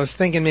modest because I was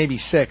thinking maybe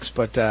 6,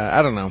 but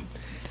I don't know.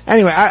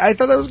 Anyway, I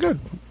thought that was good.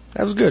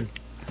 That was good.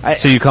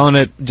 So you're calling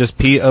it just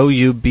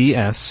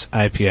Poubs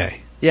IPA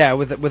Yeah,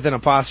 with an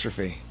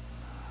apostrophe.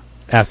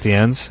 at the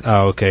ends?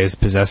 Oh, okay. It's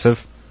possessive.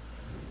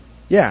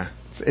 Yeah,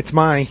 it's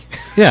my.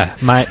 Yeah,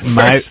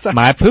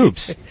 my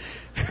poops.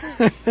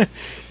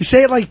 You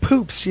say it like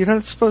poops. You're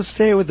not supposed to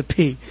say it with a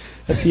P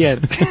at the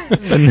end.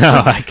 No,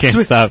 I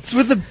can't stop. It's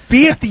with a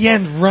B at the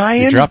end,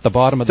 Ryan. You drop the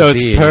bottom of So the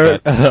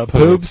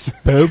it's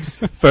B.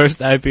 Poobs first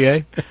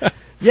IPA.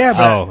 Yeah,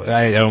 but Oh,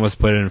 I almost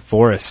put it in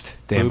Forest.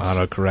 Damn,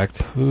 Poobs.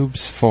 autocorrect.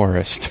 Poobs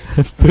Forest.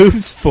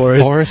 Poobs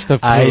Forest. Forest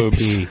of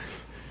Poobs. IP.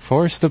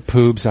 Forest of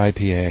Poobs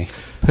IPA.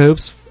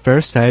 Poobs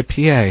first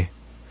IPA.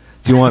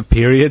 Do you want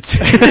periods?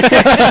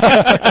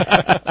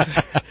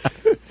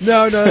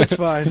 No, that's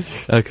fine.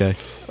 Okay.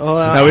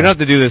 Well, no, we don't have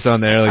to do this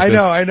on there. Like this.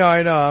 I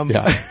know.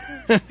 Yeah.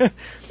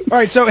 All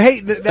right, so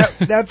hey,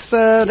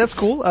 that's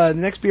cool. The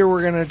next beer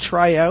we're gonna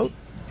try out.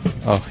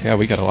 Oh yeah,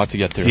 we got a lot to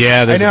get through.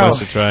 Yeah, there's a bunch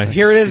to try.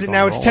 Here it is.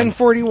 Now it's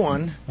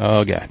 10:41.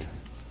 Oh god.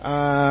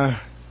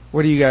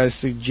 What do you guys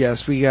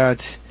suggest? We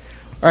got.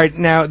 All right,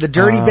 now the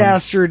Dirty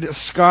Bastard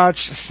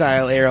Scotch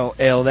style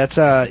ale. That's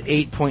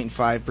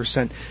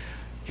 8.5%.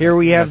 Here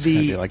we have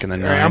the. Like in the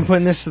I'm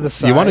putting this to the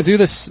side. You want to do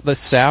this the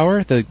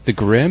sour, the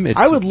Grimm? It's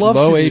I would love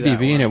low to do that ABV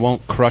one. and it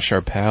won't crush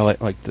our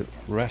palate like the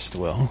rest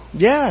will.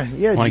 Yeah.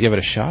 Want to give it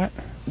a shot?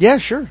 Yeah,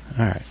 sure.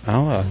 All right,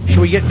 I'll.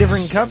 Should we get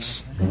different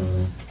cups?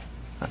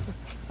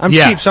 I'm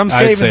Yeah, cheap, so I'm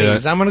I'd say saving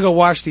these. that. I'm gonna go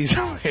wash these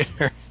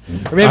later.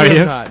 Or maybe Are I'm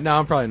you? not. No,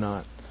 I'm probably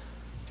not.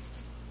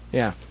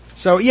 Yeah.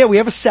 So yeah, we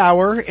have a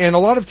sour, and a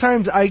lot of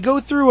times I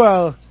go through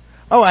a.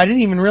 Oh, I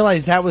didn't even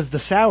realize that was the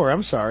sour.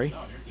 I'm sorry.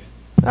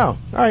 Oh, all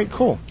right,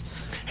 cool.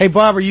 Hey,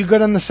 Bob, are you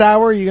good on the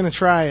sour? Or are you gonna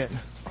try it?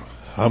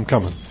 I'm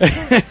coming.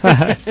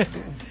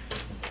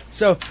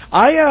 So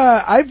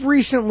I've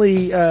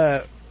recently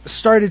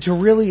started to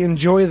really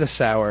enjoy the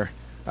sour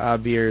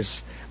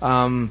beers.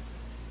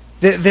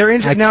 They're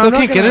interesting. I still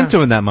can't get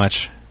into it that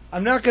much.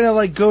 I'm not gonna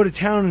like go to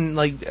town and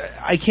like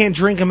I can't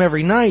drink them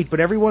every night, but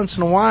every once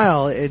in a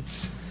while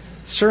it's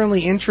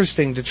certainly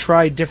interesting to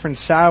try different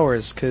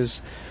sours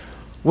because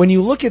when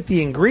you look at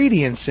the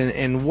ingredients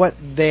and what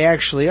they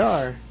actually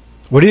are.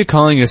 What are you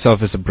calling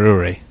yourself as a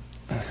brewery?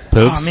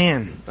 Poubs? Oh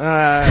man,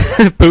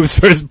 Poubs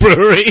First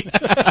Brewery.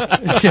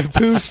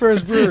 Poubs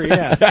First Brewery.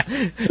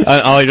 Yeah.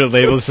 All your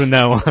labels from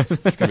now on.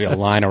 It's gonna be a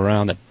line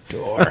around the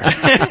door.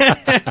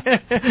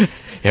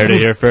 Heard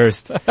it here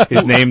first.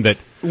 He's named it.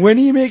 When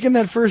are you making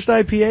that first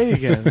IPA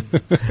again?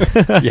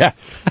 Yeah.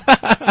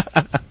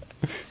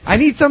 I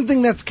need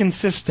something that's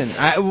consistent.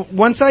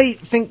 Once I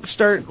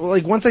start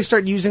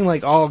using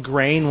like all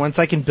grain, once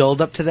I can build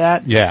up to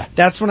that,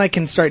 that's when I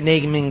can start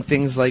naming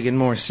things like in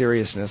more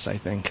seriousness, I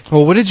think.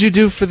 Well, what did you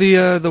do for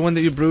the one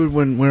that you brewed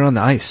when we were on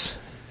the ice?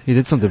 You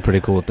did something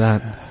pretty cool with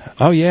that.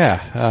 Oh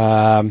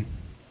yeah.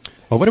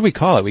 Well, what did we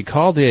call it? We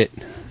called it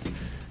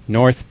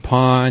North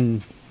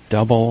Pond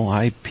Double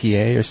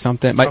IPA or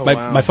something.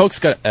 My folks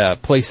got a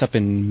place up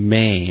in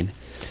Maine.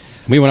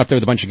 We went up there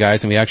with a bunch of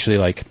guys, and we actually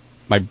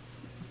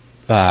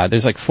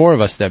there's like 4 of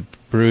us that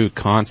brew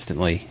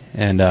constantly,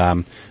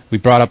 and we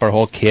brought up our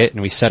whole kit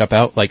and we set up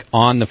out like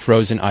on the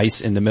frozen ice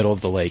in the middle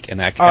of the lake,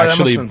 and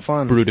actually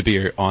brewed a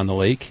beer on the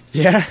lake.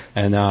 Yeah.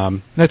 And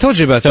I told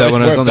you about that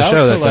when I was on the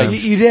show. That time.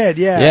 You did,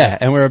 yeah. Yeah,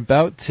 and we're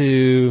about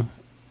to.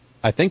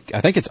 I think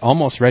it's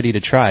almost ready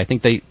to try. I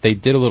think they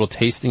did a little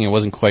tasting. It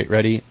wasn't quite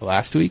ready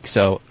last week,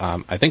 so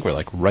I think we're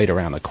like right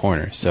around the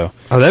corner. So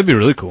that'd be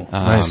really cool.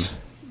 Nice.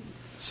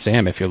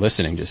 Sam, if you're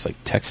listening, just like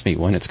text me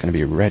when it's going to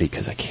be ready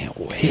because I can't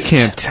wait. You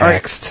can't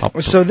text.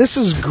 Right. So this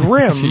is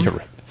Grimm.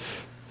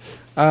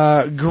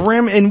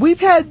 Grimm, and we've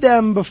had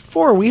them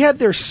before. We had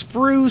their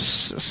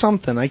spruce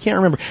something. I can't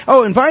remember.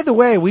 Oh, and by the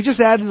way, we just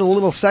added a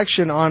little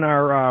section on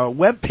our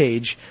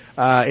webpage.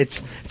 It's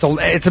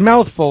a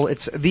mouthful.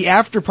 It's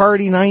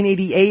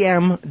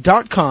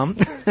theafterparty980am.com.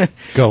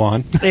 Go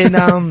on.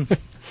 And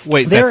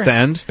wait, that's the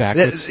end?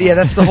 Backwards? Yeah,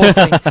 that's the whole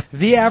thing.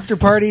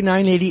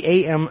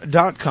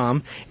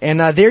 theafterparty980am.com. And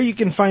there you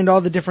can find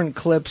all the different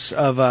clips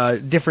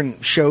of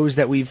different shows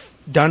that we've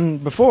done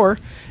before.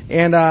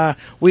 And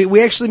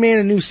we actually made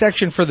a new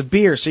section for the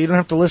beer, so you don't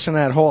have to listen to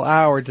that whole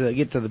hour to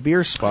get to the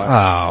beer spot.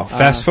 Oh,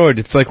 fast forward.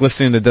 It's like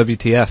listening to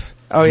WTF.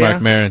 Oh, yeah?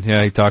 Mark Maron.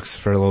 Yeah, he talks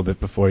for a little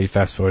bit before he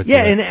fast forwards.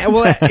 Yeah,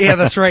 yeah,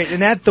 that's right.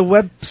 And at the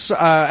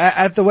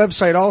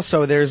website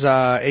also, there's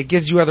it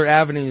gives you other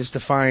avenues to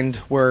find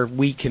where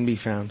we can be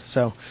found.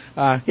 So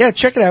yeah,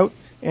 check it out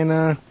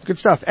and good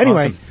stuff.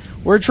 Anyway,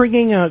 we're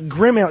drinking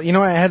Grimm Ale. You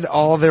know, I had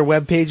all their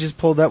web pages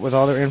pulled up with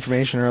all their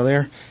information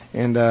earlier,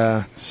 and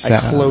I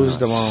closed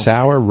them all.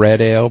 Sour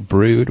red ale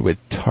brewed with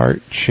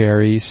tart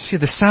cherries. See,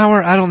 the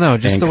sour, I don't know,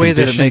 just the way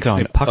that it makes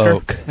me pucker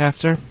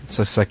after.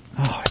 So it's like,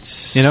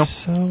 it's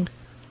so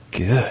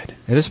good.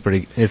 It's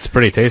pretty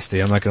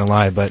tasty. I'm not gonna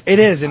lie, but it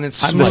is, and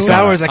it's the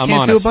sours. I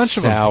can't do a bunch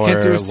of them.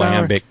 Can't do a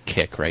sour lambic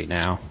kick right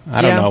now.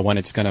 I don't know when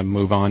it's gonna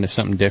move on to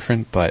something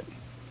different, but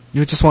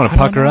you just want to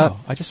pucker up.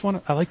 I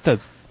like the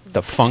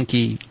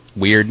funky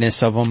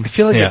weirdness of them. I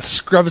feel like it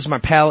scrubs my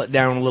palate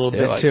down a little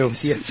bit too.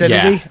 The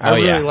acidity, I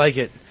really like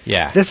it.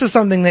 Yeah, this is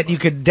something that you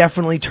could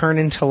definitely turn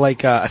into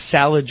like a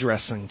salad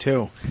dressing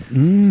too.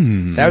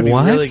 That would be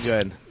really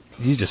good.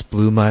 You just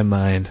blew my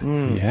mind.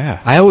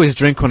 Yeah. I always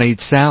drink when I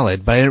eat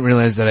salad, but I didn't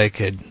realize that I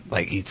could,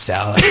 eat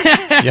salad.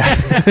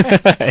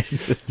 Yeah.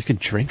 You can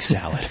drink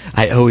salad.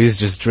 I always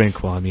just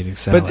drink while I'm eating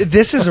salad. But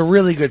this is a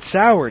really good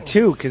sour,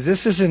 too, because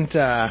this isn't...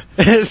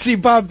 see,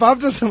 Bob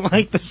doesn't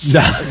like this.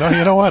 No,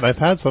 you know what? I've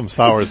had some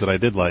sours that I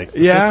did like.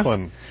 Yeah? This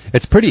one...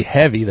 It's pretty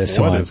heavy, this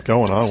one. What is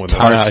going on with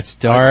it? It's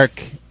dark.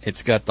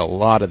 It's got a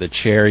lot of the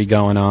cherry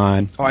going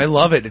on. Oh, I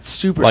love it. It's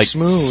super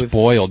smooth.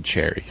 Spoiled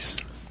cherries.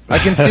 I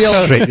can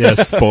feel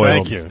Straight,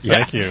 spoiled.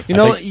 Thank you. You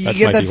know, you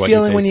get that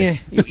feeling when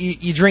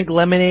you drink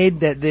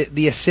lemonade, that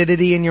the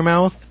acidity in your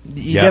mouth.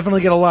 You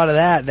definitely get a lot of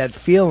that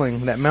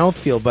feeling, that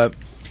mouthfeel. But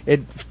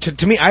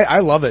to me, I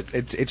love it.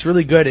 It's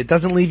really good. It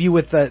doesn't leave you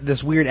with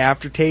this weird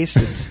aftertaste.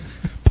 It's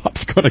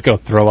Pop's going to go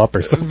throw up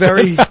or something.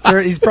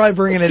 He's probably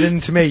bringing it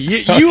in to me.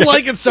 You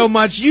like it so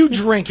much, you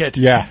drink it.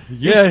 Yeah,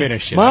 you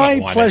finish it. My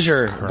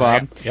pleasure,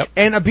 Bob. Yep.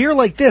 And a beer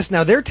like this,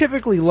 now they're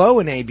typically low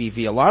in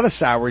ABV. A lot of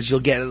sours, you'll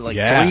get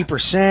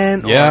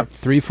 3%. Yeah,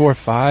 3, 4,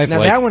 5.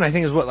 Now that one I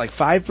think is what,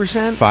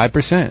 5%?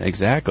 5%,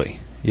 exactly.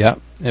 Yep.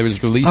 It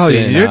was released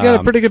in... you got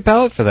a pretty good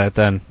palate for that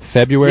then.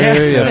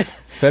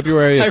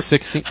 February of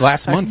 16.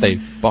 Last month they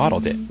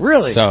bottled it.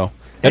 Really? So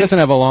it doesn't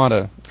have a lot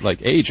of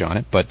age on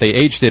it, but they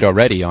aged it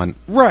already on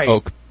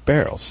oak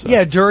barrels. So.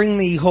 Yeah, during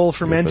the whole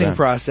fermenting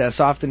process,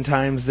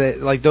 oftentimes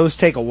those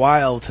take a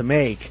while to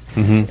make.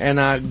 Mm-hmm.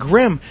 And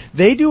Grimm,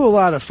 they do a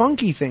lot of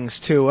funky things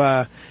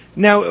too.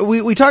 Now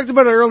we talked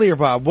about it earlier,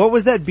 Bob. What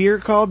was that beer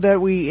called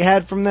that we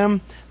had from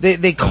them?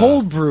 They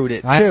cold brewed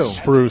it too.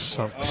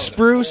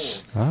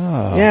 Spruce.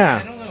 Oh. Yeah.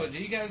 I don't know. Do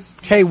you guys?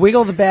 Hey,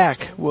 wiggle the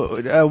back.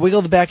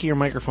 Wiggle the back of your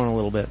microphone a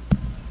little bit.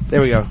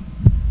 There we go.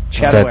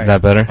 Chat away.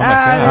 That better? Oh, my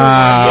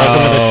God.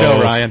 Welcome to the show,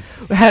 Ryan.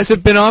 Has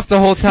it been off the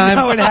whole time?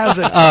 No, it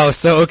hasn't. Oh,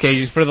 so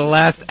okay. For the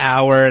last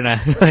hour and a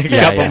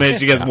couple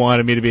minutes, you guys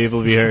wanted me to be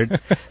able to be heard.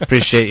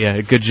 Appreciate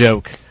you. Good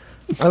joke.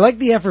 I like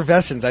the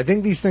effervescence. I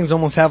think these things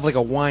almost have like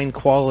a wine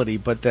quality,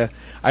 but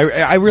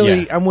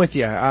I'm with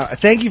you.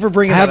 Thank you for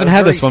bringing it up. I haven't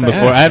had this one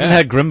before. I haven't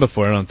had Grimm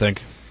before, I don't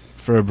think,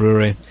 for a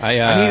brewery. I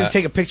need to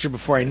take a picture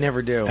before I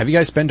never do. Have you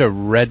guys been to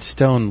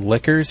Redstone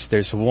Liquors?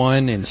 There's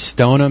one in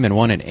Stoneham and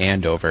one in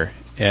Andover,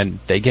 and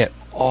they get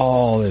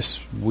all this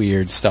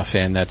weird stuff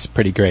in that's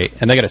pretty great.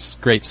 And they got a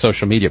great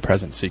social media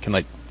presence, so you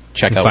can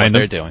check out what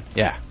they're doing.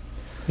 Yeah.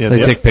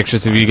 They take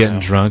pictures of you getting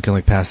drunk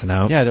and passing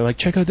out. Yeah, they're like,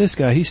 check out this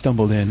guy. He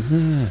stumbled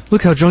in.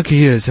 Look how drunk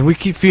he is, and we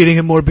keep feeding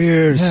him more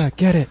beers. Yeah,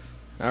 get it.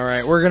 All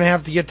right, we're going to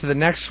have to get to the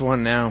next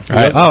one now. All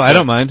right. Oh, I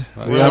don't mind.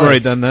 I've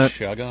already done that.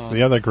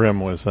 The other Grimm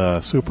was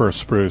Super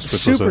Spruce,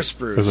 which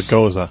Spruce. was a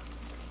Goza.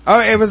 Oh,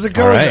 it was a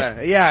Goza.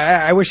 Right. Yeah,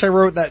 I wish I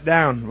wrote that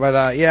down,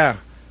 but yeah.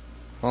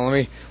 Well,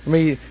 let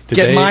me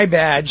get my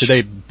badge. Do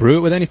they brew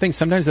it with anything?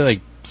 Sometimes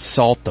they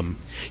salt them.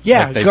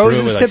 Yeah, they Gozas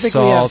brew with typically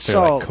salt have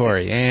salt or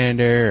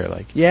coriander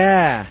or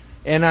Yeah.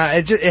 And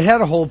it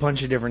had a whole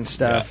bunch of different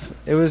stuff.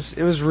 Yeah. It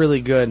was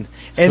really good.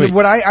 And Sweet.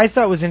 what I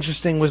thought was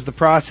interesting was the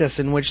process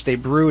in which they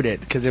brewed it,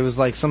 because it was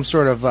some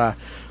sort of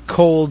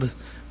cold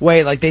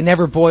way. They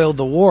never boiled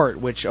the wort,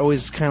 which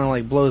always kind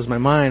of blows my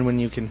mind when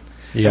you can.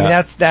 Yeah.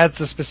 I mean, that's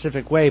a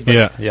specific way. But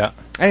yeah.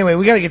 Anyway,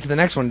 we got to get to the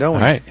next one, don't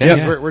we? All right.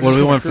 Yeah. We're what do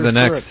we want for the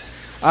next?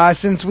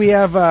 Since we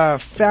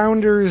have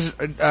Founders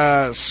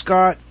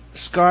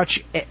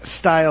Scotch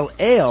style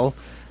ale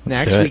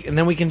next, and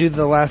then we can do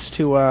the last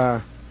two.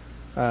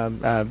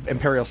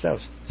 Imperial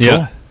Stouts.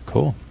 Yeah.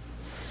 Cool.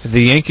 The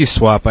Yankee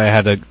swap I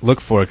had to look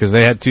for because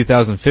they had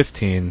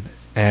 2015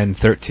 and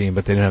 13,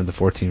 but they didn't have the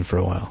 14 for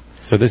a while.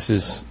 So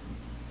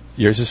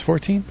yours is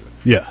 14?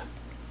 Yeah.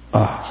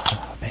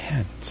 Oh,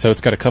 man. So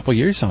it's got a couple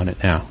years on it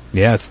now.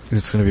 Yeah,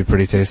 it's going to be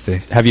pretty tasty.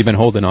 Have you been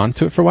holding on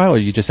to it for a while, or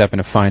you just happen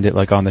to find it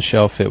on the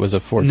shelf? It was a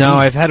 14? No,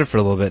 I've had it for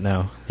a little bit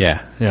now.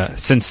 Yeah. Yeah,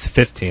 since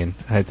 15.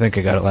 I think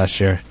I got it last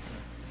year.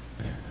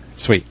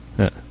 Sweet.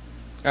 Yeah.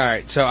 All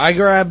right, so I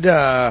grabbed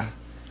a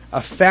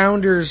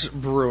Founders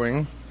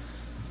Brewing.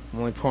 I'm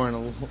only pouring a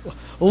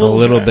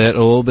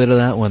little bit of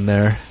that one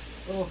there.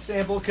 A little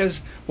sample, because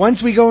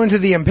once we go into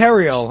the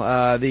Imperial,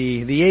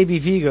 the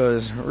ABV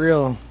goes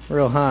real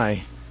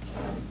high.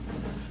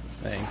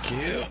 Thank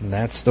you. And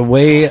that's the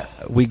way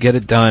we get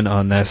it done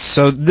on this.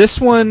 So this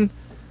one,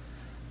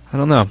 I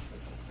don't know.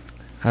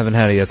 I haven't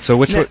had it yet. So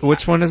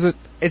which one is it?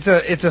 It's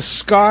a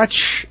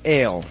Scotch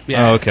ale.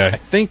 Yeah. Oh, okay. I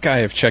think I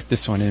have checked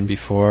this one in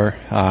before.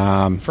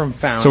 From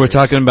Founders. So we're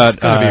talking about it's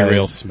going to be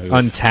real smooth.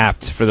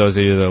 Untapped for those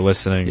of you that are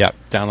listening. Yep.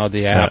 Download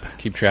the app. Yep.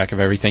 Keep track of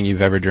everything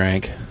you've ever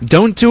drank.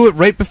 Don't do it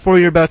right before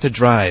you're about to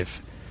drive.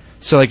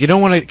 So you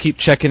don't want to keep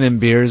checking in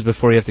beers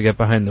before you have to get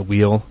behind the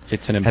wheel.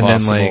 It's an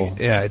impossible. And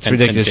then it's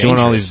ridiculous. You want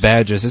all these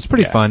badges. It's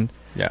pretty fun.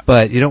 Yeah.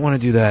 But you don't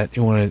want to do that.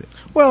 You want to.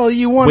 Well,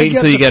 you want wait to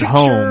until you get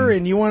home,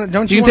 and you want to.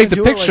 Don't you can take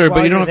the picture,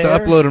 but you don't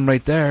have to upload them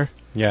right there.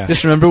 Yeah.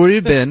 Just remember where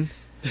you've been.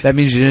 That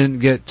means you didn't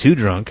get too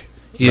drunk.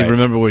 You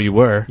remember where you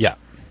were. Yeah.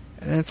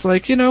 And it's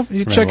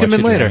you check them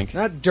in later.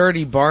 Not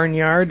Dirty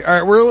Barnyard.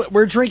 All right,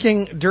 we're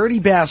drinking Dirty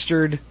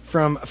Bastard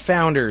from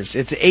Founders.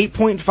 It's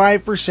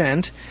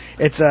 8.5%.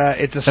 It's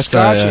a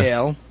Scotch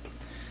ale.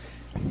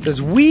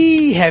 It's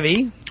wee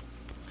heavy.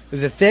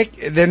 Is it thick?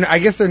 Then I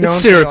guess they're known.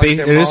 It's syrupy.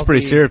 For it is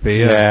pretty syrupy.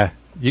 Yeah.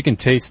 You can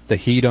taste the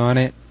heat on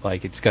it.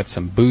 It's got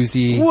some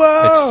boozy.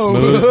 Whoa! It's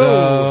smooth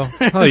though.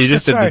 Oh, you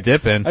just did the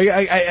dip in.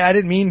 I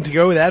didn't mean to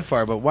go that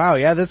far, but wow,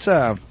 yeah, that's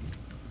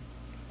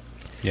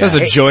That was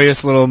a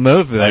joyous little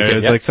move there. It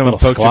was like someone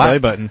poked your belly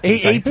button.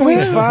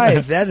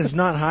 8.5. That is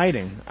not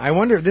hiding. I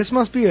wonder if this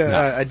must be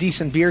a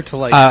decent beer to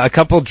like. A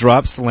couple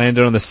drops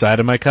landed on the side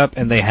of my cup,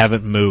 and they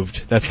haven't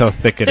moved. That's how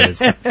thick it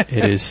is.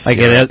 It is. Like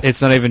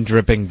it's not even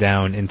dripping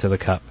down into the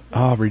cup.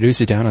 Oh,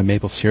 reduce it down on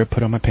maple syrup.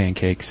 Put on my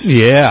pancakes.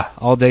 Yeah,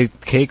 all day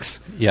cakes.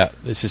 Yeah,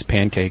 this is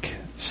pancake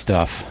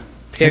stuff.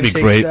 That'd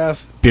be great. Stuff.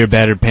 Beer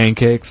battered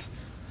pancakes.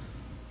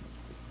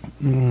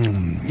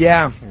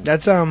 Yeah,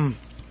 that's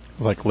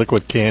like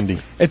liquid candy.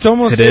 It's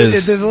almost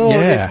there's a little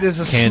there's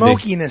a candy.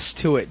 smokiness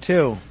to it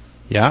too.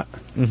 Yeah.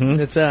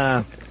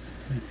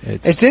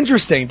 It's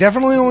interesting.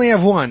 Definitely only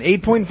have one.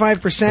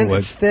 8.5%.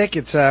 It's thick.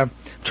 It's I'm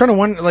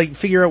trying to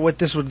figure out what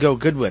this would go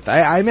good with.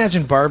 I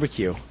imagine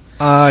barbecue.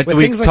 We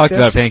talked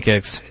about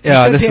pancakes.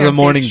 Yeah, this is a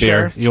morning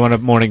beer. You want a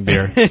morning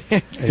beer.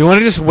 You want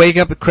to just wake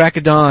up the crack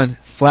of dawn,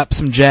 flap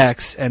some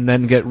jacks, and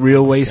then get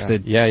real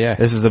wasted. Yeah.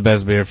 This is the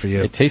best beer for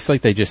you. It tastes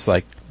like they just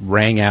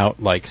rang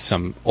out like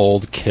some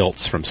old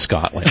kilts from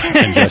Scotland.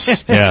 And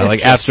just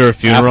after a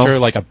funeral. After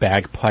like a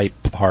bagpipe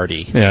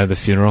party. Yeah, the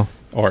funeral.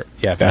 Or,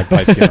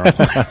 bagpipe funeral.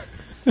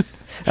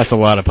 That's a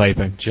lot of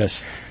piping.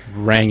 Just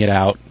rang it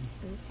out.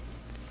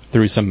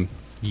 Threw some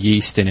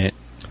yeast in it.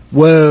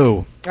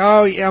 Whoa.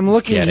 Oh, yeah, I'm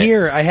looking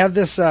here. I have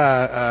this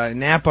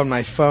an app on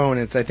my phone.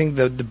 It's, I think,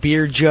 the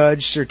Beer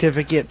Judge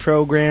Certificate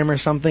Program or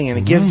something, and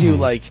it gives you,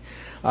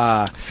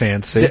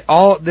 fancy.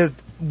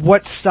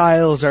 What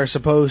styles are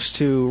supposed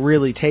to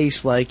really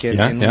taste like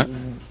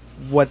and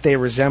what they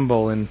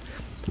resemble. And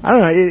I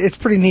don't know, it's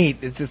pretty neat.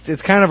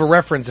 It's kind of a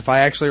reference if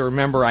I actually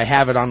remember I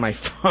have it on my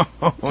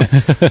phone.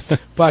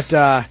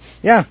 But,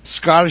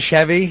 Scottish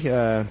heavy.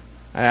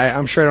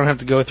 I'm sure I don't have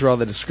to go through all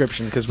the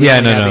description because we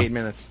only have 8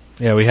 minutes.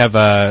 Yeah, we have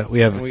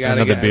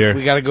another beer.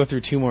 We got to go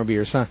through 2 more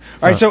beers, huh?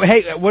 All right, so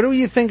hey, what do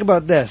you think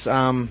about this?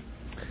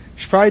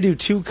 Should probably do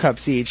 2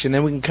 cups each, and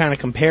then we can kind of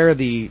compare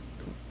the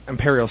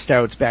Imperial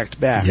Stouts back to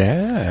back.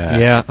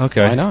 Yeah,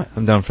 okay. Why not?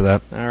 I'm down for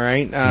that. All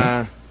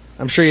right.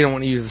 I'm sure you don't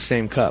want to use the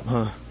same cup,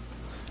 huh?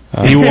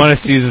 You want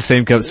us to use the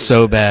same cup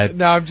so bad.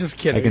 No, I'm just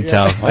kidding. I can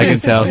tell. I can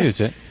tell. I'll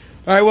use it.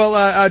 All right,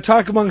 well,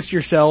 talk amongst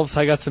yourselves.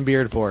 I got some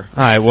beer to pour.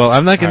 All right, well,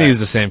 I'm not going to use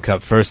the same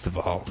cup, first of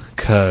all,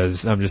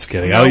 because I'm just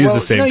kidding. I'll use the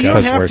same cup. No, you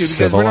don't have to,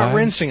 because we're not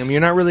rinsing them. You're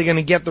not really going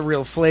to get the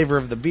real flavor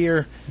of the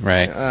beer.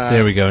 Right.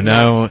 There we go.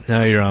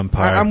 Now you're on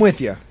par. I'm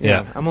with you.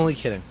 Yeah. I'm only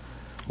kidding.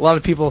 A lot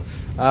of people,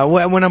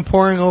 when I'm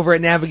pouring over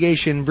at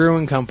Navigation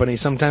Brewing Company,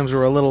 sometimes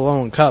we're a little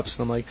low in cups,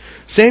 and I'm like,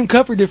 same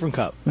cup or different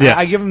cup? Yeah.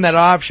 I give them that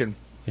option.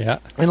 Yeah.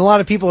 And a lot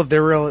of people, if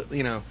they're real,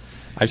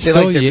 I've they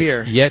still like their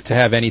beer. yet to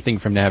have anything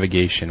from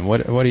Navigation.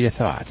 What are your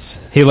thoughts?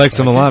 He likes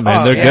them a lot,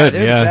 man. They're good.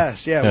 They're the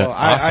best. Yeah, well,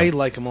 awesome. I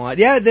like them a lot.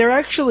 Yeah, they're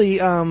actually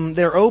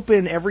they're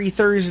open every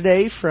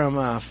Thursday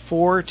from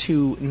 4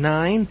 to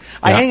 9.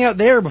 I hang out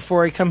there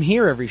before I come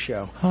here every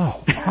show.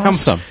 Oh,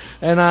 awesome.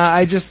 And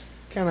I just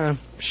kind of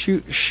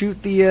shoot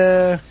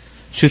the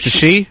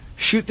she.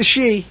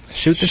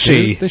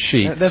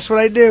 That's what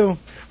I do.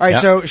 All right,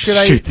 so should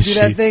I do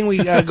that thing? We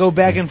go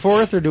back and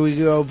forth, or do we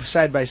go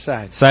side by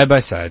side? Side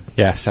by side.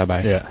 Yeah, side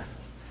by. Yeah,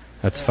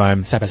 that's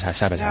fine. Side by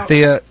side.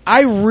 Now,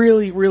 I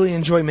really, really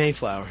enjoy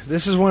Mayflower.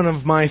 This is one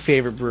of my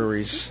favorite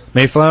breweries.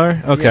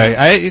 Mayflower? Okay.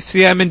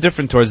 Yeah. I'm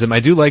indifferent towards them. I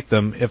do like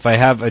them. If I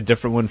have a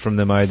different one from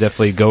them, I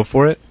definitely go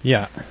for it.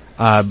 Yeah.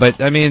 But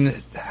I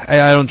mean,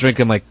 I don't drink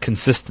them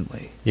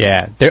consistently.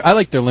 Yeah, I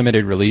like their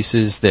limited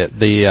releases.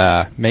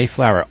 The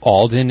Mayflower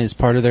Alden is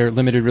part of their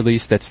limited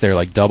release. That's their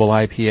double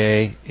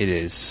IPA. It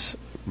is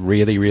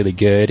really, really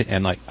good,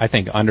 and I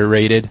think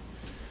underrated.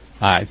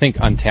 I think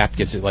Untapped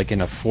gives it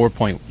in a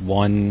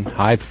 4.1,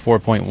 high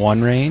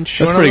 4.1 range.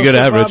 That's pretty good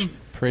average.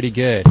 Pretty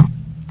good.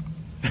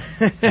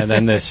 And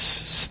then this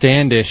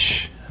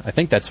Standish, I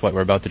think that's what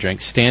we're about to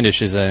drink.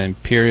 Standish is an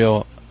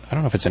Imperial. I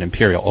don't know if it's an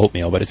Imperial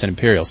Oatmeal, but it's an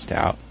Imperial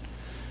Stout.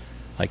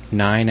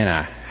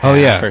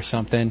 9.5 or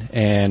something.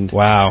 And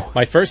wow.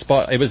 My first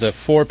it was a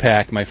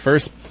 4-pack. My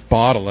first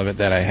bottle of it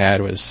that I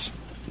had was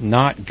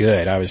not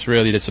good. I was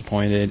really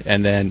disappointed.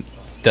 And then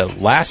the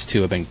last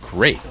 2 have been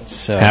great.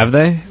 So have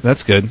they?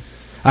 That's good.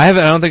 I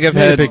don't think I've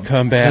had a big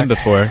comeback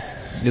before.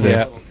 Either.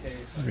 Yeah.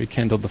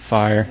 Rekindled the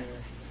fire.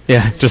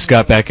 Yeah, just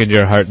got back into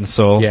your heart and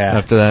soul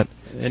after that.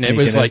 And it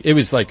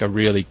was a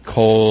really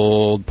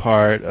cold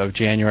part of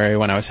January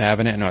when I was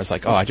having it, and I was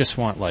like, I just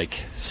want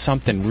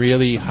something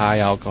really high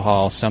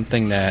alcohol,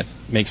 something that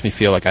makes me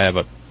feel like I have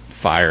a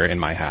fire in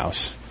my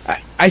house.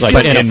 I feel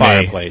in a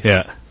fireplace.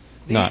 Yeah.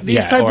 These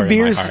type of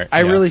beers,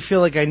 I really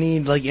feel like I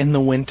need in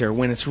the winter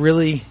when it's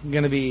really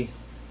going to be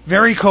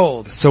very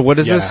cold. So what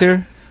is this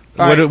here?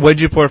 What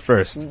did you pour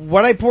first?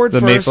 What I poured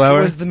first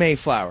Mayflower? was the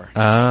Mayflower.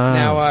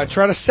 Now,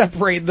 try to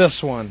separate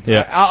this one.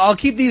 Yeah. I'll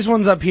keep these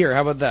ones up here.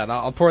 How about that?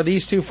 I'll pour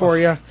these 2 for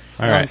you. All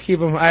right. Keep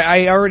them.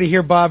 I already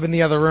hear Bob in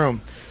the other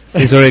room.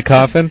 He's already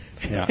coughing?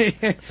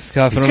 Yeah.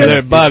 Scoffing over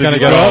there, Bob. He's gonna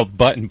get all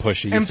button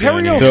pushy.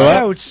 Imperial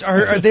stouts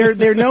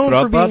they're known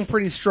for being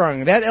pretty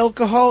strong. That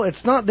alcohol,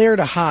 it's not there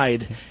to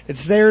hide.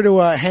 It's there to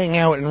hang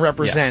out and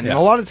represent. Yeah. And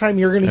a lot of time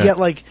you're going to get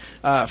like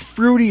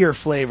fruitier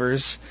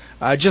flavors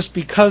just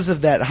because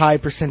of that high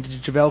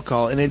percentage of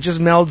alcohol, and it just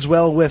melds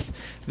well with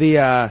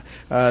the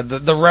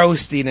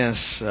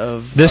roastiness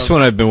of this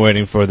one. I've been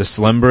waiting for the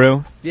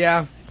Slumbrew.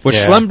 Yeah. Which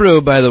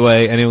Slumbrew, by the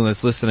way, anyone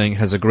that's listening,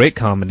 has a great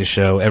comedy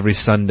show every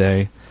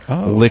Sunday.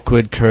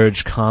 Liquid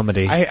Courage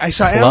Comedy. I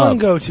saw Club. Alan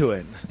go to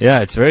it.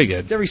 Yeah, it's very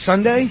good. Every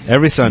Sunday?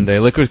 Every Sunday,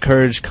 Liquid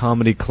Courage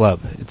Comedy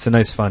Club. It's a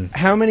nice fun.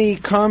 How many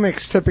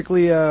comics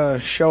typically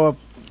show up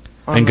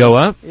and go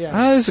up?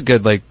 Yeah. There's a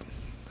good,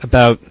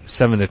 about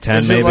 7 to 10,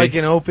 Is maybe. it like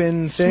an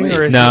open thing?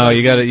 Or is no,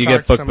 it like you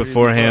get booked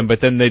beforehand, but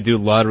then they do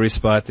lottery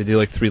spot. They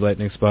do 3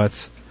 lightning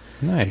spots.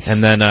 Nice.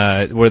 And then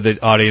where the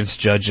audience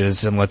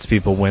judges and lets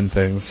people win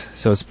things.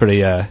 So it's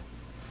pretty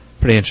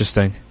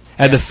interesting.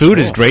 And the food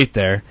is great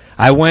there.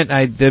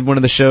 I did one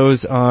of the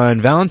shows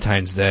on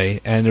Valentine's Day,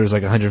 and there was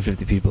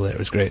 150 people there. It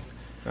was great.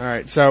 All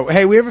right, so,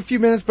 hey, we have a few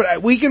minutes,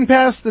 but we can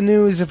pass the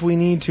news if we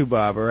need to,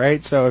 Bob, all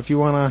right? So if you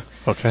want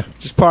to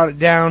just pot it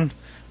down,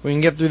 we can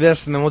get through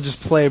this, and then we'll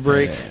just play a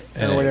break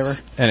or whatever.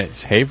 And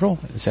it's Haverhill?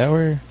 Is that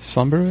where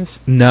Slumbrew is?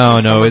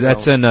 No,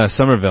 that's in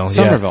Somerville.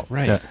 Somerville,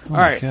 right. Yeah. Oh, all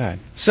right. God.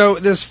 So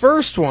this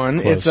first one,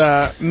 it's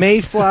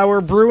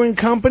Mayflower Brewing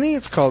Company.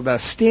 It's called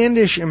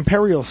Standish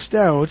Imperial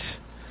Stout.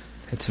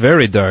 It's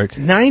very dark.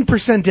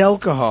 9%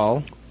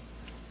 alcohol.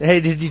 Hey,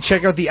 did you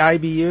check out the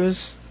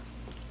IBUs?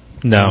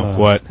 No.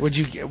 What?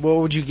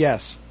 What would you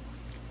guess?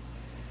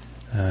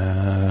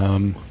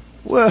 80?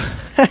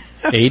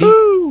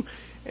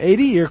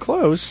 80, you're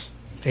close.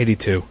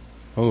 82.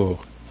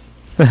 Oh.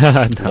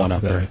 One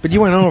up there. But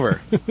you went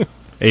over.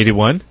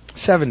 81?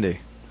 70.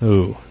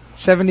 Ooh.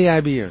 70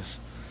 IBUs.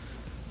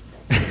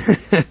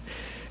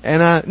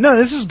 And, no,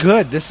 this is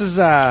good. This is,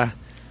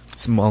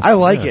 it's malty, I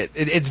like it.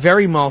 It's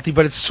very malty,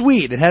 but it's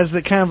sweet. It has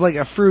the kind of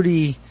a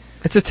fruity...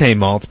 It's a tame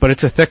malt, but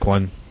it's a thick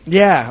one.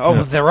 Yeah.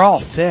 Oh, they're all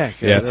thick.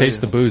 Yeah,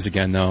 taste the booze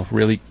again, though.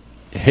 Really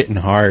hitting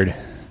hard.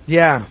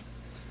 Yeah.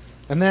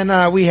 And then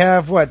we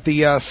have,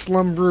 the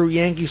Slumbrew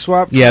Yankee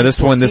Swap? Yeah, this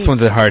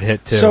one's a hard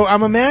hit, too. So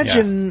I'm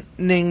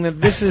imagining that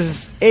this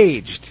is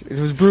aged. It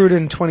was brewed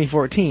in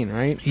 2014,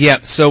 right? Yeah,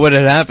 so what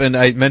had happened,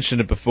 I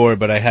mentioned it before,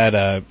 but I had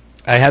the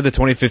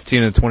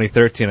 2015 and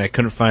 2013. I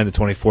couldn't find the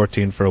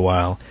 2014 for a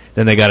while.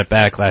 Then they got it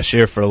back last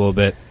year for a little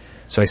bit,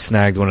 so I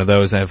snagged one of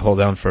those, and I've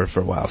held on for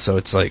a while. So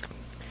it's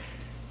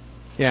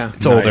yeah,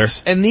 it's older.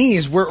 And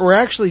these, we're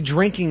actually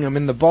drinking them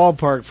in the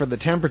ballpark for the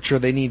temperature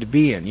they need to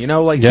be in.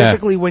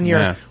 Typically when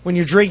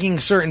you're drinking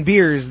certain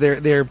beers,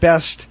 they're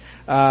best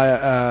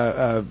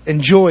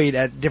enjoyed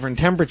at different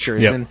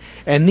temperatures. Yep.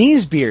 And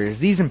these beers,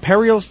 these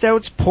imperial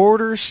stouts,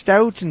 porters,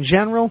 stouts in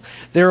general,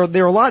 they're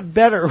a lot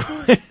better.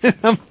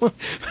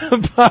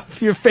 Bob,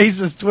 your face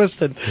is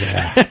twisted.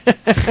 Yeah.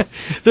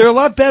 They're a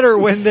lot better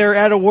when they're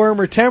at a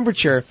warmer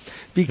temperature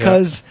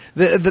because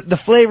the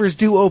flavors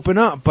do open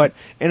up. But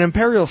an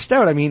imperial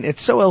stout,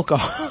 it's so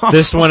alcoholic.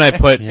 This one I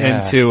put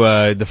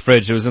into the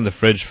fridge. It was in the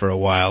fridge for a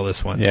while,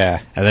 this one.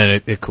 Yeah. And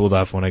then it cooled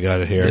off when I got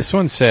it here. This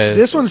one says...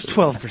 This one's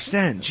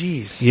 12%.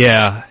 Jeez.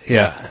 Yeah.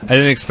 I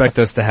didn't expect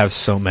us to have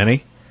so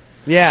many.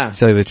 Yeah. To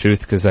tell you the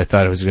truth, because I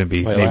thought it was going to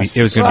be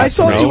I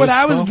told you what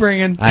I was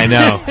bringing. I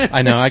know.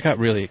 I know. I got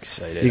really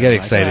excited. You got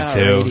excited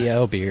too.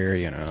 Radio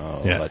beer,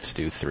 let's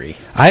do 3.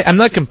 I'm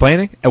not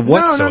complaining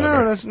whatsoever.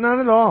 No, that's not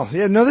at all.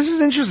 Yeah, no, this is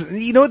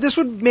interesting. You know what? This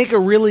would make a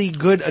really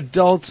good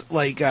adult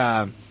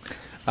vanilla,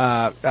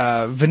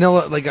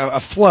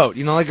 a float.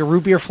 Like a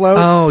root beer float.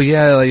 Oh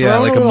yeah,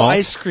 Throw like a a malt.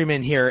 ice cream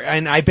in here,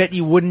 and I bet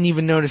you wouldn't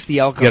even notice the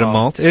alcohol. Get a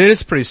malt. It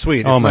is pretty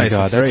sweet. Oh it's my nice.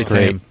 God, it's that's very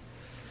great. tame.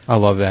 I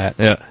love that.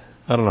 Yeah.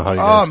 I don't know how you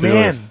guys do it. Oh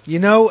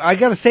man, I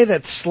gotta say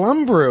that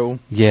Slumbrew.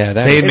 Yeah,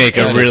 they make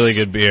a really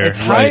good beer. It's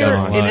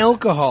higher in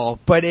alcohol,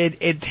 but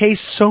it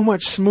tastes so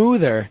much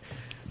smoother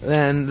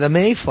than the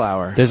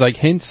Mayflower. There's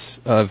hints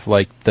of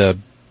the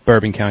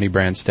Bourbon County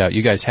brand stout.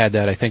 You guys had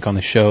that, I think, on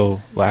the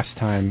show last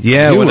time.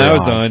 Yeah, when I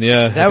was on.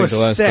 Yeah, that was the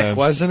last thick, time.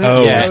 wasn't it?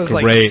 Oh, yeah, it was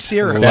great. Like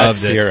syrup. Loved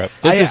it. Syrup.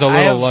 This is a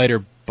little lighter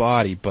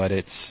body, but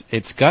it's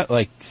got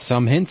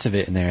some hints of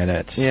it in there.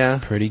 That's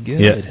pretty good.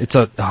 Yeah, it's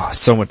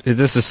so much.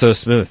 This is so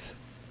smooth.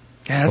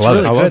 Yeah, that's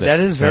really good. It. That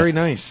is very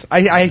nice.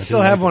 I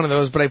still have one of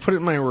those, but I put it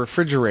in my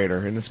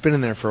refrigerator, and it's been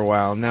in there for a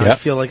while. Now I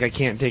feel like I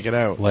can't take it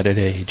out. Let it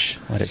age.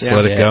 Let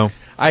it go.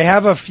 I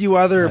have a few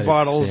other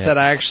bottles that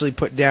I actually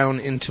put down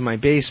into my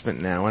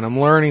basement now, and I'm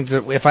learning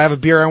to, if I have a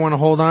beer I want to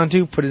hold on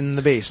to, put it in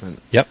the basement.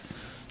 Yep.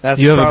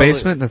 You have a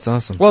basement? That's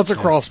awesome. Well, it's a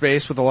crawl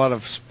space with a lot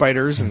of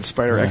spiders and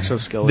spider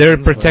exoskeletons.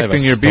 They're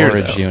protecting your beer,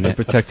 unit.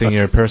 They're protecting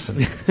your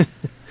person.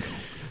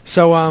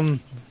 So,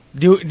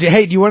 do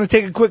you want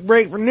to take a quick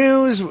break for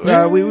news?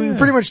 Yeah. We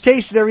pretty much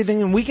tasted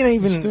everything, and we can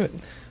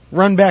even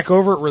run back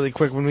over it really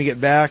quick when we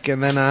get back.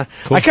 And then I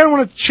kind of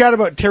want to chat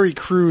about Terry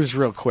Crews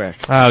real quick.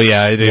 Oh,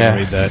 yeah, I didn't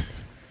read that.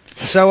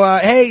 So,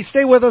 hey,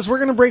 stay with us. We're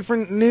going to break for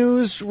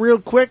news real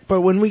quick,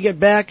 but when we get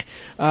back,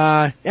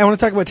 I want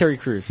to talk about Terry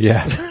Crews.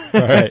 Yeah.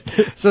 All right.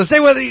 So stay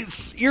with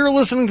us. You're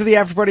listening to the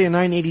After Party on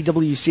 980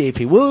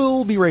 WCAP.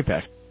 We'll be right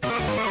back.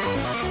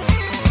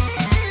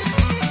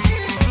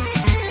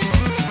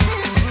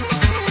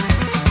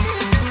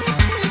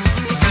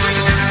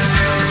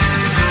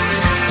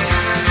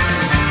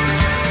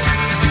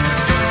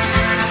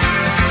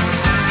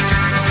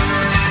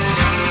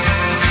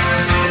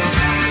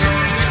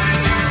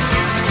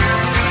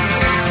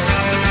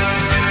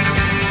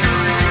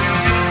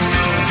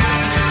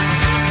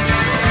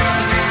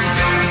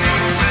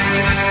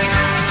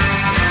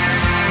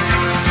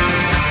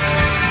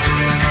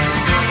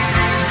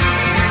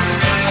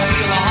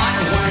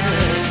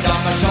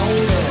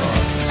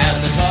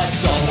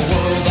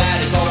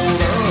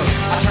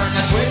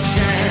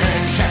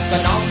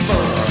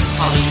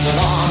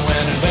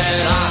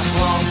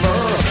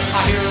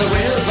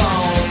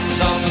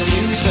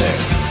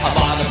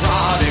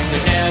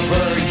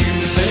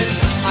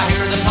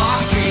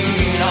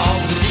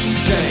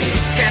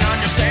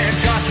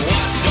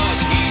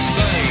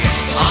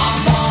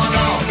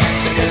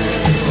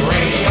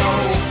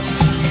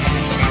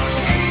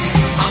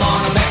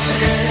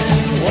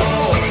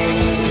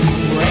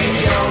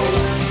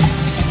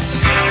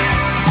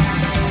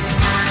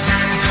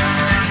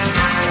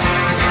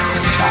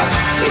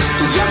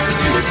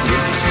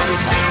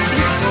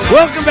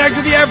 Welcome back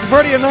to the After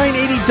Party of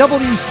 980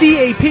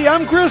 WCAP.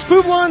 I'm Chris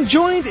Poublon,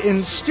 joined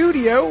in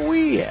studio.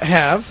 We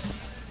have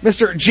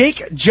Mr.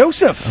 Jake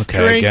Joseph.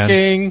 Okay,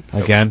 Drinking.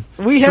 Again.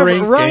 We have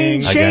Drinking.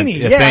 Ryan Chani.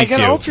 Again. Yeah, I Thank got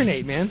to you.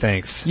 alternate, man.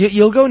 Thanks.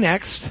 You'll go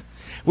next.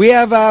 We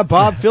have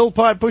Bob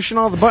Philpott pushing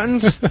all the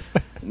buttons,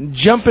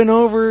 jumping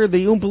over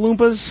the Oompa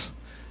Loompas,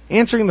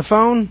 answering the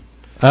phone.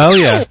 Oh,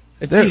 yeah.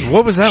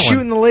 What was that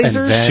Shooting one? the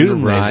lasers. And then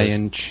Shooting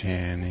Ryan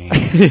Chani.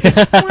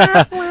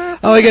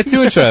 Oh, I got two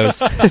intros.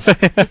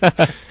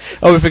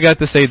 Oh, we forgot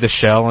to say the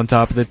shell on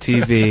top of the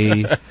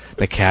TV,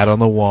 the cat on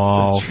the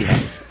wall.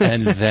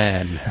 And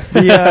then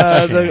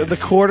the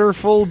quarter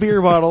full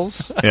beer bottles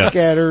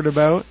scattered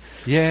about.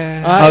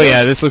 Yeah. Oh,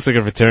 yeah, this looks like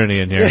a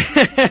fraternity in here.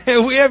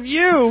 We have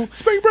you.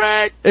 Spring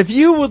break. If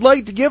you would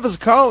like to give us a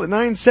call at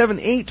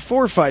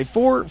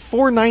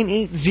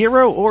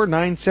 978-454-4980 or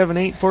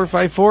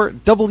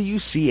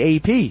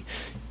 978-454-WCAP.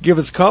 Give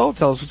us a call.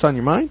 Tell us what's on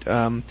your mind.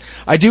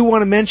 I do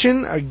want to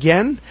mention,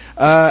 again,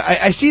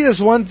 I see this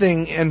one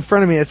thing in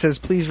front of me that says,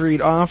 please read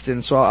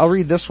often, so I'll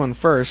read this one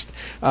first.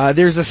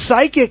 There's a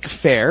psychic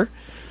fair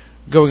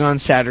going on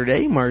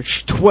Saturday,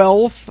 March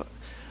 12th,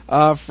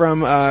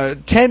 from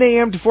 10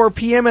 a.m. to 4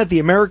 p.m. at the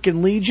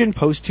American Legion,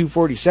 Post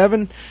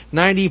 247,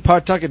 90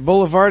 Pawtucket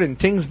Boulevard in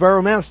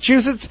Tyngsboro,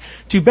 Massachusetts,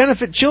 to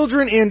benefit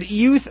children and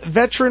youth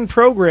veteran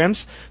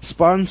programs,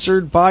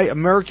 sponsored by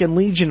American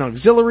Legion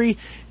Auxiliary,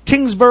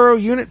 Tyngsboro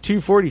Unit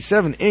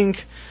 247, Inc.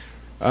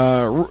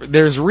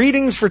 There's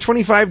readings for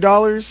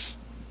 $25,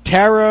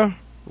 Tarot,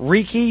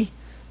 Reiki,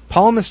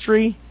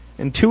 palmistry,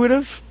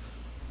 intuitive.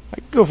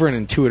 I could go for an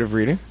intuitive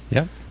reading.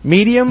 Yeah.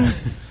 Medium.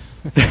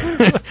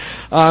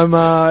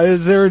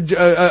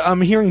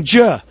 I'm hearing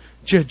George.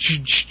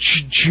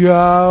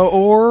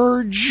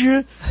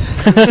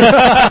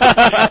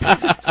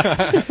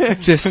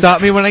 Just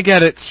stop me when I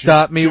get it.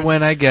 Stop me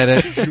when I get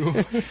it.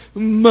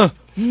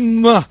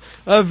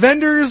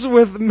 Vendors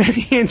with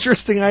many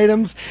interesting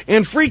items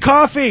and free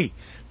coffee.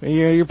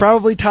 You're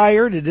probably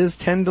tired. It is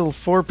 10 to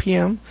 4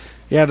 p.m.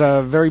 You had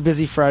a very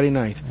busy Friday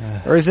night.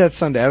 Or is that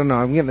Sunday? I don't know.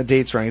 I'm getting the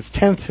dates wrong. It's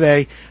 10th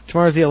today.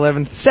 Tomorrow's the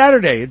 11th.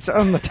 Saturday. It's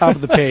on the top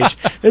of the page.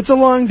 It's a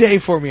long day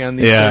for me on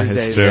these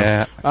Thursdays. It's true.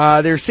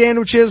 Yeah. There's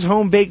sandwiches,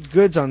 home-baked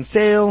goods on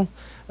sale.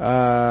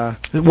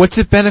 What's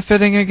it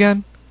benefiting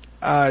again?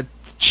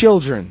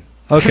 Children.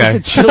 Okay.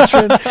 The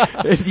children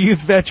and youth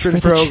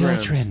veteran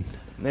programs. Children.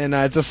 And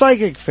it's a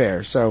psychic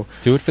fair, so...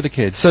 Do it for the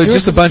kids. So Do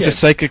just it a for bunch the of kids.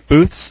 psychic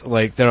booths?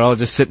 Like, they're all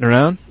just sitting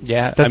around?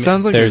 Yeah. That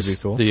sounds like there's it'd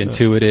be cool. the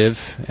intuitive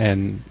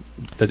and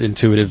the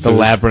intuitive The booth.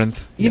 labyrinth.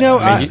 You know,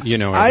 you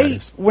know where that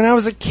is. when I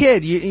was a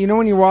kid, you know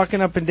when you're walking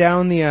up and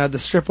down the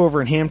strip over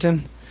in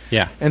Hampton?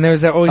 Yeah. And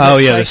there's that always Oh,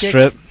 that yeah, the psychic?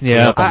 strip.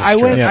 Yeah. I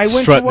went Yeah, I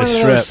went strut to one the of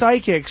strip. those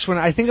psychics when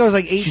I think I was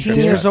like 18 did?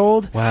 years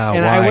old. Wow,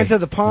 and why? I went to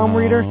the palm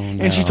reader,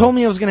 and she no. told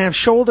me I was going to have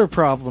shoulder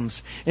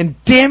problems. And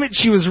damn it,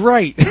 she was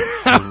right.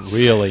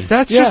 Really?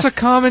 That's just a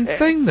common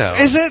thing, though.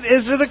 Is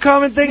it a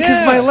common thing?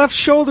 Because my left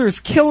shoulder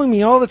is killing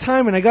me all the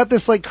time, and I got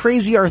this like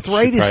crazy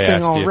arthritis She thing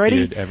asked you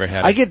already. if you'd ever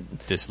had I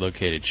get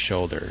dislocated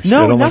shoulders.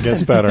 no, It only nothing.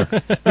 gets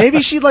better.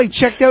 Maybe she like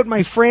checked out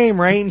my frame,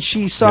 right, and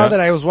she saw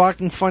that I was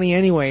walking funny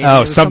anyway. and it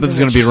Oh, was something's something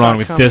going to be that she wrong saw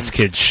with coming. this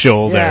kid's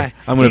shoulder. Yeah.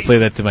 I'm going to play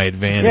that to my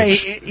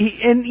advantage.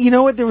 Yeah, and you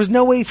know what? There was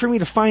no way for me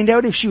to find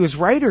out if she was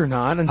right or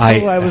not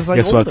until I was like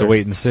guess we'll have to older.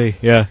 wait and see.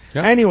 Yeah.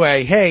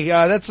 Anyway, hey,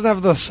 that's enough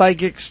of the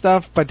psychic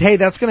stuff. But hey,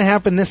 that's going to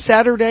happen this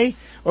Saturday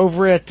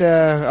over at,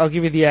 I'll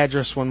give you the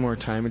address one more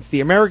time. It's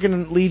the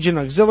American Legion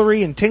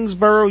Auxiliary in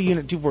Tyngsboro,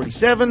 Unit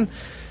 247.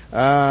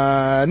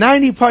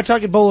 90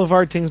 Pawtucket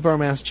Boulevard, Tingsboro,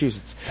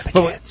 Massachusetts.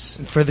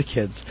 For the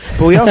kids.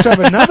 But we also have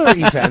another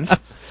event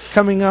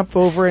coming up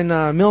over in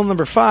Mill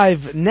Number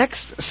 5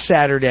 next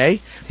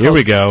Saturday. Here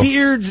we go.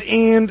 Beards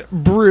and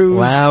Brews.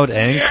 Loud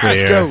and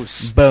clear.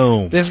 Dose.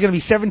 Boom. There's going to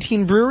be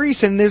 17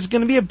 breweries, and there's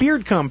going to be a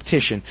beard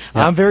competition.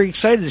 Yep. I'm very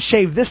excited to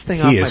shave this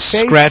thing off my face. He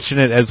is scratching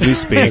it as we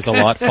speak. There's a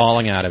lot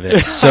falling out of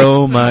it.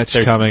 So much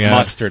coming out.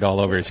 Mustard all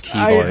over his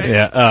keyboard.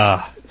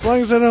 As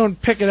long as I don't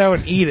pick it out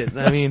and eat it.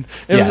 I mean,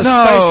 it was a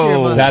spicier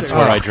mustard. That's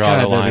where I draw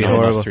the line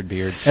on mustard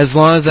beards. As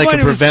long as I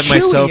can prevent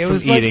myself from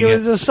eating it. It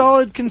was a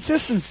solid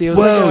consistency. It was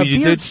Whoa, like a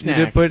beard you snack.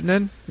 did put it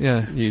in?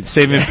 Yeah. You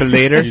save it for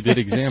later? You did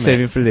examine Save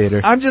it for later.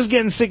 I'm just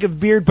getting sick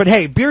of beard. But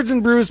hey, Beards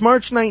and Brews,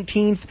 March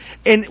 19th.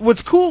 And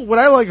what's cool, what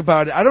I like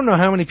about it, I don't know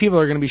how many people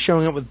are going to be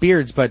showing up with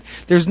beards, but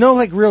there's no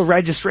like real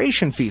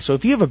registration fee. So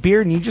if you have a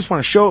beard and you just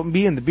want to show up and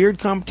be in the beard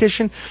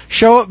competition,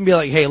 show up and be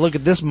like, hey, look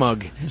at this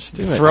mug. Let's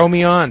do it. Throw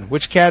me on.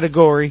 Which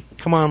category?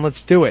 Come on,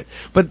 let's do it.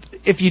 But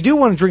if you do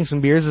want to drink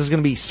some beers, there's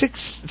going to be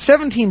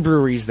 17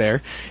 breweries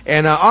there.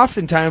 And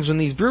oftentimes when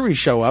these breweries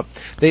show up,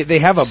 they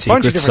have a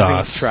bunch of different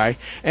things to try.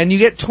 And you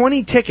get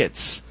 20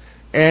 tickets.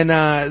 And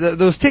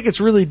those tickets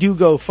really do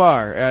go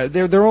far.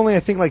 They're only, I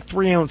think, like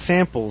 3-ounce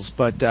samples.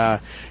 But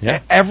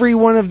every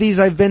one of these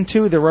I've been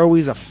to, they're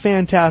always a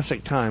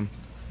fantastic time.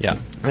 Yeah.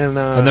 And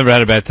I've never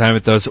had a bad time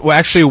at those. Well,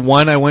 actually,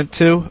 one I went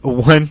to,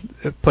 one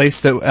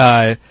place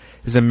that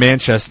is in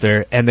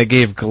Manchester, and they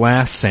gave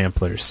glass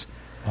samplers.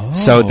 Oh.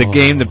 So the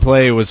game to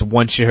play was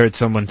once you heard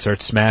someone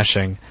start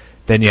smashing,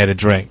 then you had a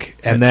drink.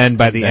 And then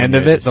by the end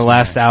of it, the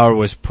last hour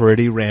was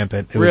pretty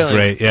rampant. It was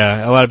great.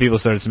 Yeah, a lot of people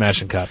started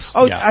smashing cups.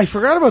 Oh, yeah. I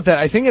forgot about that.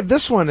 I think at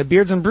this one, at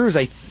Beards and Brews,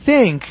 I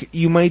think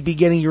you might be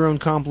getting your own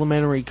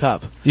complimentary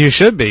cup. You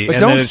should be. But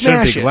and don't then it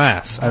smash should be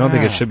glass. I don't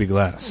think it should be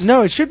glass.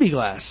 No, it should be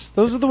glass.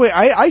 Those are the way.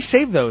 I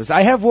save those.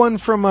 I have one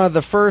from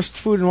the first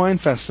Food and Wine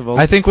Festival.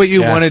 I think what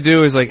you want to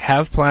do is like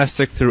have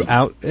plastic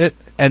throughout it.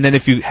 And then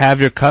if you have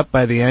your cup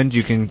by the end,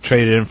 you can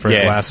trade it in for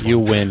a glass one. You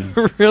win.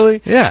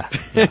 Really? Yeah.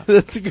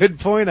 That's a good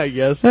point, I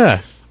guess.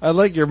 Yeah. I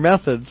like your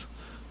methods.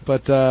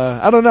 But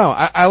I don't know.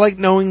 I like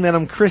knowing that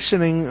I'm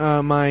christening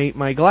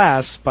my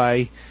glass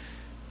by,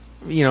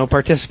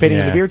 participating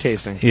in the beer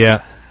tasting.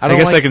 Yeah. I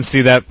guess I can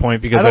see that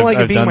point because I've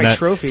it being done my that.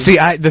 trophy. See,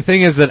 the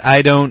thing is that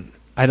I don't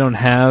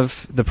have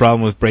the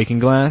problem with breaking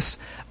glass.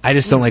 I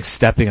just don't like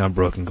stepping on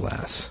broken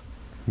glass.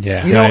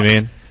 Yeah. You know what I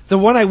mean? The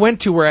one I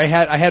went to where I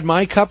had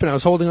my cup and I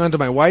was holding on to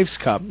my wife's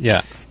cup.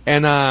 Yeah.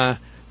 And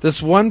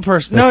this one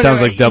person... That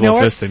sounds like double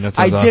fisting. That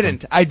sounds awesome.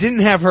 I didn't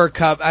have her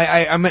cup.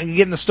 I'm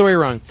getting the story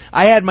wrong.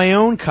 I had my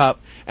own cup,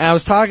 and I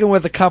was talking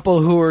with a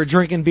couple who were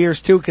drinking beers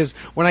too, because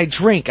when I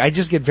drink, I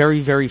just get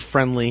very, very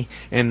friendly,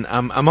 and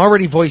I'm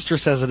already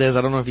boisterous as it is.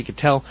 I don't know if you could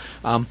tell.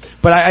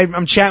 But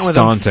I'm chatting with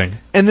them. Daunting.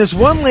 And this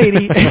one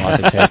lady... It's a lot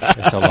to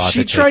take. It's a lot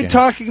she to tried take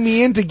talking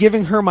me into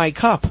giving her my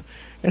cup.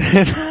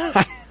 And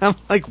I'm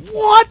like,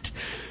 what?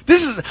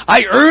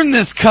 I earned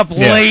this cup,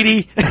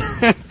 lady.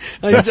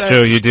 That's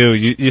true. You do.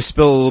 You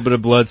spill a little bit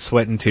of blood,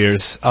 sweat, and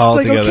tears all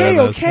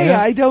together. Okay.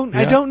 Yeah. I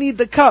don't need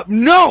the cup.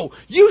 No,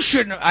 you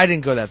shouldn't. I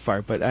didn't go that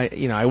far, but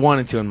I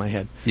wanted to in my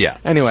head. Yeah.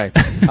 Anyway,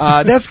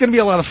 that's gonna be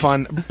a lot of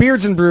fun.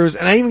 Beards and Brews,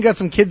 and I even got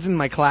some kids in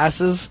my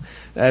classes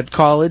at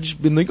college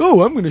being like,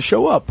 "Oh, I'm gonna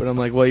show up," and I'm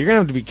like, "Well, you're gonna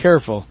have to be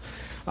careful.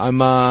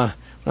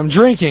 I'm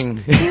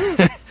drinking."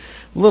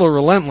 A little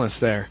relentless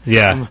there.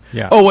 Yeah.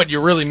 Oh, what,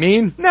 you really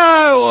mean?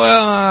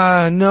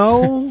 No,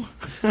 no.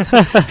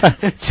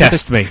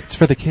 Test me. It's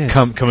for the kids.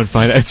 Come and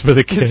find out. It's for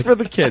the kids. It's for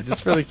the kids.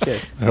 It's for the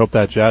kids. I hope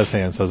that Jazz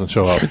Hands doesn't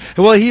show up.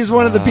 Well, he's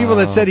one of the people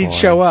that said he'd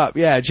show up.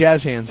 Yeah,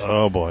 Jazz Hands.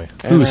 Oh, boy.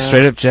 Ooh,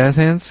 straight up Jazz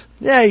Hands?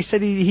 Yeah, he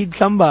said he'd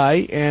come by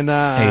and...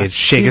 he'd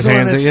shake his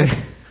hands at you?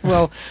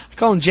 Well, I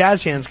call him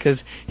Jazz Hands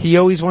because he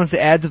always wants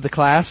to add to the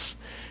class.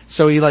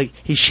 So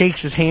he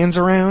shakes his hands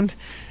around.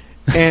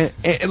 And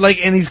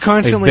he's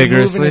constantly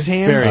moving his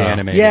hands. Very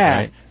animated,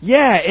 right?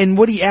 Yeah, and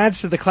what he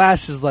adds to the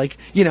class is I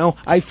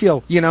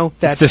feel,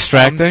 that's... It's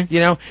distracting?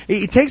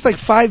 It takes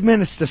 5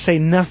 minutes to say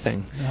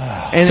nothing.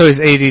 And so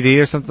he's ADD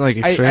or something like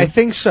extreme? I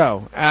think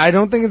so. I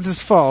don't think it's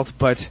his fault,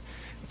 but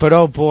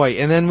oh boy.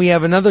 And then we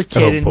have another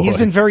kid, and he's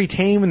been very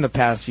tame in the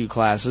past few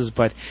classes,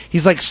 but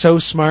he's so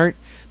smart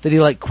that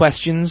he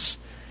questions...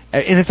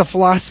 And it's a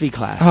philosophy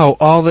class. Oh,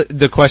 all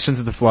the questions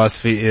of the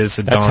philosophy is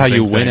a daunting That's how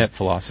you thing. win at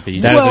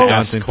philosophy. That's a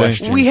daunting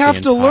question. We have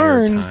to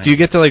learn. Time. Do you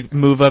get to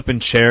move up in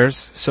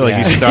chairs? So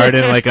you start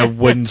in a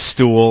wooden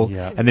stool,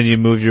 and then you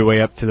move your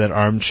way up to that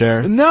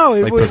armchair? No,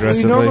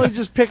 we normally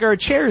just pick our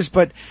chairs,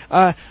 but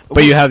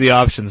you have the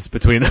options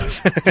between those.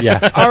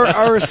 Yeah.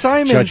 Our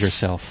assignments... Judge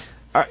yourself.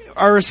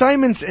 Our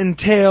assignments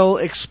entail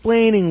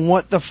explaining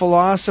what the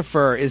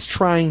philosopher is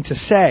trying to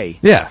say.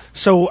 Yeah.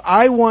 So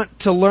I want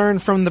to learn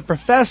from the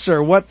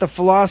professor what the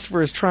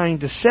philosopher is trying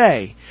to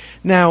say.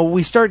 Now,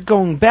 we start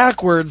going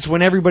backwards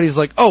when everybody's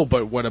like, oh,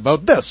 but what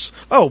about this?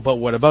 Oh, but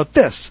what about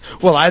this?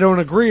 Well, I don't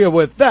agree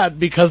with that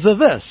because of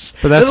this.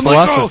 But that's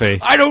philosophy.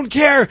 I don't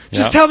care.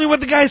 Just tell me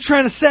what the guy's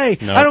trying to say.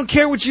 No. I don't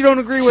care what you don't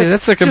agree with.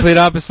 That's the complete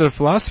opposite of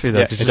philosophy,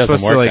 though. Yeah, it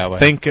doesn't work that way.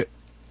 Think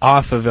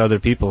off of other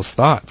people's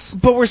thoughts.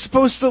 But we're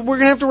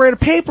gonna have to write a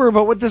paper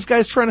about what this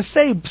guy's trying to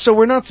say, so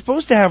we're not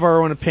supposed to have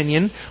our own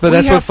opinion. But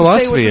that's what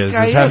philosophy is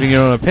having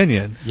your own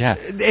opinion. Yeah.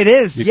 It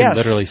is, you yes. Can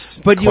literally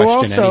but you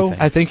question also, anything.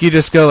 I think you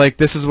just go like,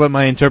 this is what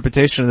my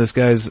interpretation of this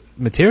guy's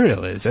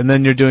material is, and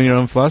then you're doing your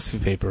own philosophy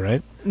paper,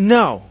 right?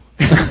 No.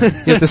 You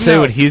have to say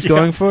what he's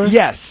going for?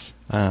 Yes.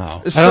 Oh.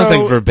 I don't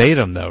think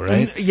verbatim, though,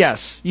 right?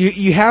 Yes.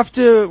 You have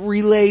to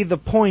relay the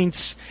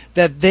points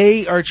that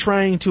they are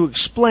trying to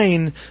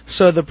explain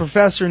so the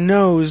professor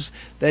knows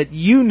that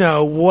you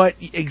know what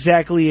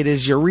exactly it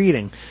is you're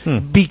reading.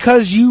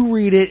 Because you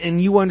read it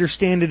and you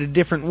understand it a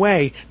different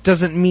way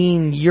doesn't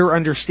mean you're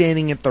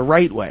understanding it the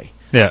right way.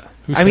 Yeah.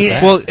 I mean,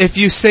 well, if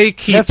you say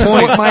key that's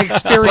points, what my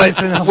experience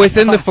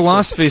within the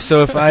philosophy.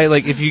 So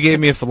if you gave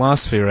me a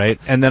philosophy, right,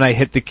 and then I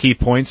hit the key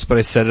points, but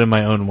I said it in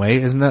my own way,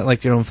 isn't that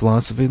like your own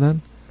philosophy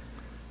then?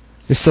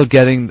 You're still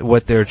getting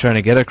what they were trying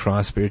to get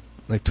across, but you're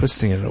like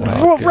twisting it away.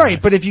 Well, right,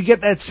 but if you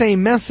get that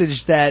same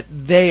message that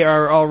they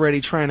are already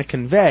trying to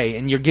convey,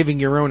 and you're giving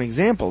your own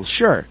examples,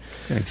 sure.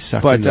 But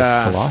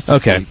philosophy.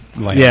 Okay.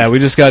 Yeah, we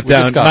just got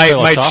down.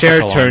 My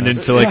chair turned this.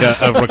 into like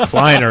a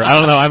recliner. I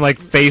don't know. I'm like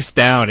face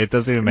down. It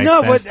doesn't even make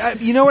sense. No,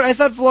 but you know what? I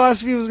thought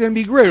philosophy was going to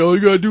be great. All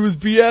you got to do is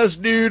BS,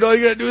 dude. All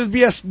you got to do is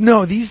BS.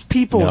 No, these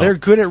people, they're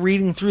good at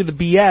reading through the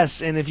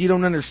BS, and if you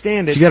don't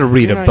understand it, you got to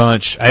read a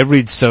bunch. I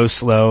read so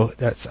slow.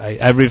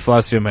 I read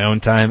philosophy in my own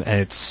time, and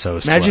it's so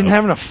slow. Imagine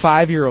having a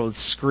 5-year-old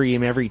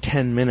scream every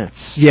 10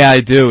 minutes. Yeah, I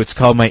do. It's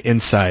called my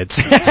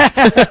insides.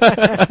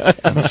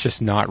 I must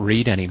just not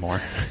read anymore.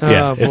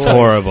 Yeah, it's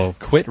horrible.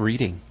 Quit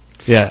reading.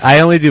 Yeah, I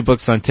only do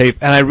books on tape,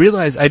 and I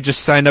realized I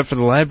just signed up for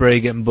the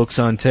library getting books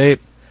on tape.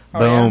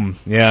 Boom.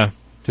 Yeah.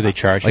 Do they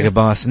charge like you? a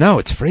boss? No,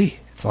 it's free.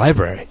 It's a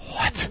library.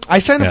 What? I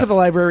signed up for the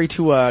library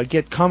to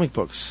get comic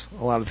books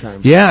a lot of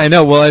times. Yeah, I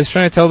know. Well, I was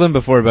trying to tell them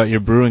before about your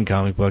Brewing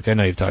comic book. I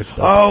know you've talked about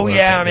it. Oh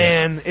yeah,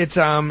 man! It's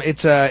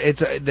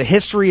the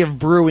history of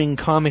brewing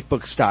comic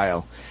book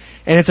style,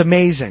 and it's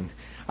amazing.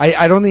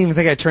 I don't even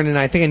think I turned it in.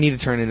 I think I need to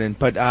turn it in,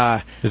 but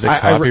is it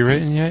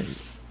copywritten yet?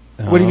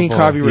 What do you mean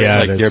copywritten? Yeah,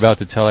 like you're about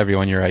to tell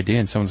everyone your idea,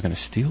 and someone's going to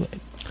steal it.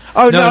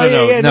 Oh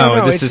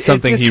no! This is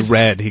something he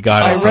read. He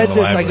got it. I read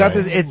this. I got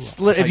this. It's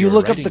if you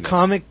look up the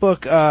comic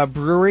book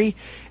brewery,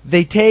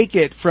 they take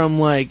it from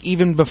like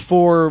even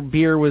before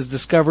beer was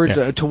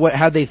discovered to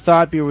how they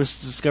thought beer was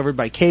discovered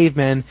by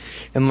cavemen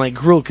and like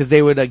grew because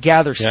they would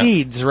gather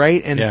seeds,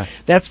 right? And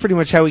that's pretty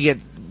much how we get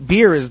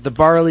beer. Is the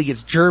barley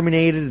gets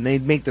germinated and they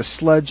make the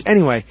sludge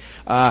anyway.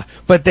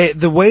 But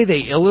the way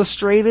they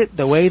illustrate it,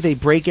 the way they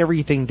break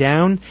everything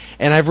down,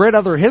 and I've read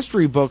other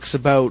history books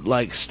about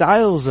like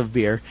styles of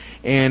beer,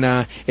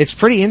 and it's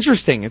pretty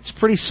interesting. It's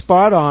pretty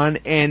spot on,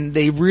 and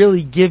they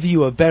really give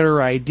you a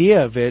better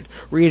idea of it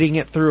reading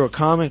it through a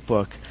comic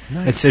book.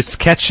 Nice. It's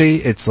catchy.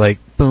 It's like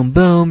boom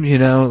boom. You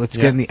know, let's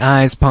get in the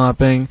eyes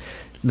popping.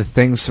 The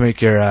things to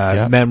make your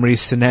memory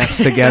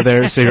synapse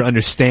together, so you're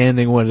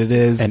understanding what it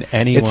is. And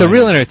anyone, it's a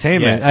real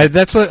entertainment. Yeah.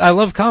 That's what I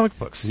love comic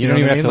books. You don't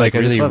even have to like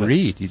really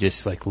read. You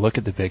just like look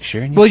at the picture.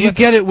 And you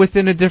get it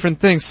within a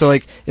different thing. So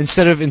like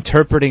instead of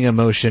interpreting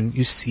emotion,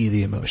 you see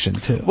the emotion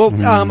too. Well,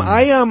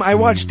 I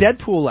watched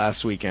Deadpool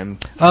last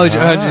weekend. Oh, did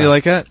you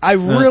like it? I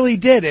really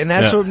did, and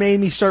that's what made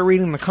me start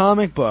reading the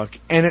comic book.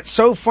 And it's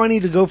so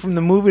funny to go from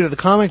the movie to the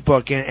comic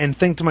book and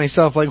think to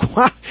myself like,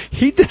 wow,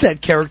 he did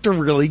that character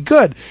really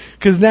good.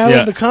 Because now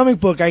in the comic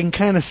book, I can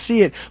kind of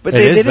see it. But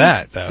they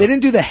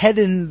didn't do the head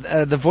and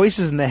the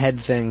voices in the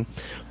head thing,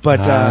 but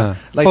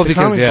the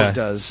comic book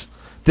does.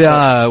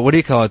 What do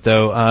you call it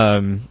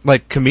though?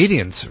 Like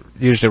comedians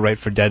usually write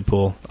for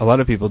Deadpool. A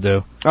lot of people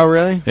do. Oh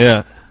really?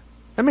 Yeah.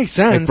 That makes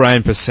sense. Like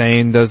Brian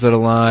Posehn does it a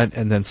lot,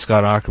 and then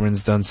Scott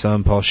Aukerman's done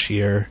some. Paul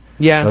Scheer.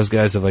 Yeah, those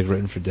guys have like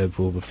written for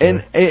Deadpool before.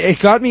 And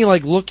it got me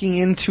like looking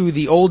into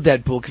the old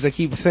Deadpool because I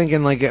keep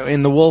thinking like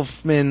in the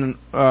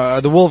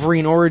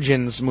Wolverine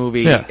Origins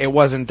movie, it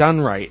wasn't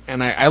done right.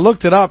 And I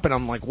looked it up and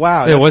I'm like,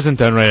 wow, it wasn't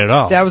done right at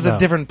all. That was a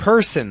different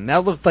person.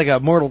 That looked like a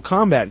Mortal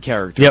Kombat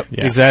character. Yep,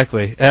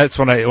 exactly. That's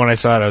when I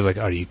saw it, I was like,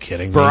 are you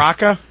kidding me?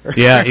 Baraka?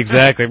 Yeah,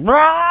 exactly.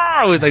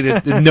 With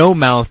like the no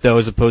mouth though,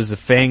 as opposed to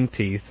fang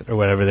teeth or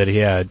whatever that he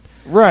had.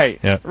 Right,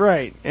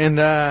 right. And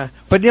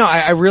but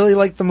I really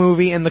like the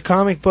movie and the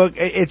comic book.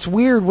 It's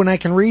weird when I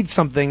can read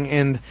something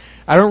and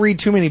I don't read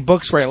too many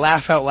books where I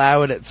laugh out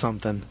loud at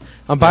something.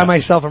 I'm by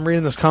myself, I'm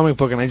reading this comic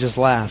book and I just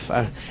laugh.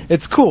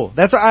 It's cool.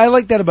 I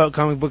like that about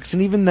comic books,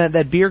 and even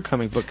that beer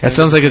comic book. That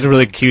sounds like it's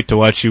really cute to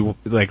watch you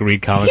like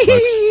read comic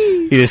books.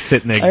 You just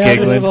sitting there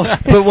giggling.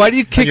 But why do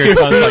you kick your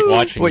son's like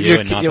watching you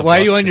and not why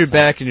are you on your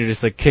back and you're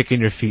just like kicking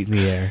your feet in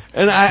the air?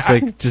 And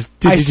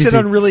I sit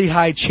on really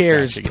high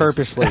chairs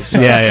purposely. So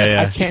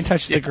yeah. I can't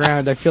touch the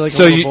ground. I feel like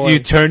so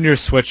you turn your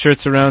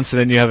sweatshirts around so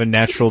then you have a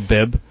natural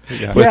bib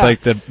with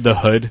like the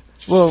hood.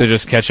 To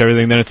just catch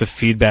everything, then it's a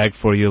feed bag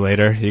for you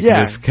later. You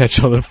can just catch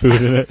all the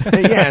food in it.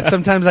 And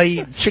sometimes I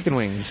eat chicken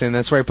wings, and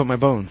that's where I put my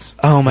bones.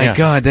 Oh my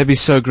god, that'd be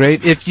so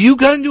great. If you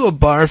got into a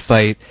bar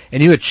fight,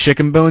 and you had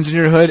chicken bones in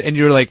your hood, and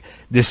you were like,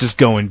 this is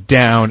going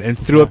down, and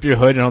threw up your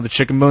hood, and all the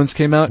chicken bones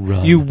came out,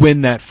 you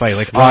win that fight,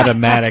 like,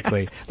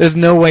 automatically. There's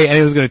no way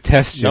anyone's going to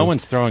test you. No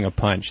one's throwing a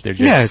punch. They're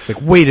just... Yeah, it's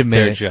like, wait a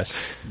minute. They're just...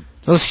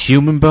 Those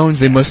human bones,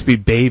 they must be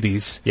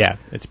babies. Yeah,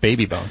 it's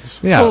baby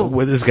bones. Yeah,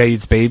 this guy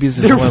eats babies.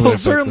 There will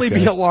certainly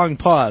be a long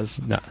pause.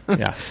 No,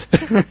 yeah.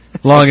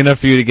 Long enough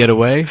for you to get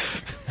away?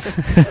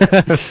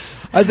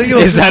 I think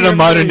is that a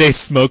modern-day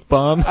smoke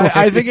bomb?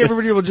 I think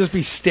everybody will just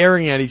be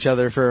staring at each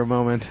other for a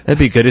moment. That'd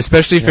be good,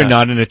 especially if you're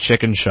not in a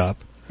chicken shop.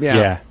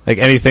 Yeah. Like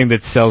anything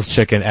that sells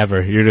chicken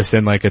ever. You're just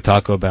in like a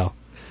Taco Bell.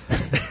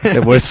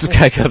 Where's this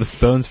guy got his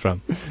bones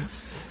from?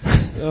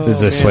 This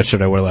is a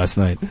sweatshirt I wore last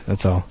night.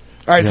 That's all.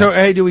 All right, so,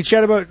 hey, do we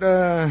chat about...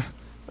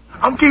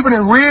 I'm keeping it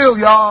real,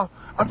 y'all.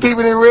 I'm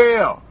keeping it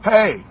real.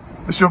 Hey,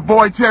 it's your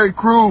boy Terry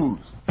Crews.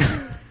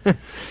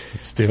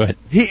 Let's do it.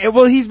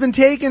 He's been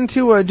taken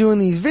to doing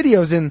these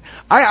videos, and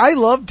I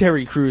love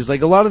Terry Crews.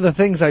 Like, a lot of the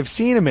things I've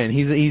seen him in.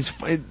 He's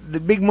the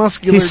big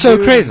muscular He's so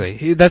dude.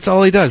 crazy. That's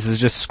all he does is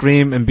just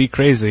scream and be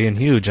crazy and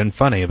huge and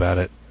funny about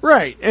it.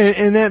 Right,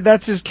 and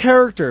that's his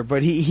character.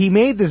 But he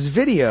made this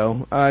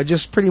video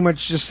just pretty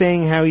much just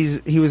saying how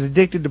he was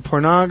addicted to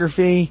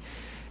pornography.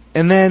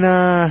 And then,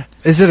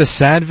 is it a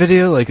sad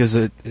video? Like, is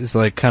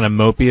like kind of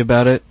mopey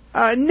about it?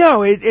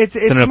 No, it's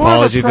an more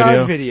apology of a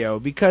proud video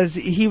because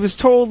he was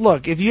told,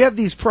 look, if you have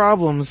these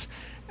problems,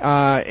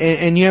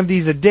 and you have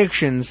these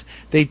addictions,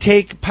 they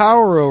take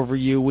power over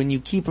you when you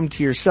keep them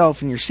to yourself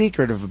and you're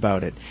secretive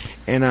about it.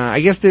 And,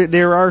 I guess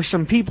there are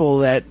some people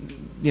that,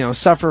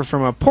 suffer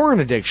from a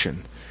porn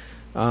addiction.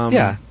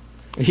 Yeah.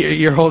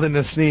 You're holding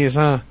the sneeze,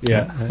 huh?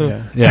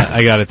 Yeah. Yeah,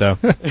 I got it though.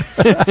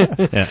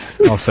 Yeah,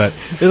 all set.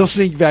 It'll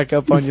sneak back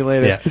up on you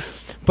later. Yeah.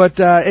 But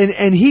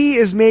and he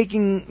is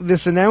making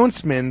this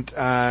announcement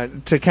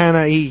to kind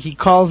of he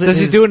calls it. Does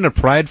he do it in a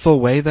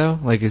prideful way though?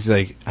 Like he's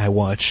like, I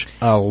watch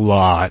a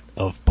lot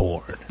of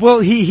porn.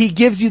 Well, he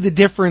gives you the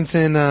difference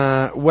in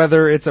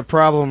whether it's a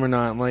problem or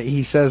not. Like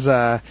he says,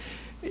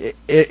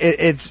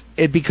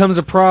 it becomes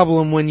a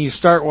problem when you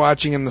start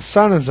watching and the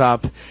sun is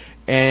up.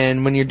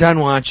 And when you're done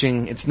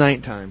watching, it's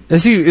nighttime.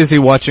 Is he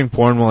watching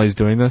porn while he's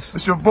doing this?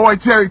 It's your boy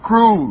Terry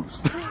Crews.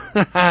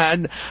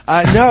 No.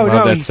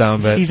 That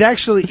sound bit.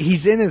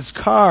 He's in his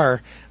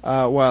car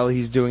while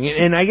he's doing it,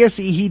 and I guess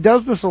he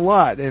does this a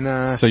lot.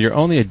 And so you're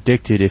only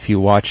addicted if you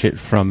watch it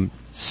from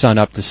sun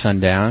up to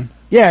sundown.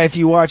 Yeah, if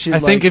you watch it. I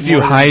think if you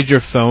hide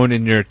your phone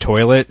in your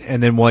toilet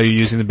and then while you're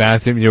using the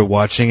bathroom, you're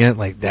watching it.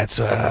 Like that's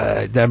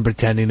them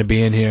pretending to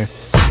be in here.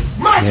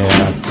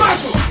 Yeah.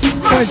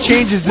 Kind of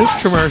changes this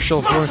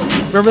commercial for.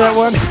 Remember that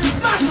one?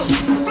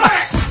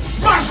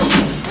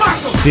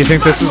 Do you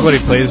think this is what he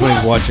plays when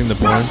he's watching the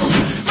porn?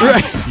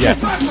 Right. Yes.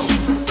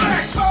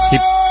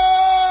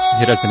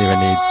 He doesn't even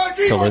need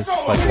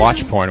to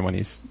watch porn when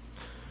he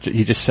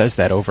just says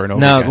that over and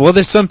over again. Well,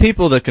 there's some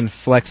people that can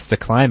flex the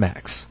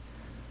climax.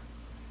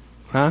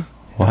 Huh?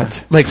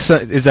 What? Like,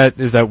 is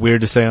that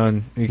weird to say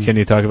on? Can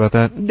you talk about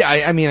that?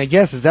 I mean, I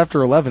guess it's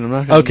after 11. I'm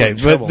not going to get in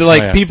trouble.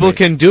 But people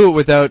can do it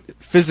without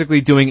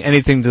physically doing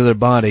anything to their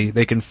body.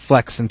 They can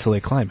flex until they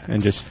climax.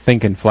 And just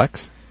think and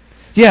flex?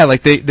 Yeah,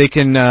 like they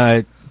can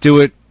do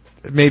it.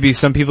 Maybe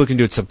some people can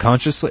do it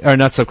subconsciously, or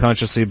not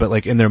subconsciously, but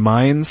like in their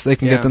minds, they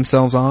can get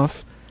themselves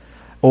off.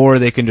 Or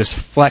they can just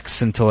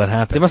flex until it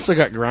happens. They must have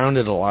got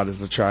grounded a lot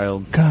as a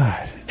child.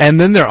 God. And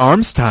then their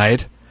arms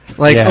tied.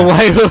 Like,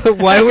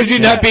 why would you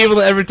not be able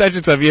to ever touch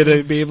yourself? You had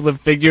to be able to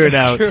figure it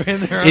out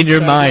in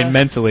your mind,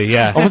 mentally,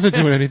 yeah. I wasn't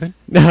doing anything.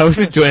 No, I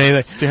wasn't doing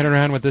anything. Standing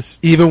around with this.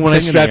 Even when I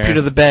strap you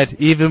to the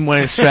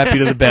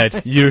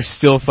bed, you're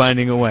still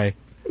finding a way.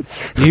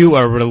 You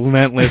are a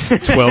relentless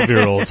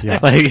 12-year-old. Yeah.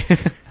 Like,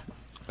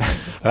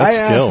 that's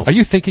skills. Are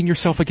you thinking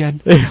yourself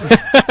again?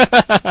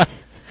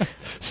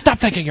 Stop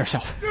thinking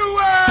yourself.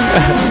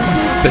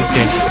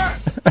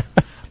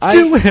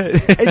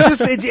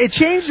 It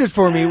changed it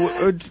for me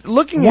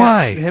looking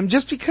at him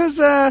just because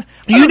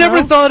you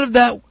never thought of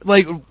that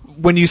like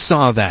when you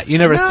saw that. You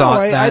never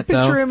thought that. I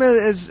picture him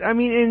as and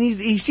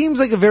he seems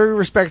like a very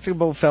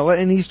respectable fella,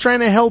 and he's trying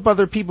to help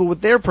other people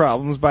with their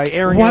problems by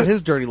airing out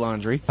his dirty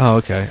laundry. Oh,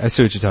 okay. I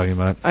see what you're talking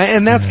about.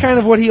 And that's kind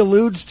of what he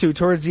alludes to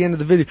towards the end of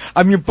the video.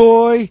 I'm your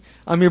boy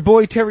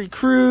Terry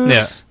Crews.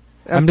 Yeah.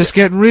 I'm just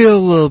getting real a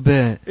little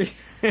bit.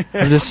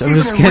 I'm just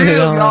getting it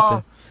all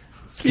out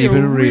there. Keep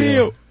it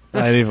real.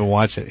 I didn't even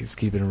watch it. He's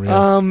keeping it real.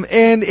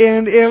 And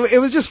it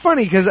was just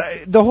funny because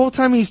the whole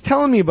time he's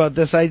telling me about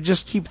this, I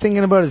just keep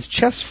thinking about his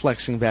chest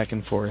flexing back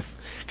and forth.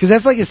 Because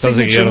that's like his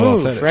signature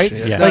move, right?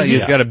 Yeah. Like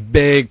he's got a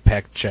big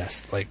pec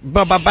chest, like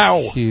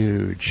bow.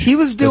 Huge. He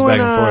was doing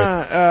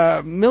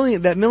that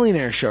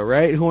Millionaire show,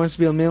 right? Who Wants to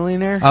Be a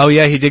Millionaire? Oh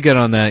yeah, he did get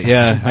on that.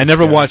 Yeah, I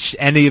never watched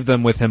any of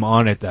them with him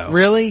on it though.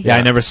 Really? Yeah,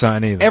 I never saw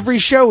any of them. Every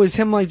show is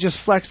him like just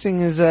flexing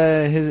his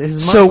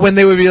muscles. So when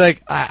they would be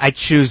like, I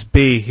choose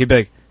B, he'd be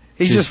like,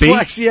 He choose just B,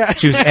 flex, yeah.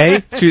 choose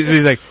A.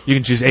 He's like, you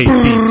can choose A,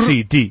 B,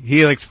 C, D.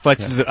 He like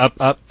flexes it up,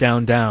 up,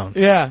 down, down.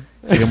 Yeah.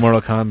 It's like a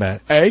Mortal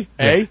Kombat. A,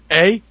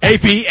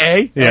 B,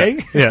 A.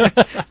 Yeah.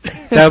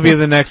 That'll be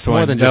the next one.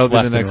 More than That'll just be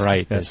left the next and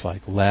right. one. There's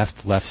like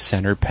left,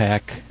 center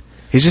pack.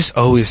 He's just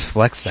always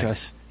flexing.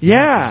 Just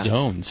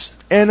zones.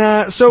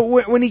 And so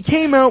when he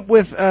came out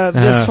with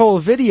this whole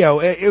video,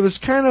 it was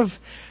kind of,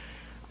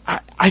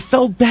 I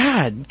felt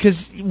bad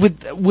because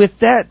with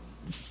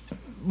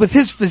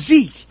his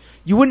physique,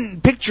 you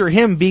wouldn't picture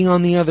him being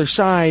on the other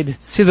side.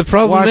 See, the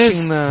problem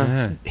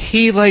is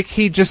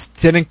he just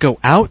didn't go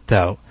out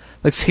though.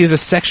 Like he's a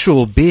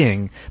sexual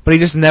being, but he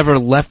just never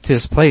left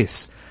his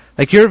place.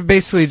 Like you're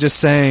basically just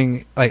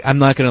saying, like I'm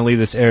not going to leave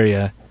this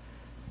area,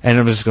 and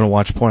I'm just going to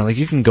watch porn. Like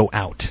you can go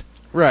out,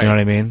 right? You know what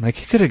I mean? Like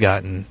he could have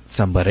gotten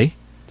somebody.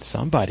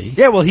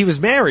 Yeah, well, he was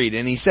married,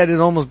 and he said it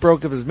almost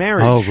broke up his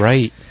marriage. Oh,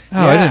 right. Oh,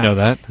 I didn't know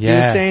that. He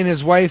was saying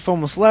his wife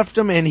almost left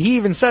him, and he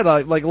even said,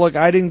 like, look,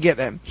 I didn't get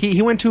that.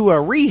 He went to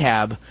a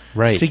rehab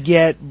to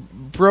get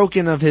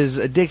broken of his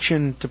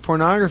addiction to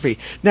pornography.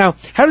 Now,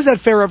 how does that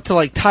fare up to,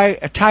 like,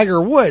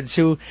 Tiger Woods,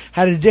 who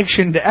had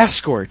addiction to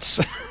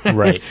escorts?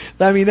 Right.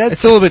 I mean,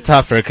 it's a little bit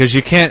tougher, because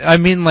you can't, I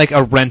mean, like,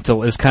 a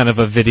rental is kind of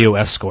a video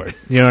escort.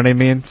 You know what I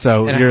mean?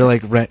 So you're,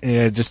 like,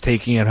 just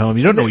taking it home.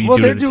 You don't know what you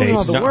do to the tapes. Well, they're doing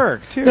all the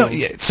work, too. No,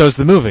 so is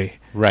the movie.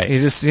 Right. You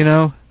just, you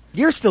know...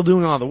 You're still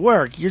doing all the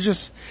work. You're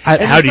just...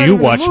 How do you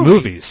watch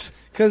movies?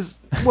 Because,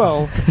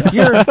 well,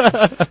 you're...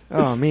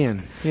 Oh,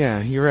 man.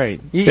 Yeah, you're right.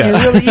 You're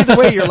really, either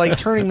way, you're like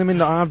turning them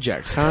into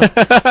objects, huh?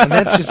 And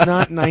that's just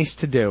not nice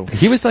to do.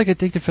 He was like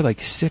addicted for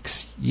like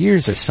 6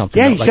 years or something.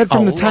 Yeah, he like said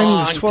from the time he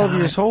was 12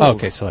 years old.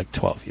 Okay, so like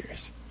 12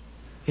 years.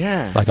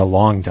 Yeah. Like a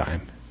long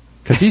time.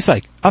 Because he's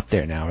like up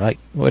there now. Like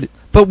what?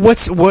 But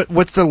what's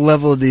the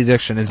level of the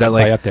addiction? Is that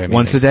like up there,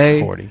 once a day?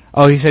 40.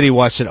 Oh, he said he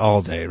watched it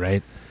all day,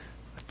 right?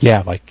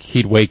 Yeah, like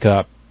he'd wake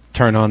up,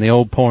 turn on the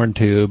old porn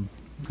tube,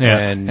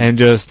 and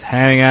just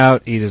hang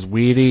out, eat his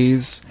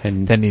Wheaties,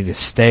 and then eat his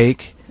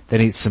steak,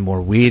 then eat some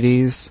more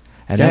Wheaties,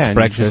 and that's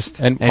breakfast.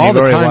 And all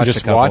the time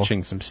just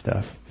watching some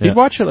stuff. He'd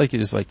watch it like it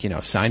was like,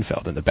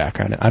 Seinfeld in the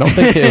background. I don't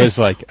think it was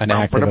like an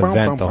active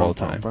event the whole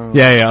time.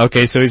 Yeah,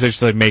 okay, so he's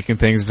just like making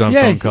things on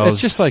phone calls.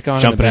 It's just like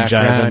on in the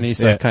background,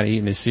 he's like kind of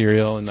eating his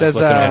cereal and like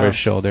looking over his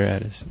shoulder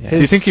at his... Yeah. Do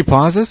you think he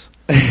pauses?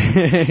 Do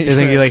you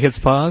think he like hits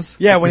pause?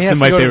 Yeah, when he has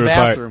to go to the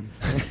part. bathroom.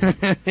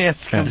 He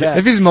has to come back.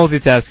 If he's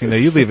multitasking, though,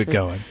 you leave it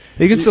going.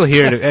 You can still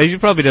hear it. He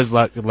probably does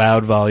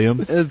loud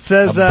volume. It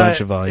says a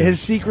bunch of volume. His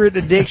secret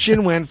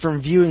addiction went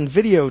from viewing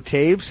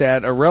videotapes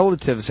at a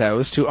relative's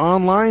house to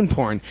online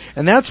porn.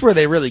 And that's where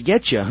they really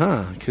get you,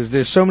 huh? Because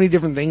there's so many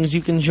different things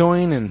you can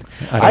join. And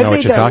I don't know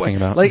what you're talking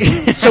about. Like,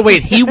 so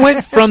wait, he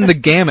went from the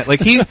gamut.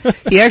 Like he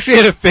actually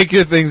had to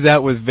figure things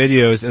out with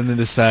videos and then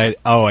decide,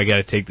 I got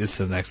to take this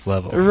to the next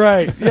level.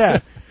 Right,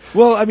 yeah.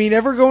 Well, I mean,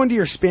 ever go into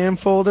your spam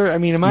folder? I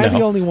mean, am I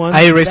the only one?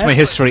 I erase my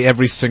history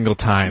every single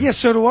time. Yeah,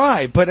 so do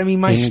I. But, I mean,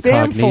 my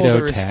spam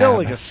folder is still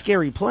like a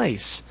scary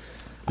place.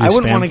 I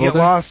wouldn't want to get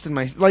lost in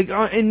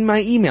my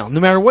email, no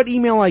matter what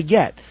email I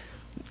get.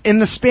 In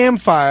the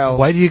spam file...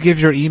 Why do you give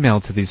your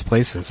email to these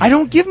places? I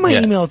don't give my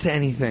email to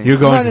anything. You're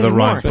going to the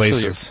wrong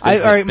places. All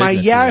right, my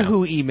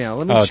Yahoo email.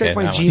 Let me check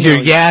my Gmail. Your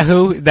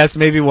Yahoo? That's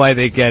maybe why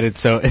they get it,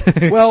 so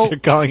well, you're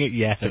calling it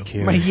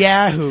Yahoo. My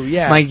Yahoo,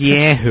 yeah. My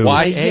Yahoo.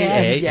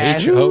 YAAHOO.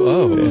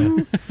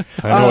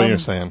 I know what you're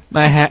saying.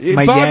 My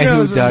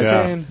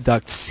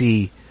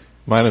Yahoo.c.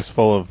 Mine is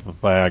full of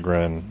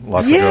Viagra and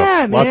lots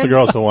of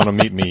girls who want to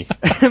meet me.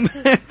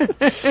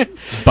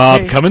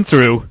 Bob, coming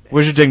through.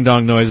 Where's your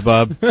ding-dong noise,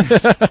 Bob?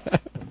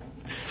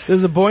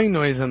 There's a boing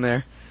noise in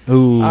there.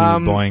 Ooh,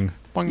 boing.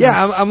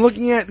 Yeah, I'm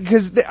looking at,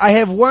 because I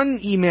have one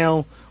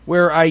email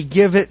where I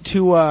give it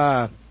to,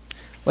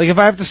 like if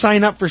I have to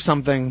sign up for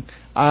something,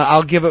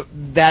 I'll give it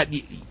that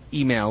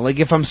email. Like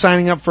if I'm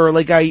signing up for,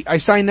 like I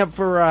signed up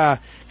for,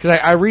 because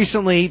I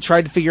recently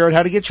tried to figure out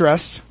how to get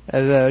dressed,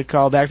 as a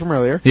call back from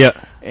earlier.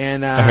 Yeah.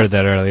 And I heard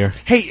that earlier.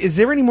 Hey, is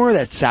there any more of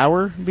that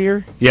sour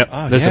beer? Yep,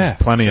 there's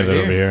plenty of it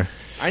over here.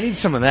 I need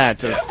some of that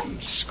to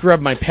scrub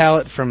my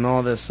palate from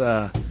all this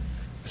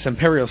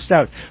Imperial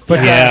Stout. But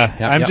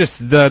I'm just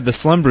the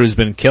Slumbrew's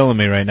been killing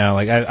me right now.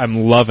 Like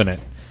I'm loving it.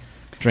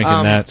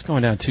 Drinking that. It's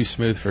going down too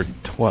smooth for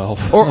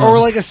 12. Or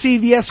like a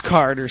CVS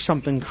card or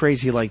something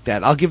crazy like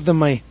that. I'll give them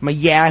my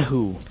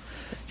Yahoo.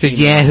 Your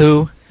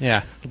Yahoo?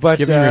 Yeah. But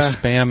give them your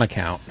spam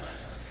account.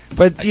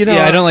 But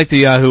I don't like the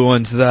Yahoo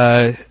ones.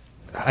 I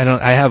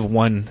have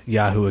one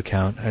Yahoo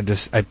account.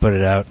 I put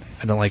it out.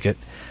 I don't like it.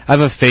 I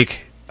have a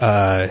fake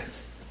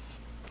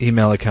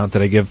email account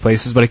that I give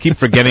places, but I keep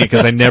forgetting it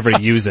because I never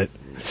use it.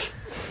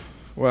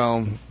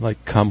 Well,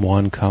 like come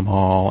one, come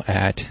all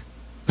at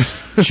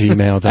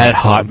gmail.com. At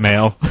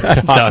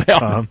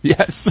hotmail.com.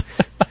 Yes.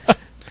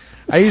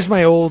 I use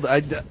my old...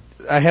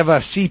 I have a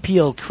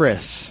CPL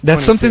Chris.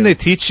 That's 22. Something they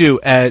teach you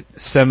at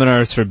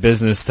seminars for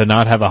business, to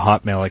not have a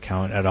Hotmail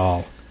account at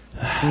all.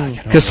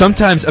 Because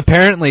sometimes,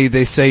 apparently,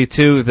 they say,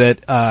 too,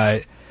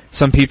 that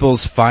some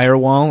people's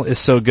firewall is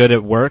so good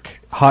at work,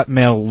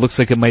 Hotmail looks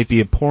like it might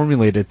be a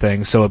poor-related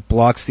thing, so it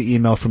blocks the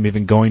email from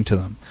even going to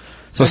them.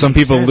 So some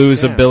people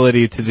lose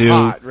ability to do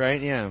hot,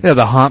 right? Yeah. Yeah,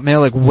 the hot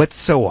mail. Like, what's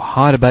so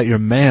hot about your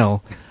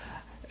mail?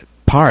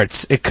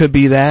 Parts. It could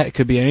be that. It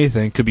could be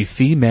anything. It could be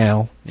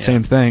female. Yeah.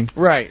 Same thing.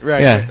 Right.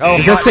 Yeah. Oh,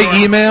 does that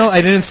say email?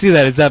 I didn't see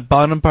that. Is that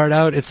bottom part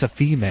out? It's a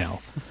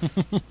female.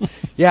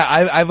 Yeah,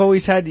 I've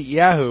always had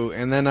Yahoo,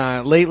 and then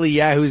lately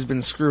Yahoo's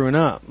been screwing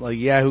up. Like,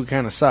 Yahoo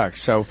kind of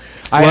sucks. So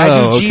I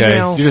do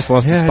Gmail. You just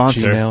lost a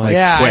sponsor. Gmail,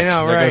 I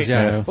know,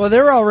 right? Well,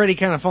 they're already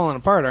kind of falling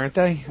apart, aren't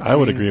they? I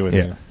would agree with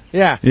you.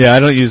 Yeah. Yeah, I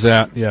don't use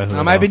that. Yeah.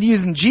 I've been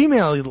using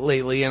Gmail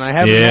lately, and I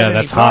haven't had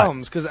any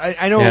problems because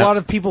I know a lot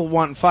of people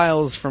want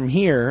files from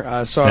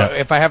here. So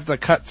if I have to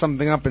cut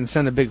something up and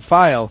send a big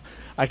file,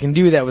 I can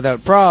do that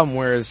without problem.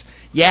 Whereas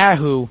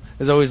Yahoo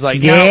is always like,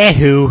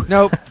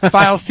 nope,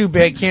 file's too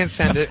big, can't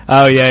send it.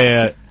 Oh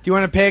yeah. Do you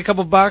want to pay a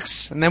couple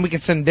bucks, and then we can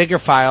send bigger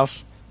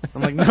files?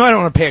 I'm like, no, I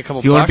don't want to pay a couple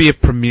bucks. Do you want to be a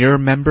Premier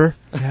member?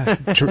 Yeah,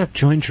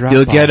 join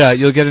Dropbox.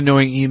 You'll get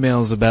annoying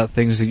emails about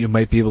things that you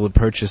might be able to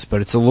purchase, but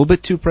it's a little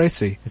bit too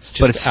pricey.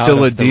 But it's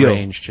still a deal.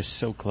 Range, just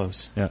so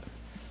close. Yeah.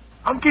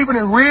 I'm keeping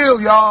it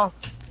real, y'all.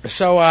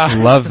 So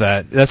love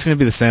that. That's going to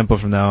be the sample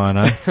from now on,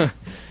 huh?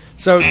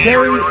 So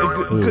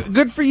Terry,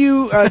 good for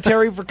you,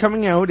 Terry, for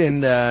coming out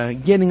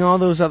and getting all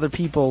those other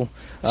people.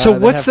 So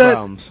what's that?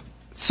 Problems.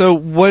 So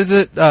what is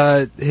it,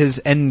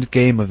 his end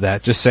game of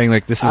that? Just saying,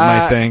 like, this is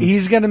my thing?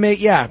 He's going to make,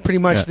 pretty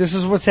much, this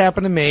is what's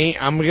happened to me.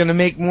 I'm going to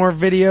make more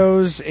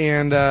videos,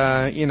 and,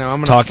 I'm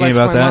going to talking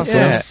about that? muscles.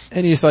 Yeah,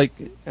 and he's like,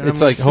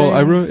 it's like,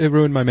 it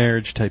ruined my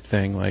marriage type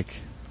thing, like...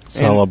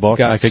 Sell a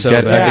book. I could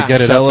get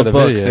it Sell up a for the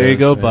book. video. There you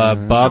go,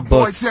 Bob. Bob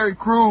Books. Boy Terry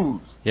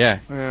Crews.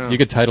 Yeah, you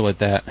could title it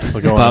that.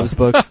 Bob's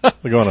Books.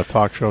 We go on a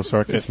talk show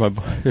circuit. It's my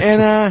boy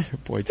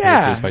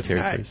Terry Crews by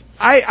Terry Crews.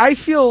 I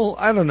feel,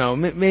 I don't know,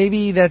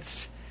 maybe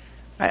that's...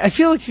 I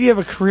feel like if you have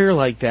a career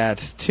like that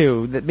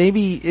too, that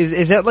maybe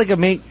is that like a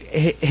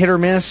hit or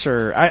miss,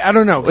 or I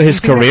don't know.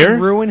 His career? That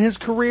can ruin his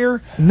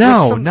career?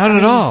 No, not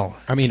at all.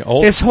 I mean,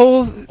 Old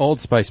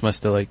Spice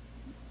must have like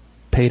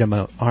paid him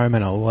an arm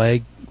and a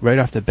leg right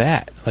off the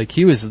bat. Like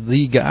he was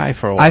the guy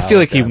for a while. I feel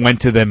like he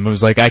went to them and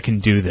was like, "I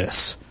can do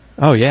this."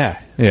 Oh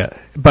yeah,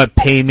 but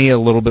pay me a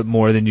little bit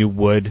more than you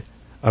would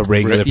a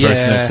regular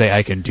person that say,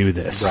 "I can do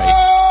this."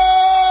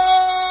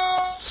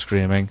 Right.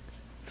 Screaming.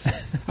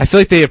 I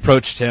feel like they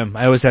approached him.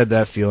 I always had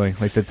that feeling,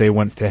 like that they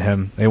went to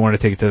him. They wanted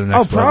to take it to the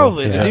next level. Oh,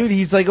 probably. The dude,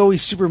 he's like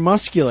always super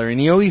muscular, and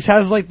he always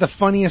has like the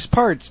funniest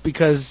parts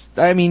because,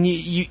 I mean,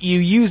 you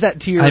use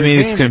that to your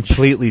advantage. It's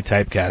completely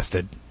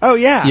typecasted. Oh,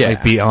 yeah.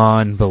 Like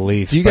beyond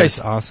belief. Do you guys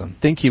awesome.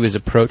 think he was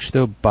approached,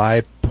 though,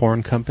 by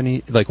porn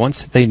company? Like,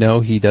 once they know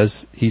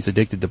he's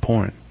addicted to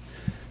porn,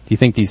 do you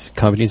think these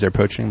companies are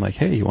approaching him like,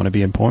 hey, you want to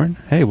be in porn?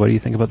 Hey, what do you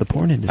think about the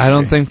porn industry?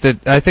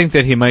 I think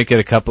that he might get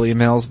a couple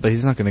emails, but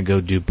he's not going to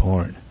go do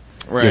porn.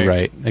 Right. You're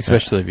right.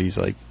 Especially if he's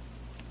like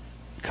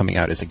coming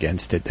out as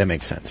against it. That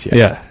makes sense.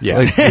 Yeah.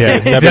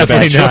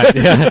 Definitely not.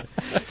 Yeah.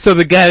 So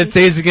the guy that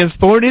says against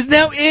porn is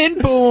now in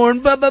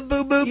porn.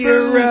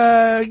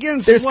 You're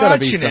against There's got to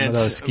be watching some it, of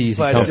those skeezy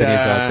companies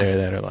out there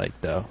that are like,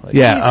 though. Like,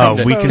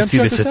 we can see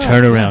this a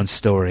turnaround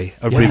story,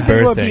 a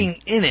rebirthing.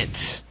 Being in it.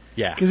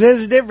 Yeah. Because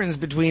there's a difference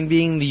between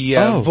being the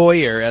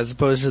voyeur as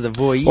opposed to the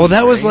voyeur. Well,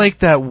 that was like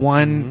that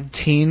one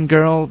teen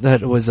girl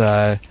that was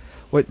the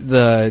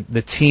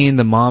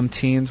mom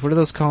teens, what are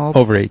those called?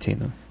 Over 18,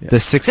 though. Yeah. The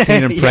 16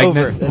 and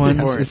pregnant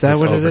ones? Is that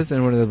what it is?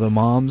 And what are the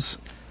moms?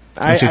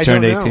 When she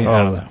turned 18? I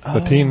don't know.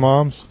 The teen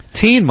moms?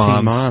 Teen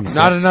moms.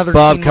 Not another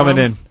Bob teen coming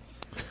mom?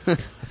 in.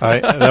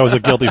 That was a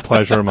guilty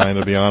pleasure of mine,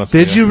 to be honest with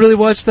you. Did you really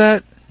watch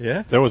that?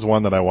 Yeah. There was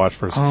one that I watched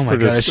for... Oh my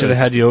god, I should have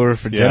had you over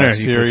for dinner.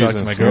 You could talk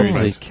to my girlfriend.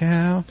 Holy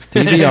cow.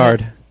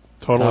 DVR'd.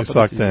 Totally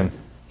sucked in.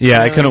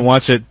 Yeah, I couldn't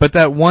watch it. But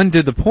that one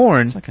did the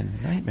porn. It's like a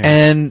nightmare.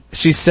 And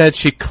she said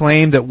she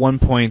claimed at one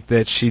point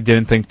that she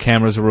didn't think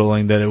cameras were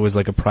rolling, that it was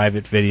like a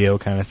private video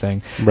kind of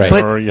thing. Right.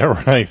 But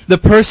right. The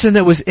person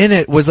that was in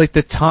it was like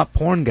the top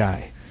porn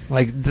guy.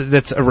 Like,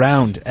 that's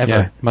around ever.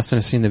 Yeah, must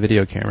have seen the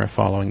video camera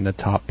following the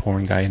top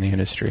porn guy in the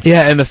industry.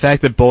 Yeah, and the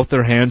fact that both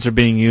their hands are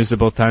being used at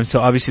both times, so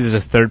obviously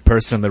there's a third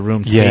person in the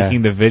room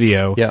taking the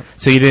video. Yeah.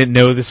 So you didn't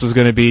know this was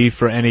going to be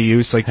for any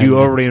use. Like, you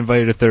already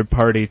invited a third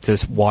party to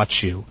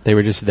watch you. They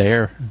were just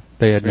there.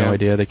 They had no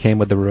idea. They came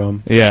with the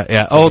room.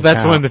 Yeah. Oh,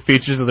 that's one of the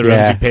features of the room.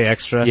 You pay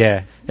extra.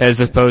 Yeah. As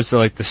opposed to,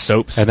 like, the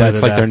soaps. And then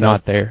it's like they're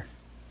not there.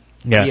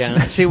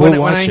 Yeah. See,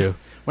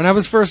 when I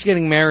was first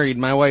getting married,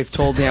 my wife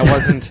told me I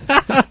wasn't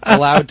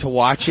allowed to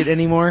watch it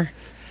anymore.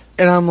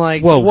 And I'm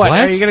like, whoa, what?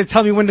 Are you going to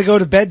tell me when to go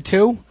to bed,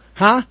 too?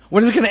 Huh?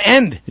 When is it going to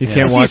end? You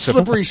can't watch a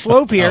slippery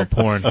slope here.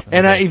 Porn.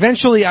 And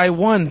eventually I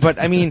won, but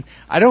I mean,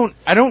 I don't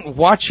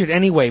watch it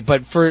anyway,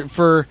 but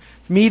for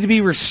me to be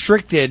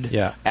restricted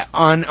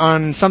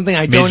on something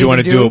I don't even do. Made you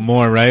want to do it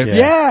more, right?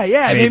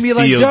 Yeah. It made me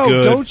like,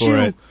 don't you...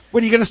 It.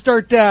 What, are you going to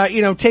start,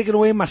 taking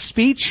away my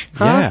speech?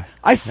 Huh? Yeah.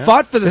 I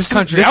fought for this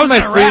country. This is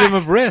my freedom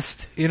of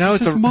wrist. You know,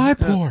 this is my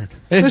porn.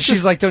 And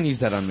she's like, don't use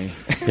that on me.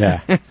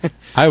 Yeah.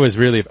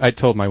 I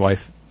told my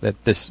wife that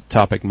this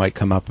topic might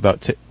come up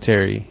about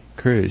Terry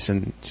Crews,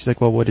 and she's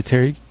like, well, what did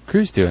Terry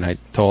Crews do? And I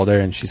told her,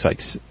 and she's like,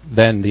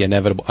 then the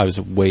inevitable, I was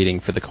waiting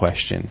for the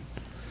question.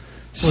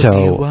 So, do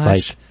you watch?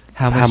 like,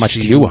 how much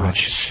do you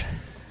watch?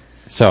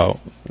 So,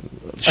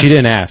 she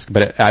didn't ask,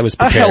 but I was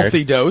prepared. A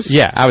healthy dose.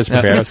 Yeah, I was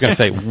prepared. I was going to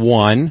say,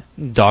 1.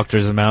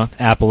 Doctor's amount,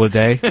 apple a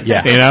day.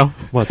 Yeah. You know?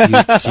 Well, do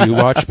you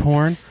watch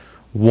porn?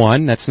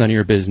 1, that's none of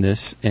your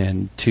business.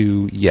 And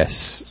 2,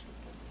 yes.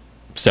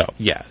 So,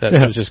 yeah,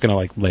 I was just going to,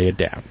 like, lay it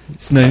down.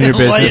 It's none of your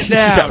business. Lay it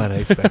down.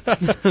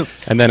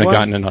 And then I What?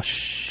 got in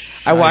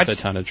I watched a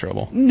ton of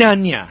trouble.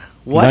 Nanya.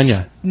 What?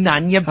 Nanya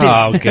business.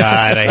 Oh,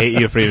 God, I hate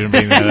you for even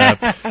bringing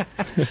that up.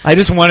 I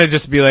just want to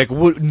just be like,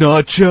 what,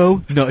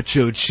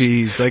 nacho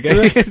cheese. Like,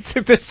 it's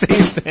the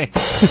same thing.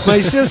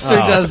 My sister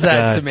does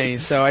that to me,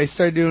 so I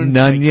started doing it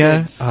to my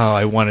Nanya? kids. Oh,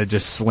 I want to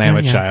just slam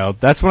a child.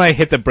 That's when I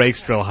hit the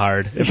brakes real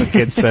hard. If a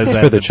kid says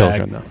that. for the in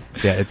children, back. though.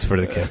 Yeah, it's for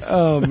the kids.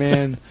 Oh,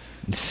 man.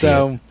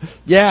 So,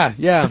 yeah.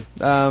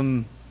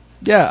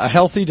 A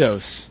healthy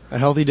dose. A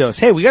healthy dose.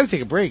 Hey, we got to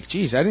take a break.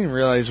 Jeez, I didn't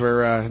realize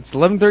it's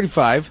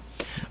 11:35.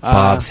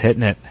 Bob's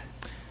hitting it.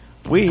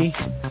 We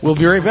will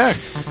be right back.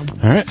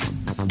 All right.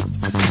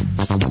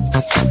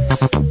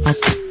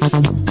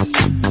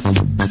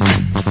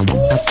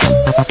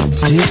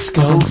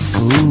 Disco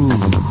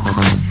food.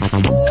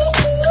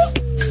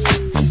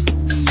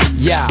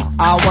 Yeah,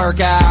 I work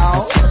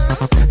out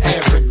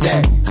every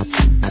day.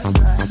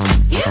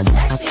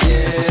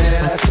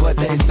 Yeah, that's what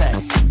they say.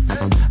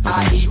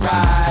 I eat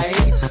right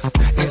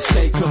and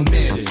stay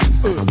committed.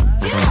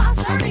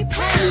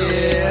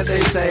 Yeah,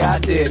 they say I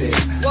did it.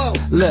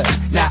 Look,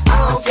 now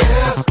I don't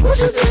care what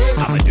you think.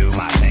 I'ma do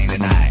my thing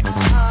tonight.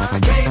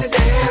 Came to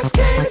dance,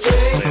 came to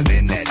drink.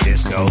 Living that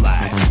disco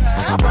life.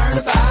 I burned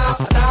about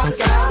 1,000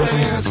 guys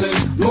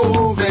dancing,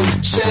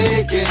 moving,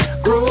 shaking,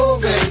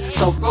 grooving.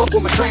 So go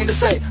for my train to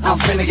say, I'm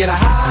finna get a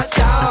hot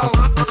dog.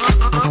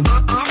 I'm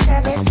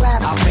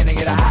finna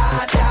get a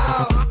hot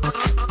dog.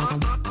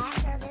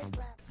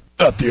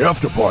 At the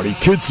after party,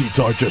 kid seats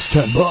aren't just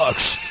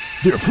 $10.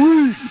 They're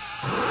free.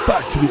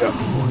 Back to the after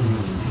party.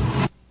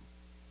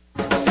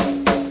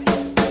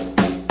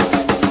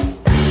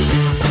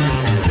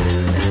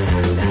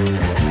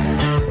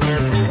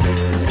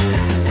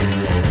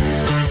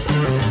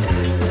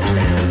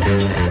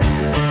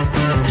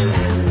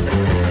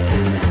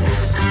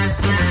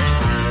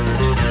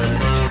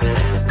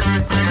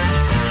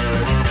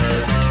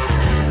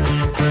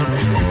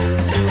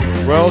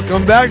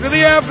 Welcome back to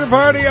the after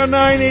party on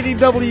 980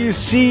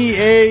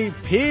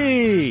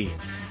 WCAP.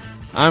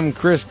 I'm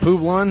Chris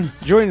Poublon.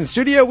 Joining the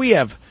studio, we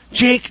have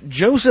Jake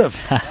Joseph.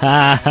 That's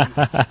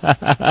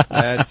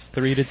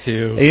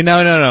 3-2. Hey,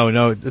 no.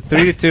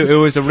 3-2. It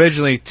was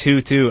originally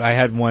 2-2. I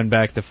had one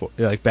back and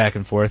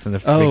forth in the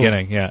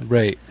beginning. Yeah,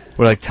 right.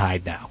 We're like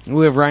tied now.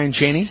 We have Ryan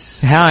Chani.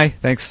 Hi.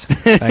 Thanks.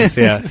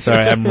 Yeah.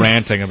 Sorry, I'm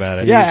ranting about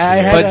it.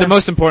 Yeah, but the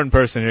most important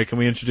person here. Can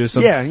we introduce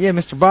him? Yeah,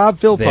 Mr. Bob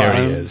Philpott.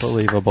 There he is.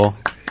 Unbelievable.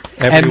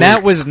 And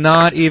that was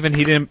not even.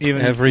 He didn't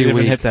even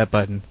week. hit that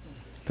button.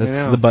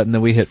 That's the button that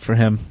we hit for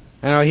him.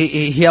 I know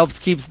he helps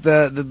keeps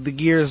the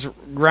gears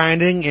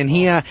grinding, and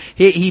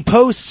he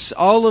posts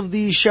all of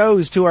these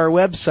shows to our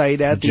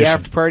website at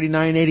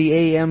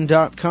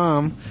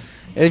theafterparty980am.com.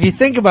 And if you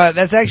think about it,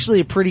 that's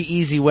actually a pretty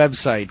easy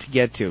website to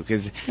get to,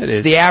 because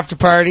it's the After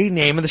Party,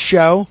 name of the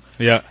show.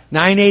 Yeah.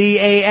 980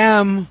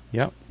 AM.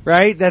 Yep.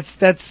 Right? That's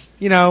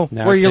now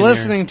where you're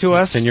listening to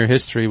us. It's in your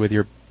history with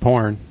your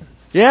porn.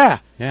 Yeah.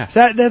 Yeah.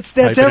 So that's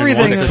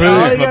everything. Cruz,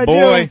 all you my gotta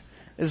boy. do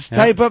is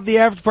type up the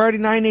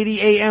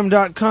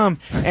afterparty980am.com,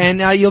 and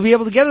you'll be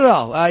able to get it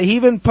all. He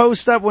even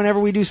posts up whenever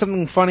we do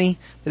something funny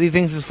that he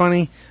thinks is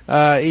funny.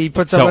 He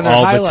puts up So under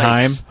all highlights. the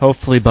time,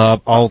 hopefully,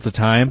 Bob, all the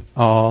time.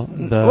 Well,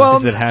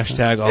 is it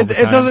hashtag all the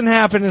time? It doesn't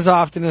happen as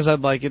often as I'd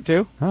like it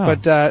to,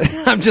 but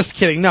I'm just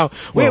kidding. No,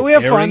 we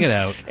have fun. It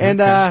out. And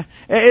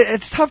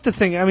it's tough to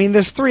think. I mean,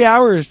 there's 3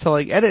 hours to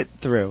edit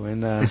through,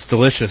 and it's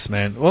delicious,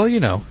 man. Well, we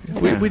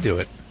do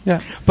it.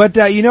 Yeah. But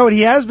you know what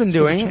he has been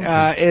doing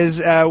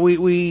is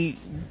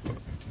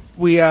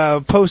we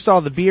post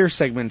all the beer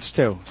segments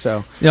too.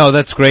 So no,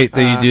 that's great that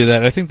you do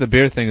that. I think the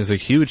beer thing is a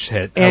huge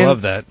hit. I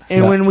love that.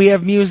 And when we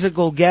have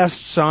musical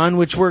guests on,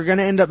 which we're going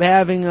to end up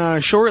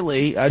having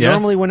shortly.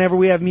 Normally, whenever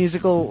we have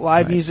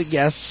live music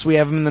guests, we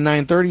have them in the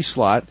 9:30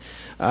 slot.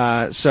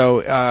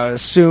 So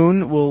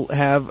soon we'll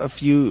have a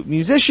few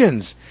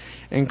musicians,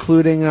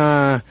 including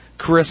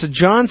Carissa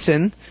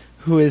Johnson,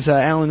 who is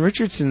Alan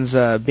Richardson's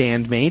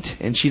bandmate,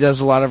 and she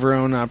does a lot of her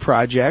own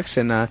projects.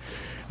 And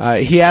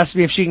he asked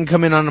me if she can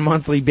come in on a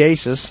monthly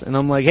basis, and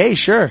I'm like, hey,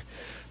 sure.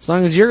 As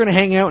long as you're going to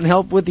hang out and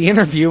help with the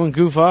interview and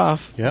goof off.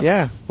 Yep.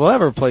 Yeah, we'll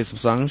have her play some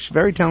songs. She's a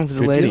very talented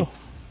lady. Deal.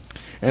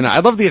 And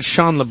I'd love to get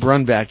Sean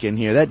LeBrun back in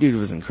here. That dude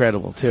was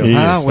incredible, too. He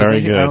is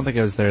very good. I don't think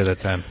I was there that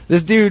time.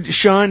 This dude,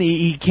 Sean,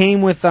 he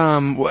came with,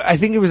 I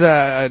think it was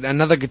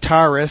another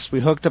guitarist.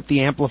 We hooked up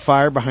the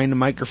amplifier behind the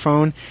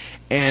microphone.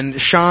 And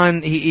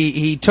Sean,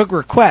 he took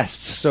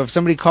requests. So if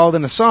somebody called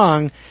in a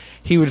song,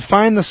 he would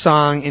find the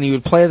song, and he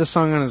would play the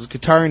song on his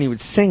guitar, and he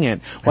would sing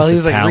it while he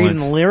was reading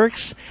the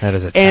lyrics. That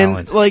is a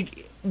talent. And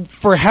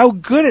for how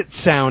good it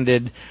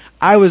sounded,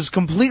 I was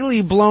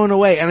completely blown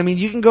away. And I mean,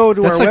 you can go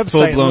to our website. That's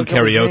full-blown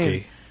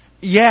karaoke.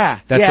 Yeah.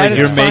 That's yeah, like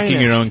you're making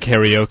finest. your own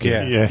karaoke.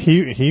 Yeah,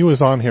 he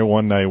was on here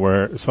one night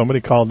where somebody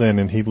called in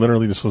and he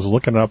literally just was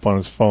looking up on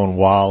his phone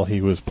while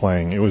he was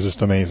playing. It was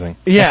just amazing.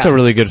 Yeah. That's a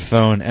really good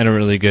phone and a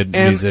really good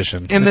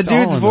musician. And the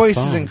dude's voice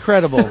is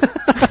incredible.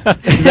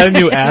 Is that a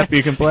new app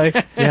you can play?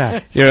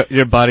 Yeah.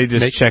 Your body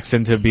just checks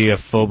in to be a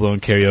full-blown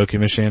karaoke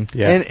machine.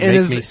 Yeah.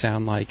 And Make me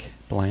sound like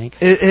blank.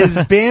 His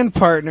band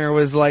partner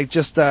was like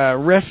just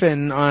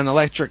riffing on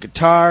electric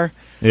guitar.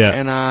 Yeah.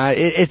 And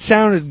it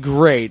sounded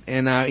great.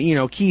 And,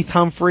 Keith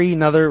Humphrey,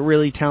 another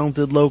really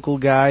talented local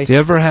guy. Do you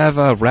ever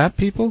have rap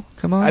people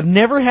come on? I've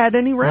never had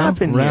any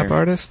rap in rap here.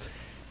 artist?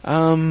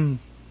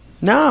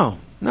 No,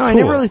 I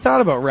never really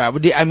thought about rap.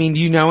 Do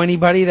you know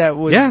anybody that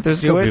would? Yeah, there's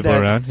a do couple it people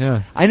around.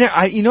 Yeah,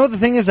 the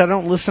thing is, I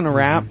don't listen to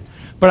rap,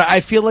 but I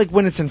feel like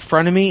when it's in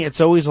front of me,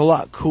 it's always a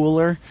lot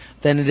cooler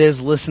than it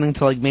is listening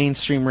to like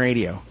mainstream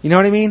radio. You know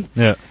what I mean?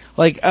 Yeah.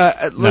 Like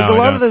a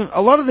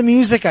lot of the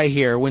music I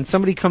hear when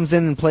somebody comes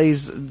in and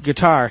plays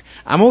guitar,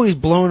 I'm always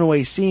blown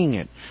away seeing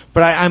it.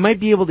 But I might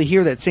be able to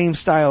hear that same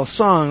style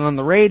song on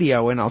the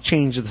radio, and I'll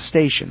change the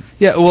station.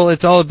 Yeah, well,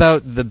 it's all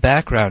about the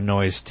background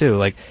noise too.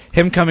 Like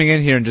him coming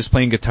in here and just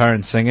playing guitar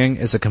and singing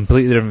is a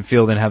completely different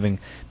feel than having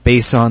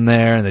bass on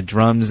there and the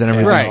drums and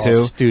everything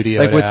too.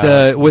 Studio, like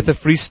with the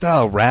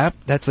freestyle rap,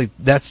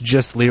 that's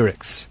just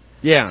lyrics.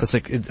 Yeah, so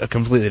it's a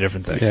completely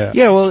different thing.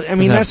 Yeah. Well, I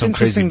mean that's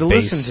interesting to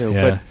listen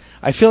to, but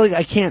I feel like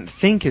I can't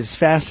think as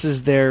fast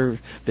as they're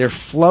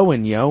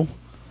flowing, yo.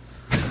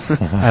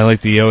 I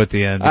like the yo at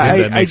the end.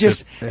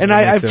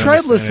 I've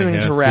tried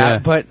listening to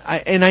rap, but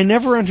I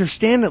never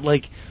understand it.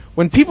 Like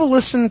when people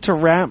listen to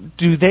rap,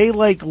 do they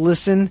like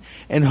listen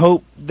and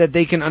hope that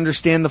they can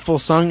understand the full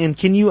song? And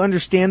can you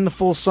understand the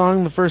full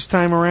song the first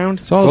time around?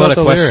 It's all about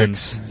the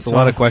lyrics. It's a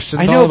lot of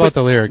questions. I know, it's all about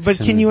the lyrics. But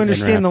can you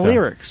understand the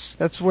lyrics?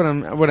 That's what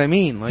I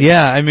mean. Like,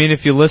 yeah, I mean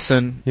if you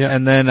listen,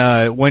 and then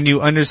when you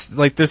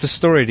like there's a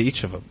story to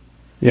each of them.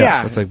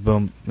 Yeah. It's like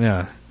boom.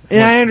 Yeah. And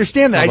I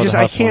understand that.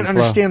 I can't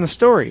understand the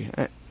story.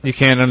 You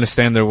can't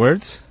understand their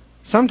words?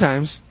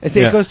 Sometimes. I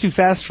think it goes too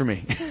fast for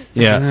me.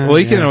 Yeah. Well,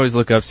 you can always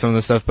look up some of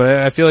the stuff, but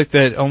I feel like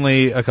that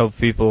only a couple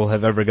people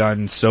have ever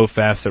gotten so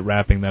fast at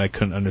rapping that I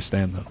couldn't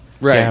understand them.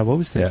 Right. Yeah, what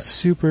was that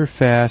super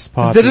fast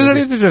pop? I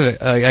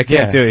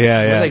can't do it,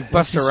 yeah. Like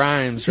Busta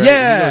Rhymes, right?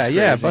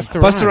 Yeah,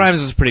 Busta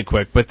Rhymes was pretty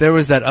quick, but there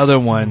was that other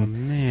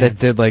one that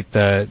did like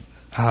the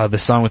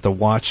song with the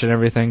watch and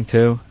everything,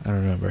 too. I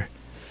don't remember.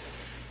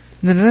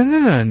 No.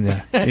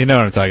 You know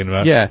what I'm talking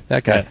about. Yeah,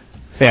 that guy.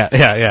 Yeah.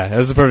 That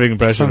was a perfect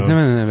impression of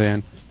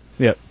him.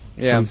 Yep.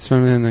 Yeah.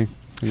 In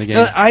the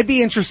game. I'd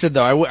be interested,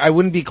 though. I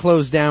wouldn't be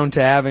closed down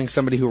to having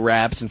somebody who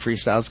raps and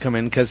freestyles come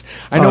in, because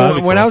I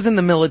know when I was in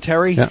the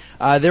military,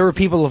 there were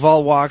people of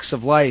all walks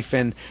of life,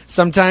 and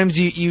sometimes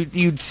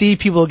you'd see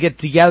people get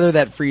together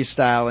that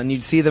freestyle, and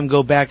you'd see them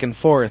go back and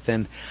forth,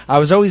 and I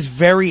was always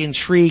very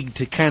intrigued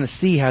to kind of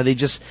see how they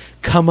just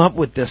come up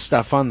with this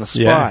stuff on the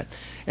spot. Yeah.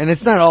 And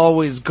it's not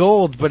always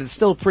gold, but it's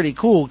still pretty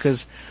cool,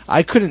 because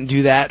I couldn't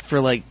do that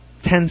for like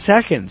 10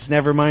 seconds,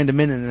 never mind a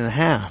minute and a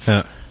half.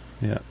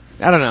 Yeah.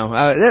 I don't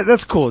know.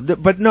 That's cool.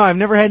 But no, I've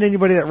never had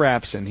anybody that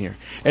raps in here.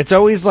 It's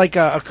always like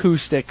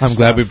acoustic I'm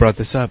glad we brought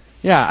this up.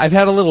 Yeah, I've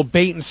had a little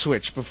bait and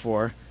switch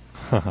before.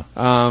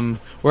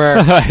 Where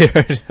I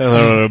heard a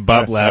little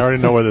Bob laugh. I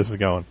already know where this is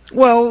going.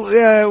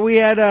 Well, we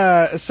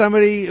had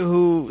somebody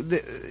who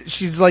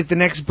she's like the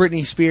next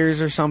Britney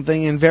Spears or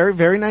something, and very,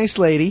 very nice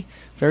lady,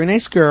 very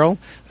nice girl.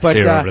 But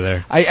see her over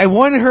there. I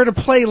wanted her to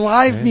play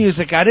live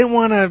music. I didn't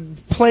want to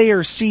play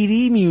her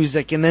CD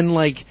music and then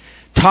like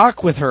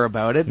talk with her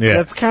about it. Yeah.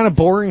 That's kind of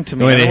boring to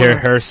me. You want to hear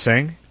her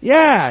sing?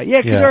 Yeah.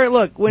 Because all right,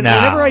 look,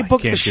 whenever I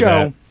book the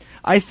show,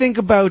 I think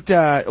about,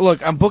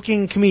 look, I'm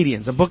booking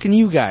comedians. I'm booking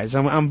you guys.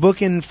 I'm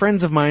booking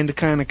friends of mine to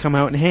kind of come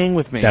out and hang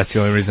with me. That's the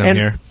only reason I'm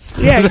here.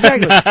 Yeah,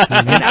 exactly.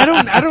 And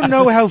I don't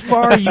know how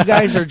far you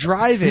guys are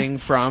driving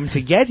from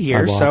to get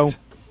here, well,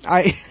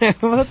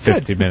 that's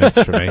 50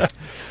 minutes for me.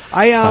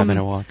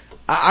 5-minute walk.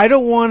 I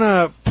don't want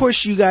to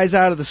push you guys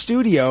out of the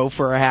studio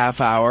for a half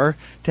hour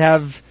to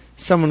have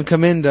someone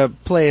come in to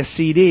play a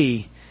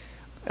CD.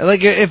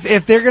 Like,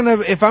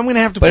 if I'm gonna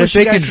have to push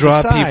you guys to the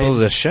side. But if they can draw people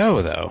to the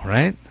show, though,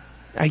 right?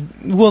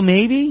 Well,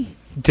 maybe.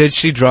 Did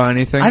she draw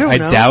anything? I don't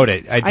know. I doubt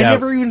it. I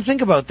never even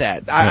think about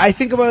that. I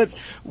think about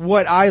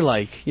what I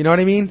like. You know what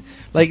I mean?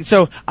 Like,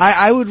 so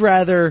I would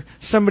rather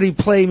somebody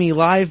play me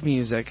live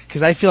music,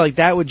 because I feel like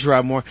that would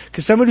draw more.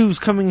 Because somebody who's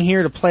coming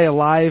here to play a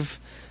live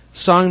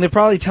song, they're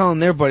probably telling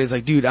their buddies,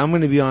 like, dude, I'm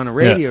going to be on a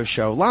radio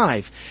show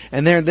live.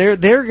 And they're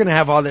going to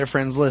have all their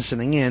friends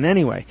listening in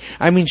anyway.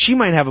 I mean, she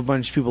might have a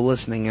bunch of people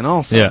listening in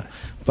also. Yeah.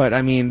 But,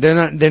 I mean,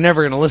 they're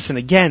never going to listen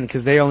again,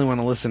 because they only want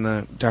to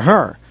listen to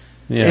her.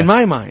 Yeah. In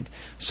my mind.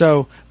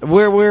 So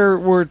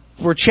we're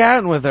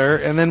chatting with her,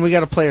 and then we got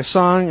to play a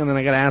song, and then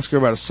I got to ask her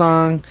about a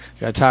song.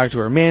 Got to talk to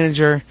her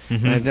manager,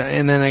 and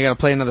then I got to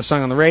play another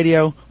song on the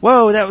radio.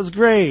 Whoa, that was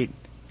great!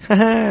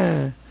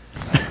 Yeah,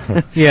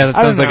 that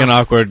sounds like an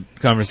awkward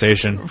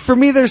conversation. For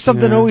me, there's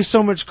something always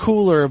so much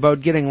cooler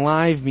about getting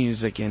live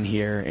music in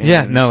here.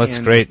 And, that's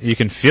great. You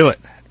can feel it.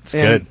 It's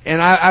good.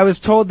 And I was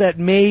told that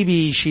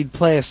maybe she'd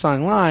play a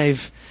song live.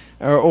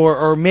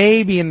 Or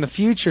maybe in the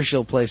future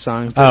she'll play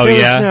songs. Oh,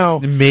 yeah?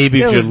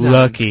 Maybe if you're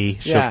lucky,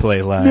 she'll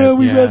play live. No,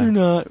 we'd rather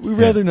not. We'd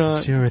rather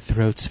not. See how her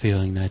throat's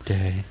feeling that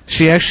day.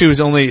 She actually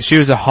she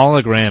was a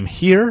hologram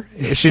here.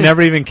 She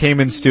never even came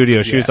in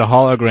studio. She was a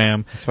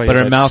hologram, but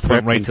her mouth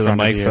went right to the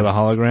mic for the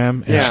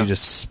hologram, and she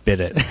just spit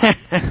it.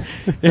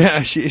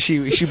 Yeah,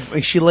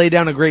 she laid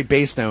down a great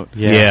bass note.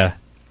 Yeah.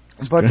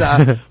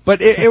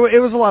 But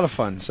it was a lot of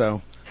fun,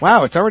 so.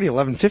 Wow, it's already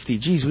 11:50.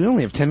 Geez, we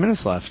only have 10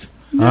 minutes left.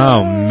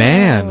 Oh,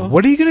 man.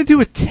 What are you going to do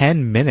with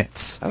 10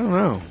 minutes? I don't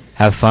know.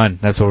 Have fun.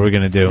 That's what we're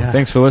going to do. Yeah.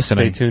 Thanks for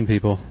listening. Stay tuned,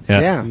 people.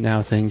 Yeah.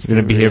 Now things We're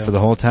going to be here for the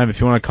whole time. If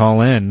you want to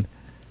call in,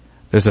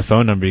 there's a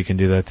phone number you can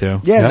do that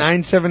too. Yeah,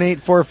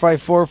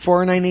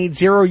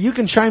 978-454-4980. You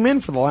can chime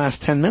in for the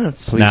last 10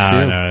 minutes. Please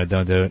No,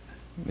 don't do it.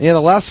 Yeah,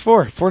 the last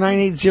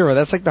 4980.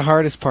 That's like the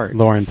hardest part.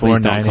 Lauren, please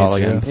don't call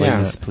again.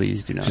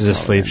 Please do not. She's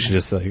asleep. She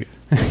just like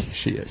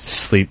she is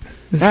sleep.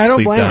 I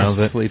don't blame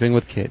her. Sleeping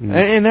with kittens.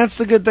 And that's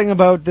the good thing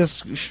about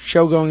this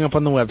show going up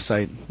on the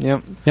website.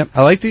 Yep.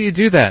 I like that you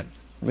do that.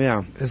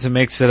 Yeah. Because it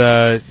makes it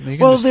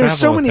well, there's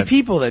so many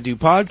people that do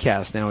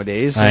podcasts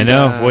nowadays. I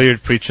know. Well, you're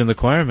preaching the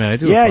choir, man. I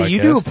do a podcast. Yeah,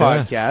 you do a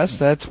podcast.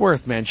 That's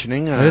worth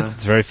mentioning.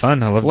 It's very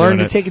fun. I love learn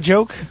doing to take a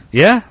joke?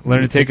 Yeah,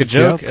 learn to take a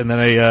joke. And then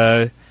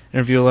I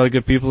interview a lot of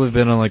good people who've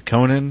been on like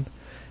Conan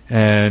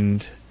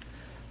and,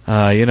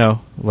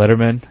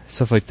 Letterman,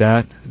 stuff like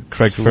that.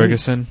 Craig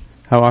Ferguson.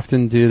 How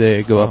often do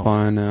they go up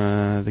on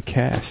the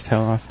cast?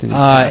 How often?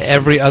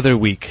 Every other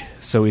week.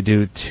 So we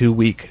do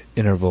 2-week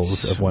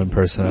intervals of one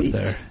person up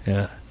there.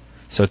 Yeah.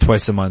 So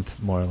twice a month,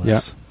 more or less.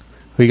 Yeah.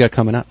 Who you got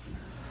coming up?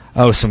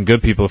 Oh, some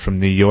good people from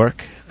New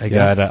York. I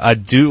got a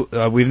duel.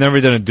 We've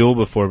never done a duel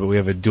before, but we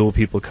have a duel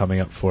people coming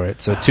up for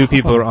it. So 2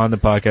 people are on the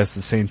podcast at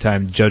the same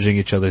time, judging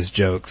each other's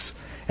jokes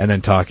and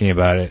then talking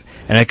about it.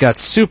 And it got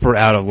super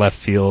out of left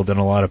field in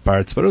a lot of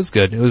parts, but it was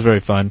good. It was very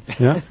fun.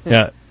 Yeah.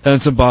 Yeah. And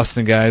some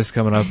Boston guys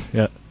coming up.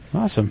 Yeah.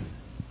 Awesome.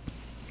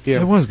 Yeah.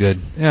 It was good.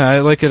 Yeah, I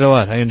like it a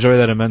lot. I enjoy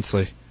that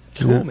immensely.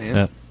 Cool, man.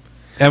 Yeah.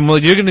 And well,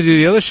 you're going to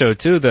do the other show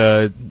too,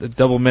 the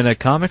Double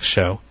Minute Comics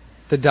show.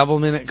 The Double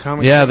Minute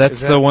Comics. Yeah,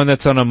 that's the one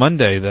that's on a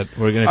Monday that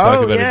we're going to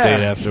talk about a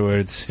date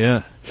afterwards.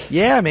 Yeah.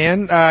 Yeah,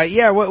 man.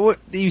 What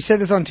you said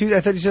this on Tuesday?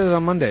 I thought you said it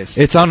on Mondays.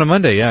 It's on a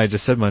Monday. Yeah, I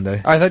just said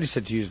Monday. I thought you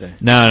said Tuesday.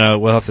 No,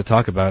 we'll have to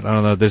talk about it. I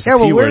don't know. There's a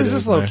T where word is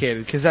this in there.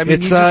 located? Because you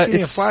just gave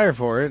me a flyer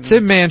for it. It's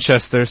in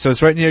Manchester, so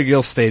it's right near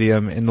Gill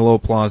Stadium in the little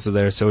plaza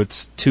there. So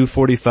it's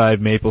 245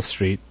 Maple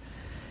Street.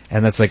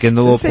 And that's like in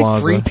the little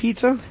plaza. Free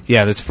pizza?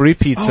 Yeah, there's free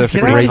pizza. There's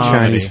a great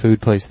Chinese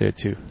food place there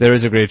too. There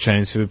is a great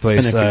Chinese food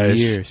place. It's been there for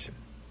years.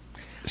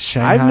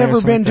 Shanghai I've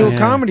never been to a yeah.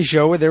 comedy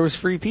show where there was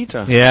free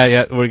pizza.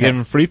 Yeah, we're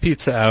giving free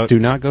pizza out. Do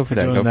not go for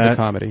that. Go for the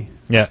comedy.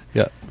 Yeah.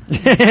 Yeah.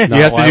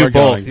 You have to do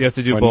both. You have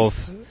to do both.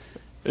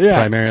 Yeah.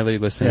 Primarily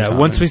listen to Yeah, comedy.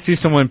 once we see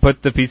someone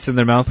put the pizza in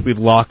their mouth, we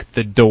lock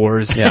the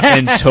doors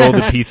until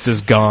the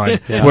pizza's gone.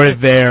 Yeah. We're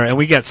there, and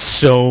we got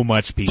so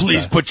much pizza.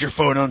 Please put your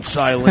phone on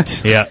silent.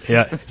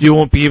 Yeah. You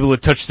won't be able to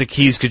touch the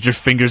keys because your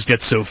fingers get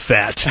so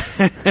fat.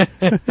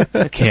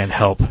 Can't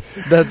help.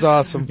 That's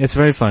awesome. It's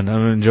very fun.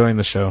 I'm enjoying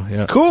the show.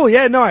 Yeah. Cool.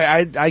 Yeah, no,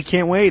 I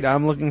can't wait.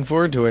 I'm looking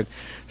forward to it.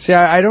 See,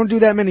 I don't do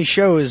that many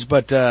shows,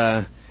 but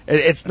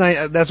it's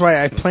nice. That's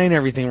why I plan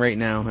everything right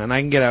now, and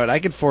I can get out. I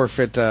could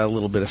forfeit a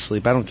little bit of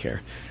sleep. I don't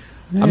care.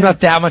 Yeah. I'm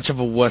not that much of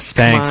a wuss.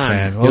 Thanks, Come on.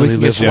 man. Well, we can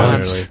get you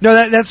early.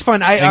 No, that's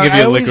fun. I give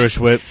you a licorice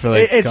whip for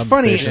like. It's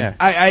funny.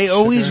 I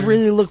always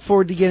really look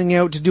forward to getting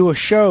out to do a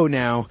show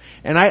now,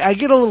 and I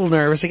get a little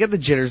nervous. I get the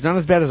jitters, not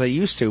as bad as I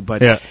used to,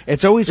 but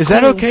it's always. Is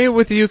that okay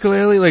with the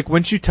ukulele? Like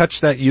once you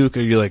touch that uke,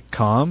 are you like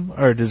calm,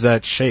 or does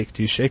that shake?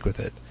 Do you shake with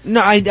it?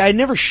 No, I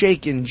never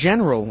shake in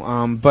general,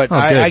 but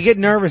I get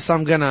nervous.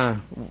 I'm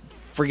gonna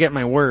forget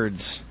my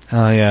words.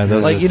 Oh yeah,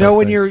 those like are you know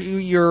when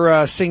thing.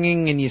 you're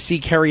singing and you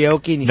see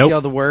karaoke and you see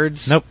all the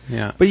words. Nope.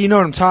 Yeah. But you know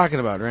what I'm talking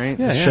about, right?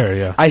 Yeah, sure.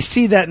 Yeah. I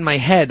see that in my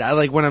head. I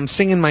like when I'm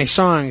singing my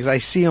songs. I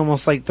see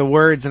almost like the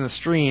words in a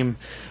stream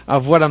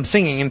of what I'm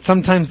singing, and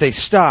sometimes they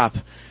stop,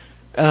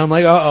 and I'm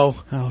like,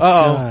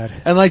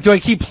 God. And like, do I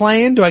keep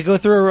playing? Do I go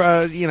through,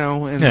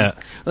 And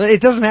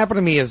it doesn't happen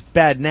to me as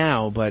bad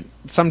now, but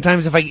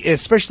sometimes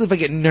especially if I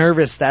get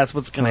nervous, that's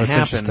what's going to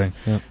happen. Interesting.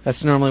 Yeah.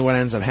 That's normally what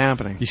ends up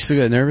happening. You still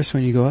get nervous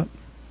when you go up?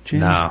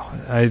 Jim? No,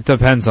 it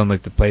depends on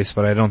like the place,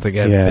 but I don't think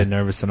I've been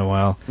nervous in a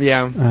while.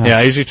 Yeah. Yeah,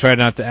 I usually try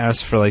not to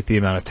ask for like the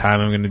amount of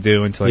time I'm going to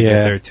do until I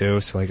get there too.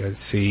 So like I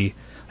see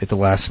like the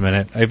last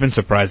minute. I've been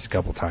surprised a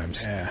couple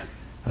times. Yeah.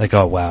 Like,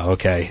 oh wow,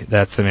 okay,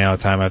 that's the amount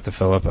of time I have to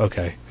fill up.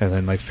 Okay, and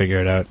then like figure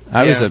it out.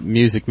 I was a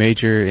music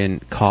major in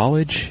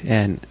college,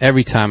 and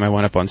every time I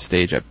went up on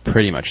stage, I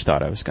pretty much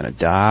thought I was going to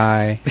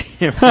die.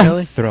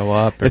 Really? Throw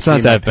up. It's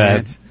not that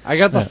bad. I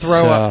got the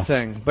throw up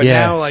thing, but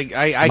now like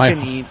I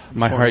can eat.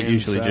 My heart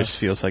usually just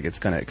feels like it's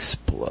going to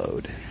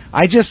explode.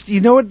 I just,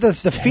 you know what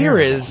the fear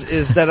is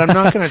that I'm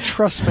not going to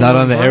trust my not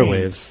own on the brain.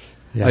 airwaves.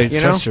 Yeah. Like, You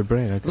trust know? your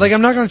brain. Okay. Like,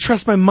 I'm not going to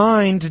trust my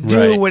mind to do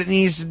Right. what it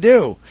needs to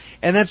do.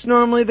 And that's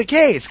normally the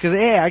case, because,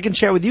 hey, I can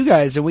chat with you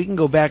guys, and we can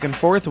go back and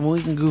forth, and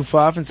we can goof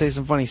off and say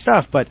some funny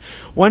stuff. But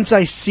once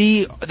I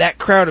see that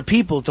crowd of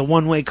people, it's a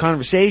one-way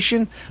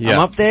conversation. Yeah. I'm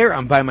up there,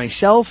 I'm by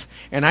myself,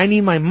 and I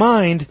need my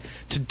mind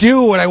to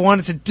do what I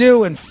want it to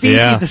do and feed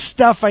Yeah. me the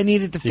stuff I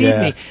need it to feed Yeah,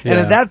 me. And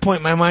yeah. at that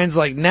point, my mind's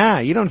like, nah,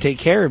 you don't take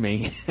care of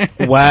me.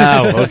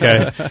 Wow,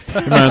 okay.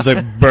 Your mind's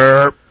like,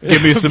 burp,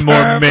 give me some more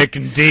Mick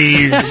and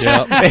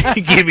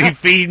D's.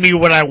 Feed me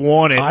what I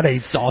wanted. I'd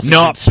eat sausage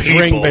Not and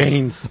string people.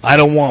 beans. I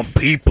don't want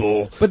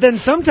people. But then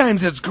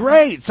sometimes it's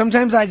great.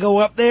 Sometimes I go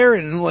up there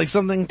and like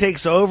something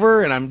takes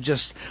over and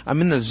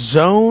I'm in the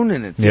zone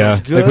and it feels Yeah,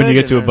 good. like when you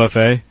get to a and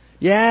buffet.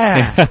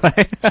 Yeah.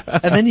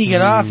 And then you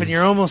get off and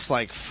you're almost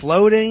like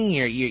floating.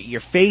 Your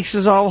face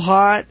is all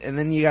hot, and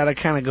then you got to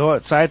kind of go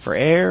outside for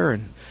air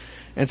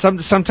and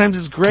sometimes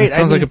it's great. It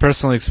sounds like a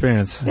personal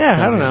experience. Yeah,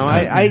 I don't know.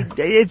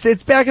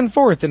 It's back and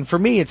forth, and for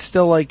me, it's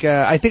still like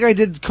I think I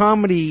did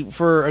comedy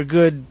for a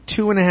good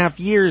 2.5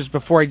 years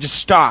before I just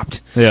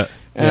stopped. Yeah.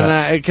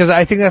 And because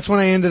I think that's when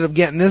I ended up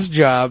getting this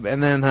job,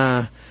 and then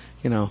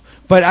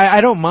but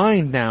I don't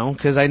mind now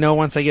because I know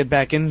once I get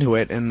back into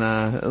it, and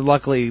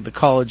luckily the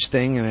college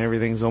thing and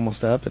everything's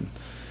almost up. And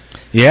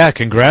Yeah,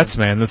 congrats,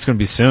 man. That's going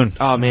to be soon.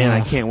 oh man,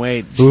 I can't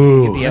wait. Just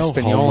Ooh. get the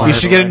Espanola. You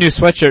should get a new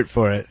sweatshirt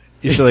for it.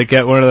 You should like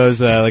get one of those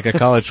like a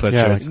college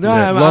sweatshirt. No,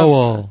 I'm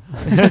Lowell.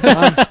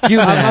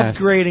 I'm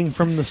upgrading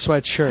from the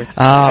sweatshirt.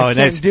 Oh, I can't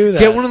nice. do that.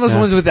 Get one of those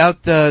ones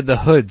without the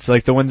hoods,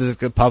 like the ones that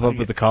could pop up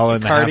with the collar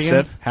and the half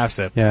Cardigan? zip. Half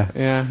zip. Yeah.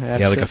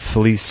 Yeah, Like a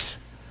fleece.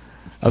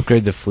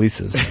 Upgrade to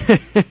fleeces.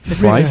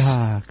 Flice?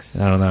 I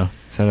don't know.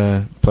 Is that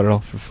a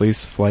plural for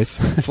fleece? Flice?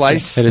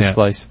 Flice? It is Yeah.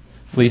 flice.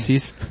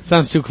 Fleecies.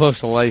 Sounds too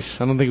close to lice.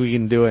 I don't think we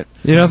can do it.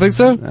 You don't think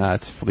so?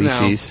 It's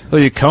fleecies.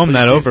 Well, you comb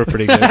that over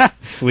pretty good.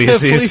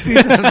 Fleecies.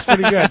 Fleecies sounds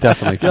pretty good.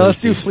 Definitely Yeah,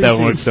 let's do fleecies. fleecies.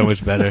 That works so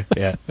much better.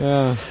 Yeah.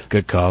 Yeah.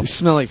 Good call. You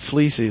smell like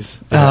fleecies.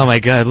 Oh my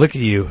God! Look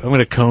at you! I'm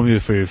gonna comb you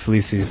for your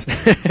fleecies.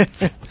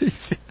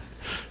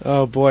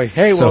 Oh boy.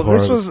 Hey, So well,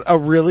 this horrible. was a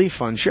really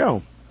fun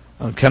show.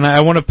 Can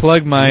I want to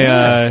plug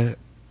my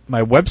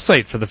my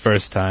website for the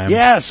first time.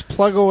 Yes,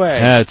 plug away.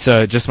 Yeah, it's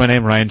just my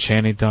name,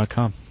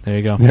 RyanChani.com. There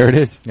you go. There it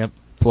is. Yep.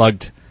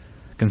 Plugged.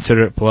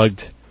 Consider it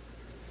plugged.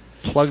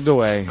 Plugged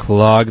away.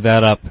 Clog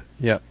that up.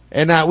 Yep.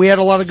 And we had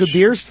a lot of good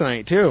beers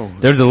tonight, too.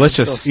 They're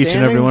delicious, Still each and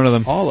every standing? one of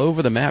them. All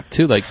over the map,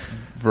 too, like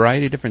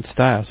variety of different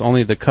styles.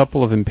 Only the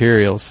couple of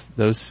Imperials,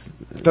 those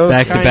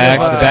Back to kind back,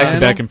 of, the back to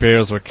back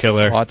Imperials were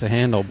killer. a lot to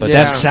handle. But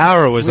Yeah. That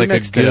sour was We like a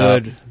mixed it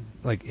up. good,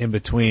 like in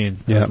between.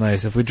 It Yep. was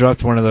nice. If we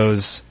dropped one of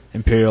those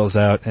Imperials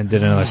out and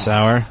did another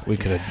sour, we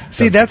could have.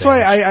 See, that's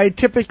why I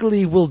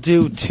typically will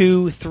do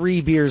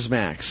 2-3 beers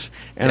max,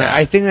 and Yeah.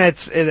 I think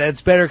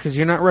that's better because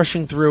you're not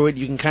rushing through it.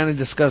 You can kind of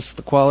discuss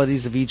the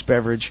qualities of each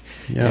beverage.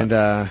 Yeah.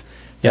 And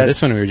yeah,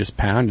 this one we were just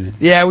pounding.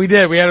 yeah, we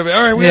did. We had all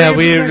right. We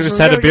just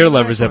had a beer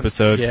lovers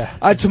episode.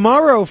 Yeah.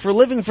 Tomorrow for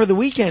Living for the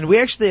Weekend, we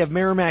actually have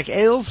Merrimack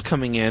Ales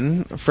coming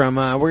in from.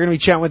 We're going to be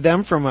chatting with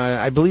them from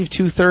I believe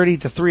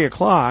 2:30 to 3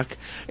 o'clock,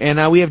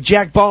 and we have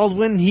Jack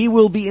Baldwin. He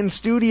will be in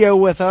studio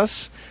with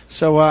us.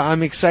 So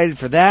I'm excited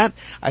for that.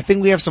 I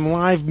think we have some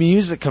live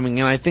music coming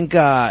in. I think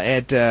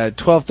at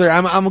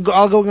 12:30.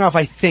 I'll go off.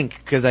 I think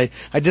because I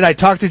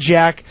talked to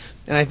Jack,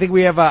 and I think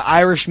we have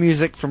Irish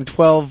music from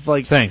 12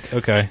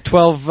 okay.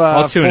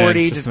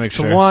 12:40 just to to make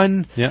sure.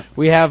 1. Yeah.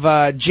 We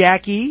have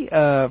Jackie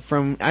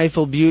from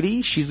Eiffel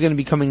Beauty. She's going to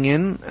be coming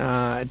in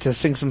to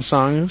sing some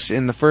songs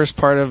in the first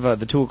part of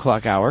the 2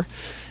 o'clock hour.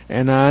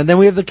 And then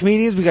we have the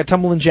comedians. We got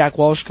Tumble and Jack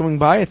Walsh coming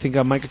by. I think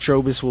Micah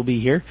Trobus will be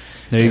here.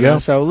 There you go.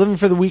 So Living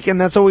for the Weekend,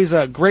 that's always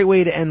a great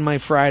way to end my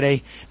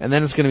Friday. And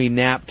then it's going to be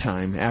nap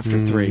time after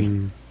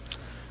 3.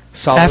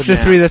 Solid After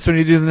nap. 3, that's when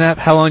you do the nap.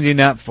 How long do you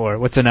nap for?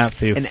 What's a nap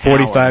for you? An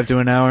 45 hour. to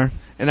an hour?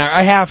 And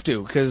I have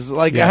to, because,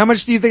 how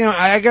much do you think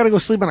I got to go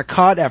sleep on a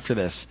cot after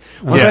this?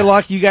 Once Yeah. I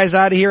lock you guys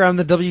out of here, I'm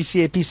the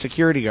WCAP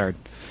security guard.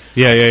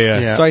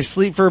 Yeah. So I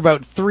sleep for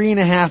about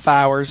 3.5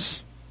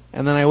 hours,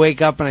 and then I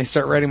wake up and I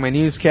start writing my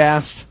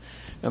newscast,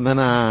 and then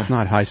It's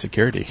not high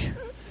security.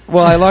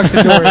 well, I lock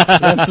the doors.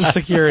 That's the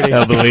security.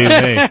 Oh, believe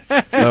me.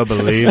 Oh,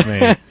 believe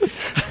me.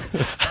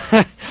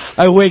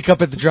 I wake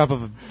up at the drop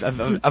of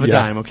a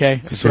dime. Okay,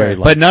 It's very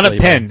But not a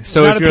sleep. pin.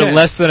 So Not if a you're pin.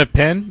 less than a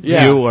pin,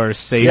 Yeah. you are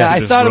safe Yeah, to I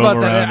just thought roam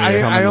about that. around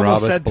here. I almost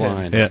rob us said pin.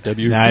 blind. Yeah.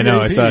 WCAP. I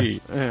know, I saw.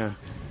 Yeah.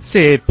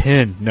 Say a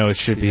pin. No, it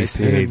should be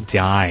say a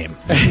dime.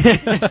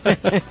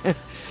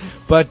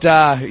 But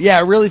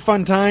really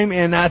fun time,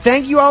 and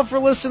thank you all for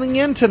listening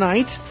in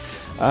tonight.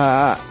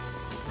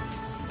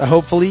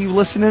 Hopefully you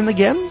listen in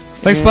again.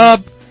 Thanks, And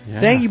Bob. Yeah.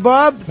 Thank you,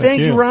 Bob.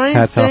 Thank you, Ryan.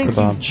 Hats off Thank to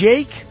Bob. you,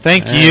 Jake.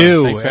 Thank Yeah,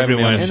 you, thanks for having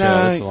me on everyone. the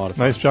show. This is a lot of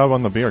fun. Nice job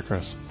on the beer,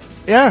 Chris.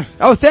 Yeah.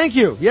 Oh, thank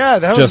you. Yeah,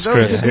 that Just was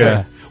Chris, good beer.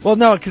 yeah. Well,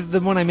 no, because the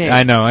one I made.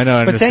 I know, I But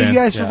understand. thank you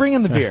guys for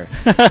bringing the beer.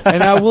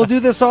 And we'll do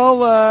this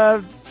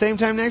all same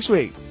time next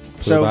week.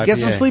 So Blue get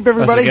some IPA. sleep, Us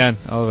everybody. again,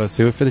 all of us.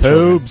 Do it for the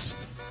children. Poubs.